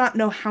do not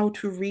know how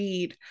to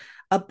read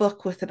a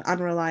book with an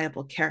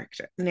unreliable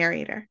character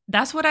narrator.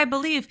 That's what I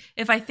believe.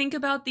 If I think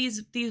about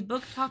these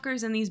book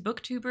talkers and these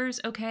booktubers,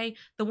 okay,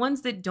 the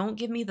ones that don't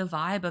give me the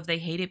vibe of they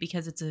hate it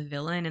because it's a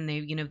villain and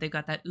they've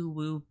got that ooh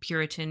woo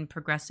Puritan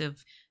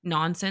progressive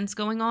nonsense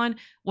going on.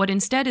 What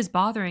instead is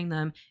bothering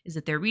them is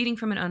that they're reading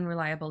from an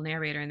unreliable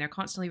narrator and they're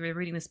constantly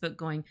rereading this book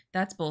going,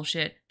 that's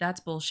bullshit,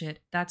 that's bullshit,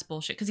 that's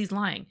bullshit, because he's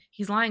lying.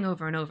 He's lying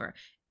over and over.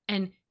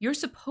 And you're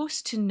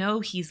supposed to know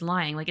he's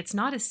lying. Like, it's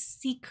not a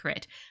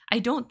secret. I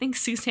don't think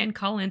Suzanne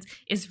Collins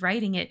is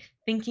writing it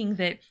thinking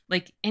that,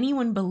 like,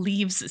 anyone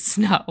believes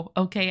Snow,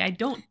 okay? I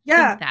don't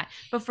think that.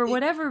 But for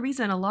whatever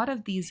reason, a lot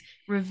of these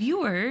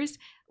reviewers,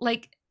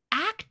 like,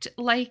 act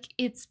like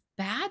it's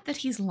bad that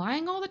he's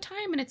lying all the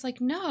time. And it's like,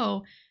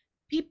 no,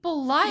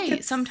 people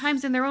lie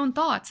sometimes in their own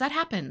thoughts. That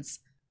happens.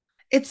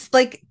 It's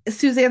like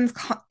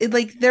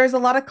like there's a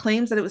lot of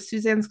claims that it was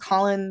Suzanne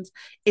Collins'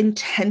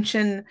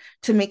 intention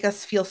to make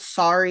us feel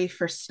sorry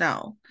for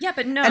Snow. Yeah,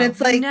 but no, and it's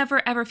you like,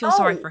 never ever feel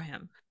sorry for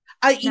him.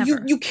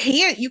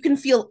 You can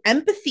feel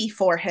empathy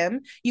for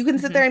him. You can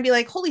sit there and be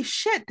like, holy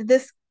shit,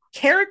 this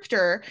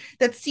character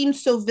that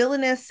seems so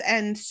villainous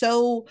and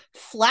so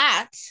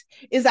flat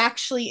is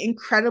actually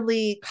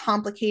incredibly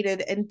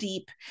complicated and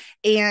deep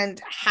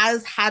and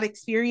has had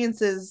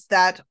experiences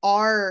that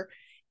are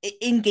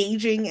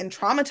engaging and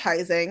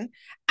traumatizing.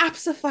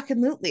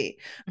 Absolutely.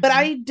 But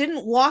I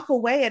didn't walk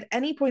away at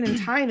any point in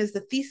time as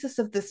the thesis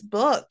of this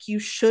book. You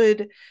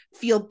should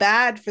feel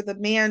bad for the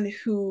man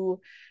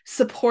who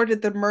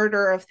supported the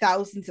murder of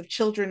thousands of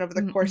children over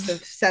the course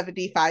of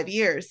 75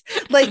 years.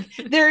 Like,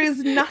 there is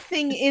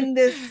nothing in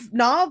this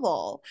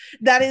novel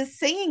that is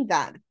saying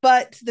that,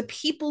 but the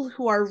people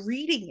who are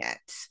reading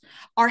it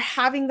are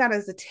having that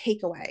as a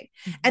takeaway.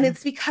 And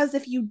it's because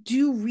if you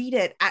do read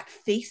it at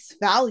face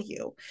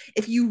value,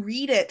 if you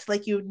read it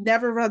like you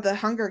never read the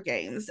Hunger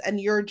Games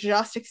and you're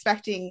just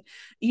expecting,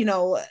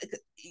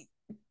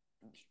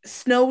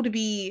 Snow to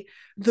be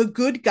the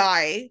good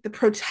guy, the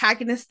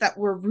protagonist that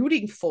we're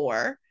rooting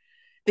for,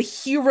 the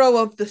hero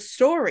of the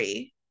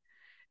story,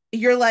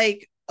 you're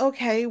like,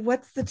 okay,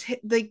 what's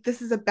like,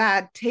 this is a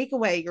bad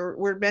takeaway.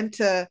 We're meant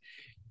to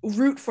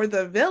root for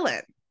the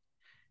villain.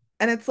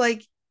 And it's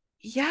like,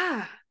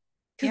 yeah,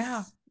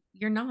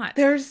 you're not.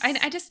 There's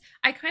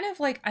I kind of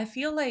like, I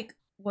feel like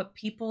what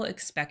people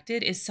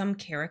expected is some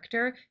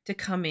character to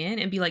come in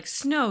and be like,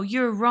 Snow,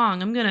 you're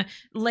wrong. I'm going to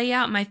lay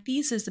out my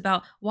thesis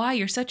about why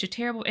you're such a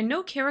terrible, and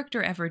no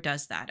character ever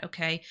does that.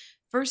 Okay.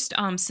 First,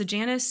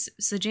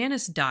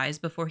 Sejanus dies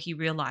before he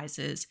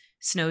realizes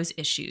Snow's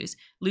issues.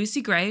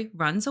 Lucy Gray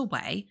runs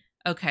away,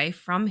 okay,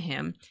 from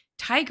him.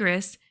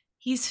 Tigress,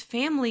 he's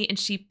family and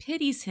she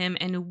pities him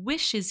and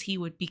wishes he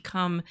would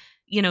become,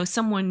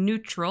 someone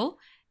neutral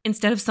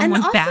instead of And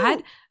someone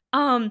bad.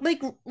 also,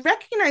 like,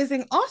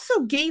 recognizing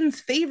also gains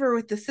favor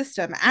with the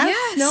system as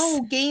Yes.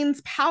 Snow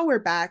gains power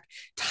back.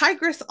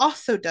 Tigress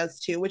also does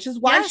too, which is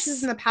why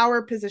she's in Yes. the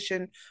power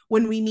position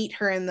when we meet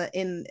her in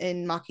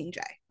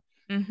Mockingjay.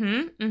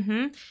 Mm-hmm.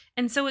 Mm-hmm.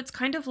 And so it's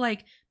kind of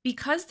like,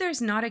 because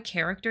there's not a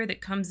character that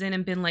comes in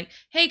and been like,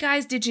 hey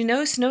guys, did you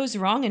know Snow's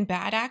wrong and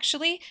bad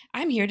actually?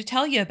 I'm here to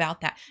tell you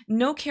about that.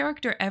 No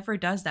character ever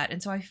does that.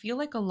 And so I feel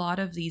like a lot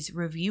of these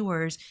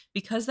reviewers,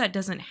 because that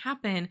doesn't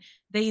happen,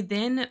 they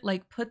then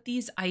like put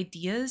these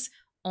ideas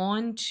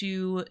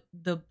onto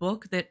the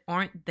book that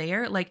aren't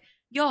there. Like,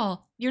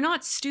 y'all, you're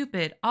not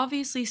stupid.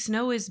 Obviously,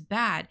 Snow is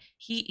bad.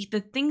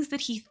 The things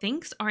that he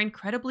thinks are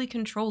incredibly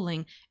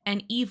controlling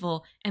and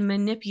evil and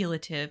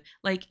manipulative.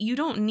 Like, you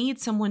don't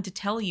need someone to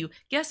tell you,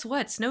 guess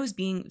what? Snow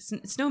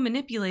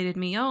manipulated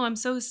me. Oh, I'm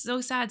so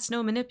sad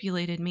Snow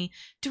manipulated me.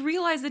 To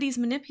realize that he's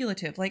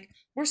manipulative. Like,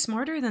 we're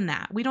smarter than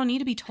that. We don't need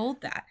to be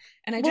told that.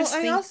 And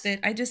Well,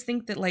 I just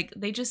think that like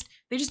they just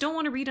don't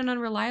want to read an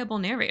unreliable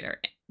narrator.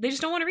 They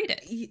just don't want to read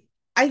it.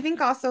 I think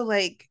also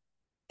like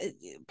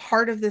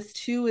part of this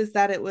too is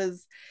that it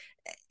was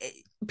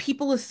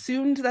people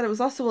assumed that it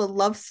was also a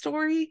love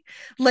story,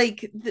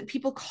 like that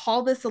people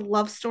call this a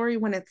love story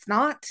when it's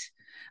not.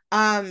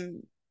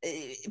 um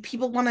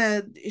People want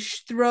to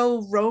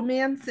throw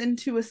romance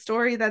into a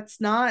story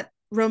that's not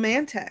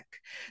romantic.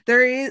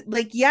 There is,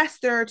 like, yes,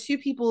 there are two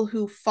people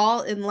who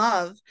fall in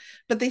love,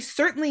 but they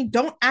certainly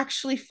don't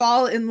actually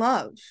fall in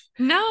love,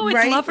 No, it's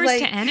right? lovers to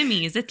Like,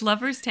 enemies. It's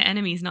lovers to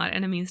enemies, not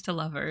enemies to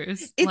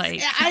lovers. it's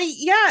Like, I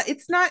yeah,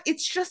 it's not,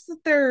 it's just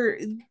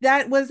that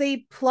that was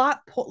a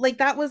like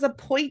that was a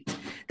point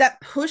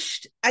that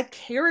pushed a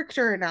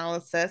character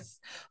analysis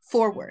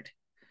forward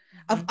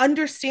of mhm.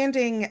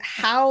 understanding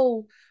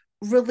how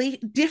really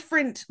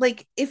different,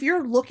 like if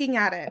you're looking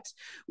at it,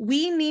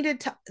 we needed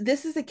to,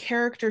 this is a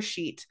character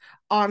sheet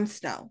on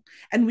Snow,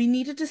 and we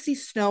needed to see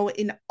Snow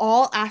in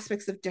all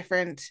aspects of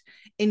different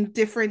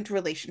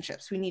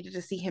relationships. We needed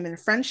to see him in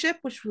friendship,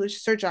 which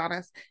was Sir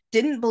Jonas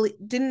didn't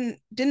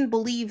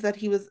believe that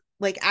he was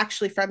like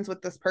actually friends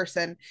with this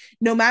person,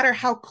 no matter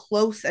how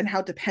close and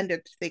how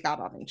dependent they got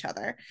on each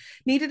other.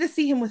 Needed to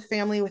see him with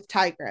family with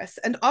Tigress,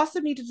 and also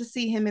needed to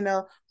see him in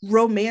a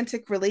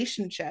romantic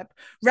relationship,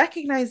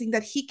 recognizing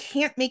that he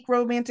can't make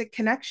romantic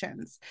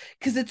connections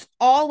because it's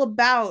all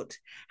about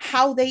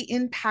how they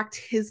impact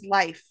his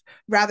life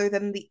rather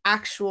than the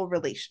actual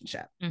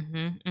relationship.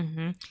 Mm-hmm,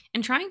 mm-hmm.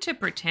 And trying to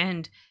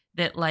pretend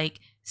that like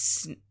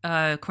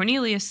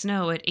Cornelia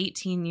Snow at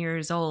 18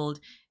 years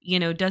old,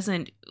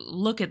 doesn't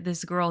look at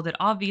this girl that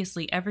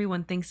obviously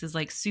everyone thinks is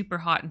like super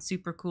hot and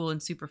super cool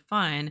and super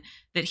fun,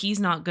 that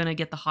he's not going to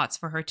get the hots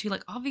for her too.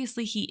 Like,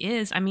 obviously he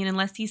is. I mean,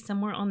 unless he's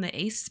somewhere on the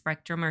ace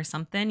spectrum or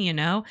something.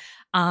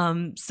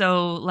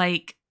 So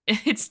like,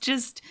 it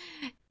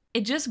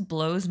just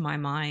blows my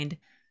mind.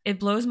 It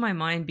blows my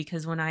mind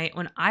because when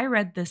I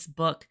read this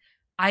book,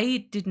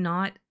 I did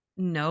not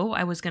know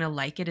I was going to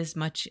like it as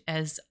much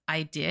as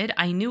I did.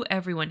 I knew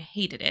everyone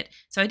hated it,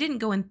 so I didn't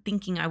go in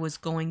thinking I was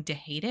going to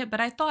hate it, but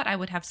I thought I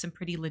would have some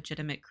pretty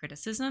legitimate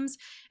criticisms.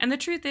 And the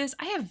truth is,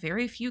 I have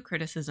very few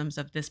criticisms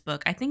of this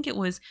book. I think it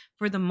was,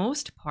 for the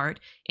most part,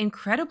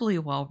 incredibly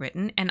well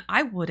written, and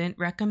I wouldn't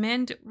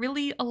recommend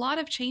really a lot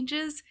of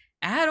changes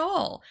at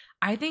all.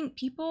 I think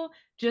people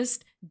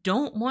just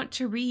don't want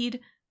to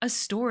read a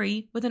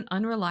story with an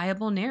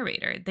unreliable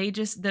narrator.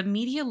 The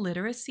media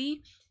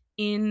literacy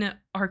in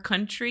our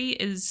country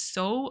is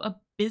so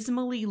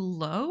abysmally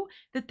low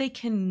that they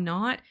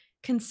cannot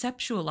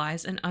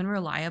conceptualize an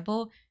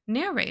unreliable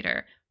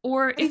narrator.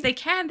 Or if they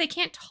can, they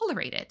can't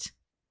tolerate it.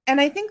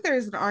 And I think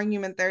there's an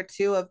argument there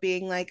too of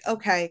being like,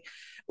 okay,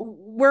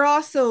 we're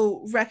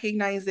also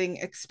recognizing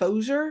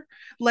exposure.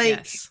 Like,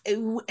 Yes.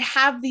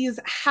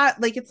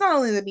 like, it's not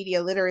only the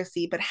media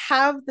literacy, but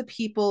have the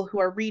people who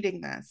are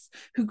reading this,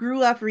 who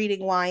grew up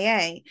reading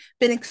YA,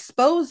 been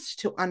exposed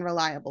to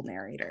unreliable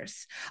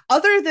narrators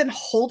other than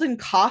Holden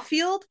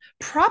Caulfield?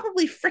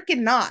 Probably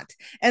freaking not.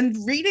 And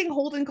reading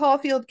Holden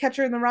Caulfield,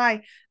 Catcher in the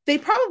Rye, they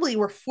probably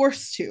were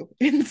forced to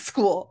in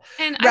school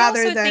And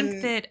rather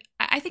than.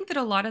 I think that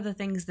a lot of the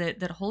things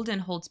that Holden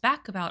holds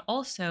back about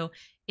also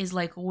is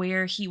like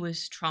where he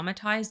was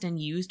traumatized and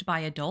used by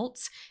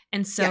adults.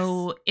 And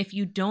so Yes. if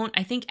you don't,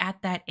 I think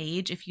at that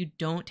age, if you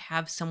don't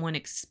have someone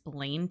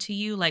explain to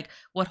you, like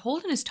what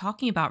Holden is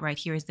talking about right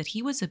here is that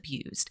he was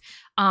abused,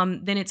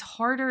 then it's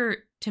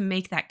harder to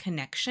make that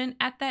connection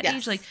at that age.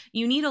 Yes. Like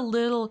you need a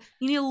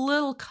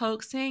little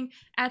coaxing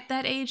at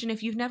that age. And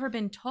if you've never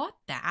been taught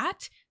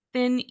that,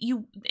 then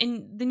you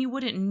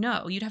wouldn't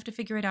know. You'd have to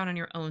figure it out on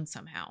your own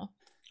somehow.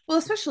 Well,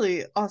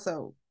 especially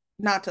also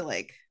not to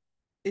like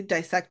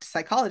dissect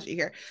psychology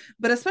here,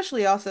 but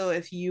especially also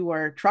if you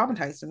were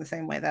traumatized in the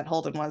same way that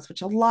Holden was,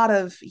 which a lot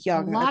of A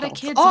young lot of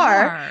adults kids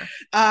are, are.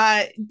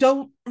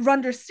 don't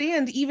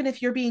understand, even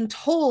if you're being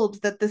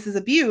told that this is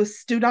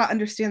abuse, do not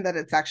understand that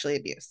it's actually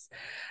abuse.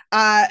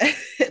 uh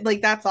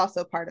like that's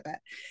also part of it.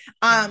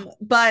 Yeah.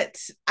 But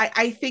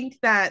I think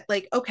that,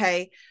 like,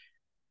 okay,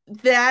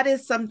 that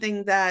is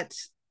something that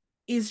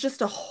is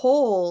just a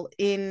hole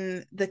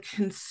in the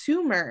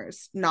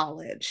consumer's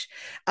knowledge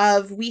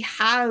of, we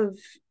have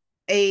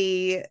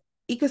a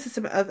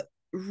ecosystem of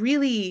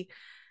really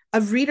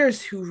of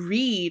readers who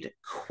read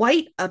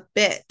quite a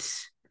bit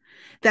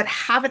that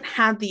haven't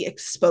had the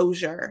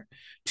exposure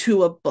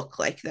to a book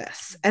like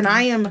this. And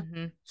I am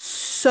Mm-hmm.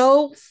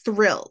 so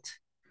thrilled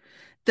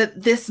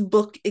that this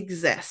book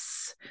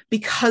exists,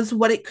 because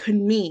what it could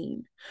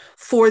mean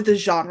for the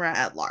genre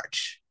at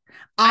large.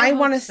 I I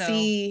want hope to so.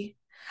 see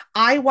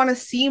I want to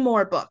see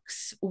more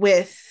books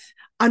with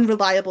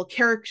unreliable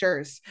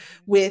characters,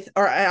 with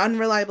or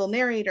unreliable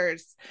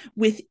narrators,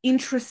 with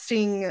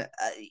interesting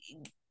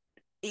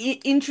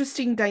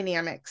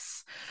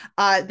dynamics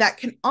that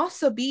can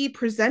also be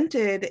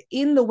presented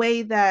in the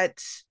way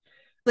that,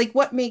 like,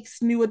 what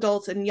makes new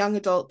adults and young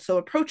adults so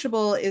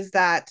approachable is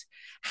that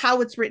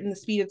how it's written, the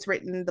speed it's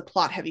written, the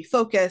plot heavy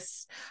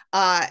focus,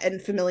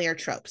 and familiar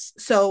tropes.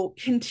 So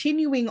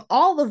continuing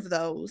all of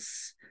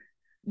those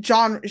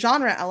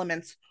genre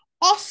elements,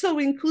 also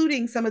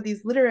including some of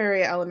these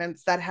literary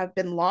elements that have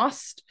been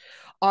lost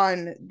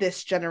on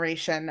this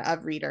generation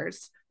of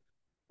readers,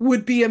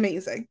 would be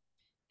amazing.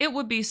 It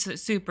would be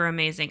super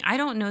amazing. I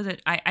don't know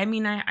that I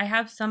mean, I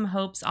have some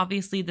hopes.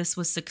 Obviously, this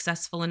was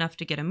successful enough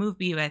to get a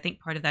movie, but I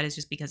think part of that is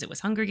just because it was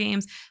Hunger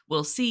Games.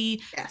 We'll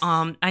see. Yes.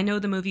 I know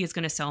the movie is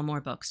going to sell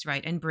more books,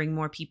 right? And bring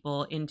more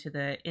people into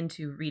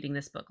reading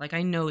this book. Like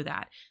I know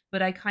that.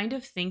 But I kind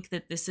of think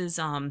that this is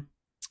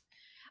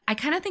I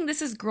kind of think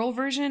this is girl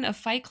version of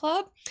Fight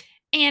Club.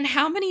 And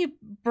how many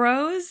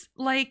bros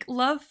like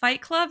love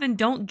Fight Club and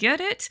don't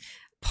get it?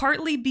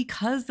 Partly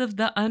because of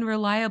the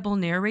unreliable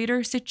narrator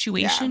Yeah.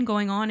 situation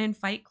going on in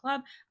Fight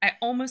Club. I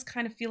almost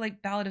kind of feel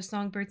like Ballad of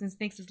Songbirds and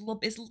Snakes is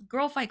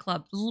girl Fight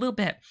Club a little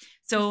bit.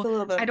 Just So a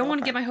little bit I of don't girl want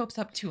to get fight. my hopes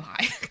up too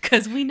high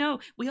because we all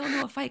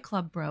know a Fight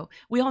Club, bro.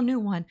 We all knew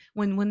one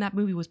when that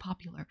movie was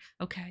popular.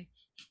 Okay,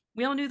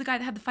 we all knew the guy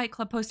that had the Fight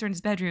Club poster in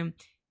his bedroom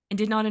and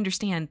did not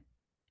understand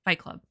Fight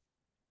Club.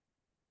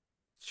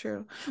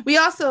 True. We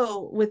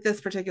also, with this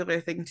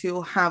particular thing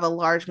too, have a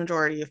large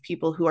majority of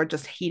people who are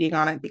just hating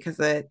on it because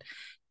it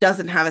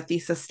doesn't have a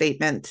thesis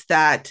statement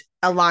that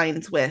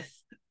aligns with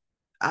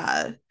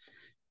uh,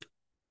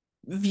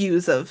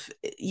 views of,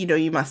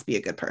 you must be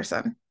a good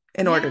person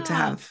in order to Yeah,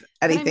 have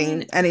but I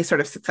mean, any sort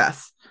of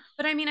success.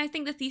 I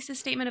think the thesis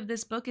statement of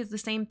this book is the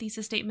same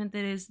thesis statement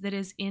that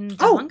is in the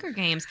Oh, Hunger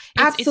Games.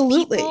 It's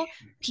absolutely.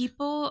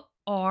 people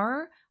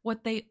are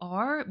what they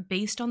are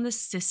based on the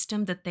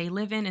system that they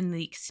live in and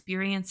the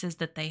experiences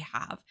that they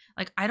have.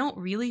 Like I don't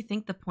really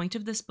think the point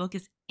of this book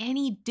is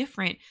any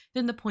different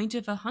than the point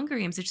of a Hunger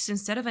Games. It's just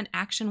instead of an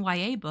action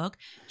YA book,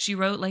 she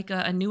wrote like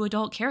a new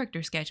adult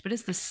character sketch, but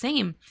it's the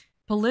same.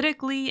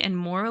 Politically and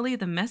morally,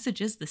 the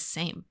message is the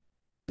same.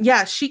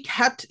 Yeah, she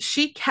kept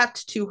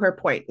to her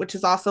point, which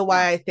is also Yeah.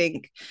 why I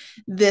think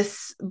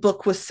this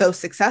book was so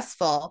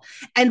successful,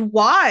 and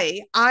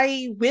why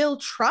I will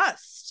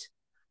trust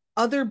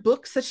other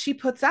books that she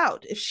puts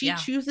out. If she Yeah.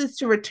 chooses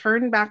to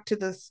return back to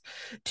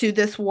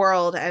this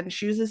world and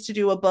chooses to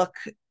do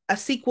a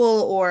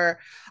sequel, or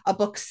a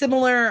book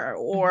similar,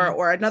 Hmm.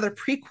 or another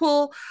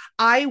prequel,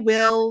 I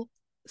will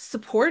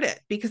support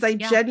it, because I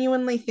Yeah.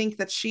 genuinely think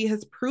that she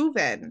has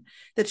proven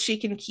that she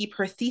can keep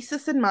her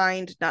thesis in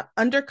mind, not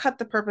undercut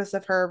the purpose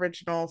of her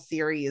original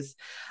series,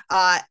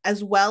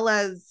 as well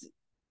as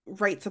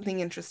write something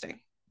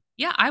interesting.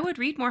 Yeah, I would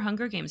read more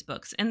Hunger Games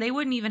books and they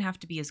wouldn't even have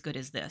to be as good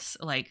as this.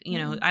 Like,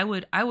 Mm-mm.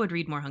 I would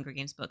read more Hunger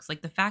Games books.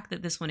 Like the fact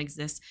that this one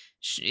exists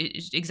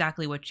is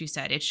exactly what you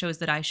said. It shows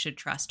that I should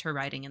trust her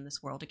writing in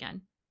this world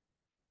again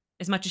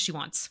as much as she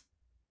wants.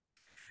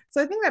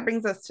 So I think that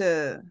brings us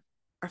to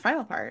our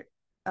final part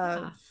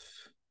Yeah. of,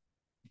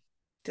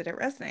 did it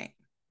resonate?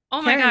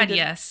 Oh my Karen, god, did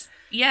yes.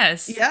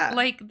 Yes. yeah.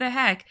 Like the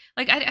heck.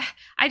 Like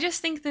I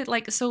just think that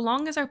like so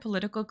long as our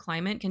political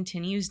climate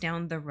continues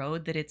down the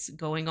road that it's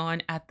going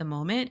on at the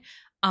moment,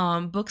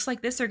 books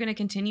like this are going to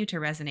continue to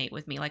resonate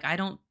with me. Like I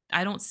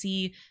don't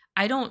see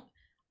I don't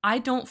I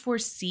don't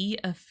foresee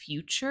a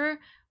future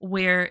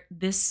where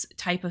this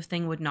type of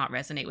thing would not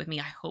resonate with me.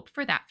 I hope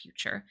for that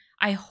future.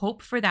 I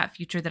hope for that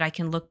future that I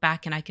can look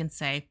back and I can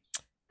say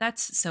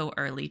that's so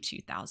early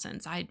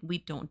 2000s. We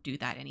don't do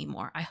that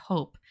anymore. I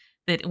hope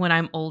that when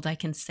I'm old I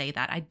can say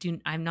that.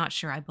 I'm not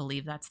sure I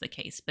believe that's the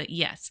case, but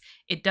yes,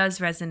 it does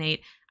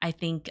resonate. I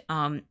think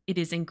it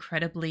is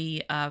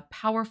incredibly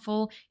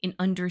powerful in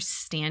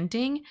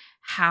understanding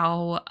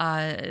how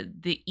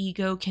the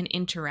ego can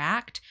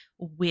interact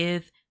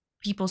with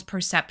people's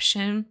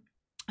perception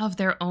of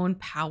their own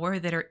power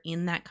that are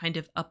in that kind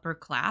of upper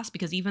class,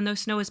 because even though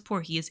Snow is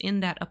poor, he is in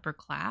that upper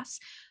class.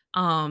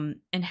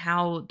 and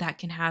how that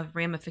can have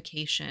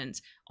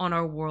ramifications on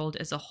our world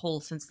as a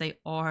whole, since they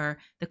are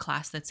the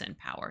class that's in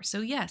power.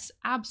 So yes,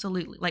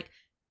 absolutely. Like,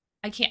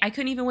 I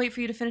couldn't even wait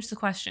for you to finish the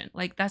question.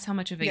 Like, that's how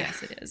much of a Yeah.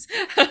 yes it is.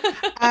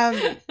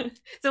 Um,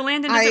 So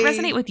Landon, does it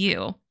resonate with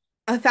you?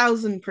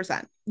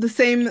 1,000%. The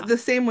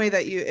same way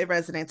that it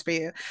resonates for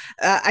you.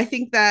 I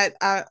think that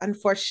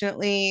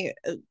unfortunately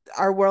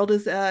our world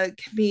is can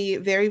be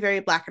very, very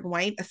black and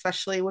white,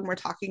 especially when we're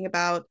talking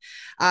about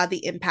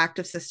the impact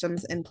of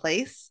systems in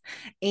place,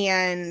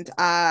 and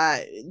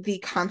the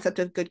concept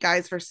of good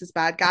guys versus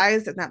bad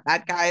guys, and that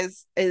bad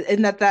guys,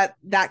 and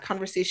that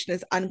conversation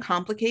is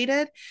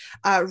uncomplicated.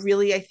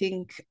 Really, I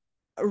think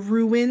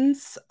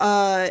ruins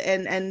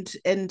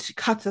and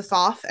cuts us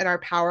off and our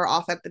power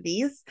off at the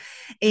knees.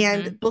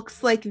 And Mm-hmm.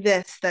 books like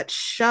this that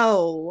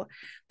show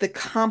the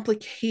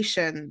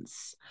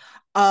complications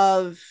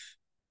of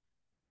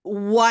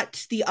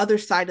what the other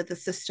side of the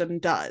system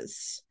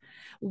does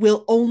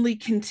will only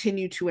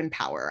continue to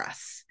empower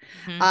us.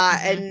 Mm-hmm.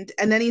 Mm-hmm.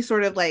 And any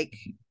sort of like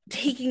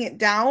taking it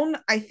down,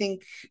 I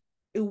think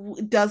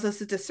does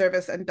us a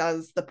disservice and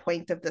does the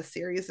point of this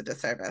series a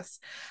disservice.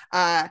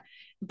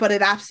 But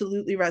it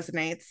absolutely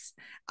resonates.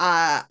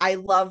 I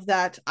love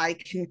that I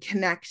can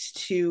connect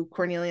to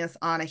Cornelius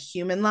on a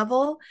human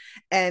level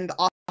and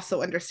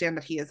also understand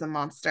that he is a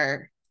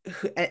monster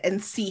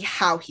and see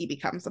how he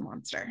becomes a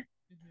monster.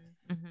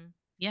 Mm-hmm. Mm-hmm.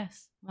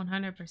 Yes,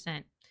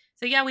 100%.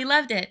 So yeah, we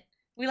loved it.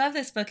 We love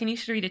this book, and you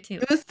should read it too.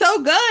 It was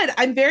so good.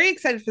 I'm very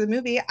excited for the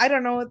movie. I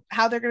don't know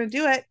how they're going to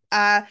do it.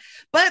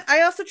 But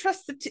I also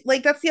trust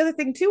like that's the other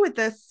thing too with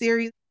this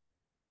series.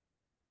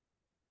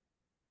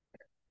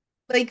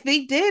 Like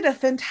they did a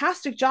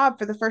fantastic job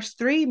for the first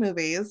three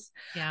movies.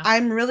 Yeah.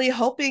 I'm really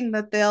hoping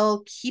that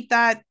they'll keep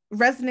that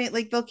resonate,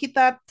 like they'll keep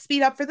that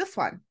speed up for this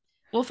one.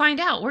 We'll find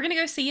out. We're going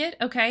to go see it,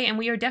 okay? And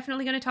we are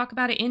definitely going to talk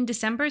about it in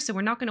December, so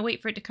we're not going to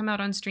wait for it to come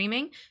out on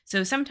streaming.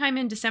 So sometime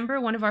in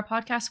December, one of our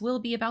podcasts will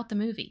be about the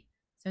movie.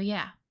 So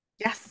yeah.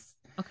 Yes.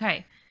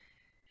 Okay.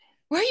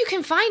 Where you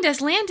can find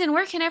us, Landon,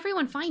 where can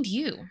everyone find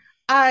you?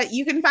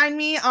 You can find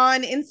me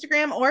on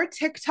Instagram or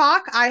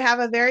TikTok. I have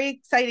a very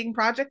exciting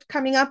project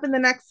coming up in the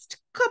next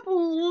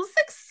couple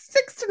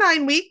 6 to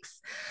 9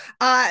 weeks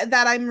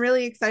that I'm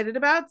really excited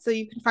about. So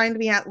you can find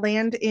me at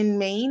Land in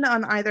Maine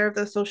on either of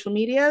those social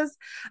medias.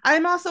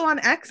 I'm also on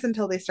X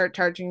until they start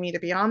charging me to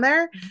be on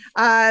there,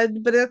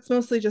 but it's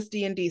mostly just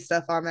D&D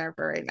stuff on there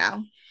for right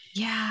now.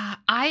 Yeah,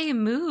 I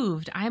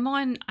moved. I'm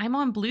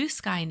on Blue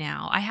Sky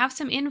now. I have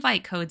some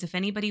invite codes if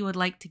anybody would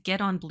like to get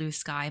on Blue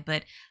Sky,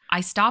 but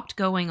I stopped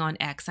going on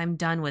X. I'm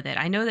done with it.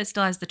 I know that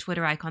still has the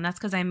Twitter icon. That's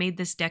because I made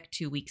this deck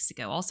 2 weeks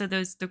ago. Also,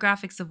 the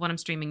graphics of what I'm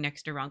streaming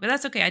next are wrong, but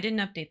that's okay. I didn't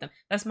update them.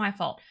 That's my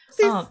fault.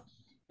 Oopsies.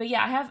 But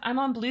yeah, I'm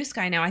on Blue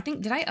Sky now. I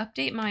think did I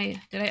update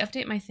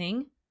my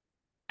thing?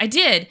 I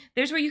did.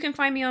 There's where you can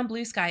find me on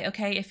Blue Sky.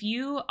 Okay, if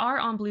you are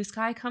on Blue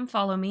Sky, come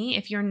follow me.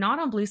 If you're not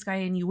on Blue Sky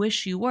and you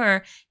wish you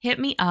were, hit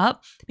me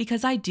up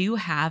because I do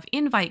have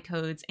invite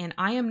codes and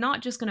I am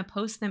not just going to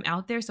post them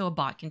out there so a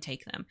bot can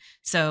take them.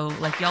 So,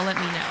 like, y'all let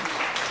me know.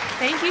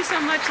 Thank you so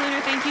much,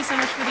 Lunar. Thank you so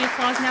much for the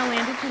applause. Now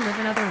Landon can live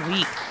another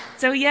week.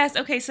 So yes,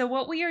 okay, so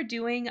what we are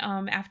doing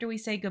after we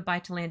say goodbye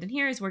to Landon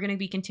here is we're going to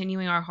be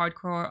continuing our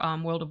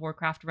hardcore World of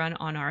Warcraft run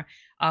on our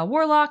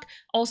Warlock.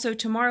 Also,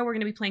 tomorrow we're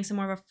going to be playing some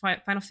more of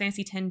Final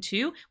Fantasy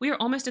X-2. We are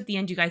almost at the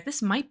end, you guys.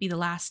 This might be the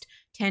last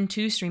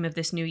X-2 stream of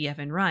this new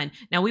Yevon run.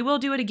 Now, we will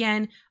do it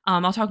again.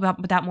 I'll talk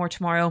about that more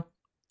tomorrow.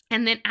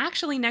 And then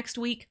actually next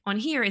week on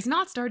here is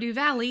not Stardew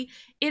Valley.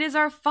 It is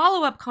our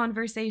follow-up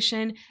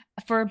conversation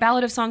for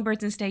Ballad of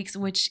Songbirds and Stakes,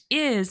 which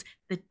is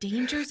the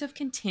dangers of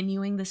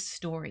continuing the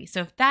story.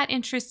 So if that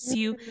interests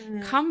you,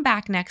 come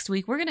back next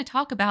week. We're going to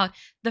talk about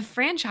the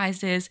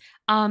franchises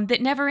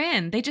that never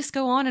end. They just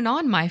go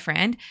on, my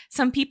friend.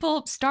 Some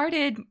people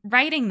started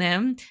writing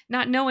them,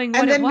 not knowing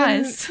what it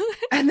was.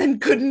 And then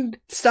couldn't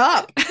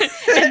stop.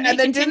 and they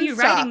continue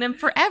writing them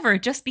forever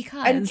just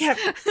because.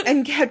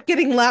 And kept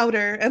getting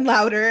louder and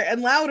louder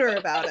and louder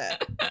about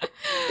it.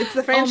 It's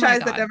the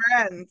franchise that never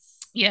ends.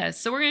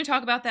 Yes, so we're going to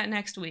talk about that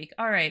next week.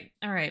 All right.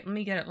 Let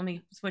me get it. Let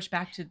me switch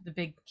back to the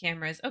big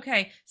cameras.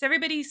 Okay, so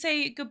everybody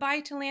say goodbye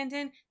to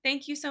Landon.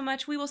 Thank you so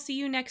much. We will see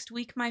you next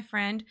week, my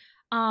friend.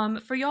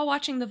 For y'all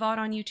watching the VOD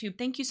on YouTube,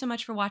 thank you so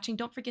much for watching.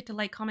 Don't forget to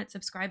like, comment,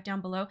 subscribe down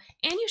below.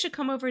 And you should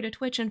come over to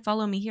Twitch and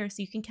follow me here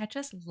so you can catch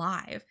us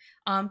live.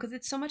 Because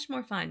it's so much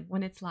more fun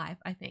when it's live,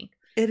 I think.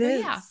 It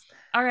is. Yeah.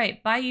 All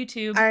right. Bye,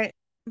 YouTube. All right.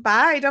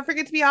 Bye. Don't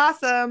forget to be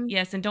awesome.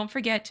 Yes, and don't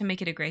forget to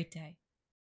make it a great day.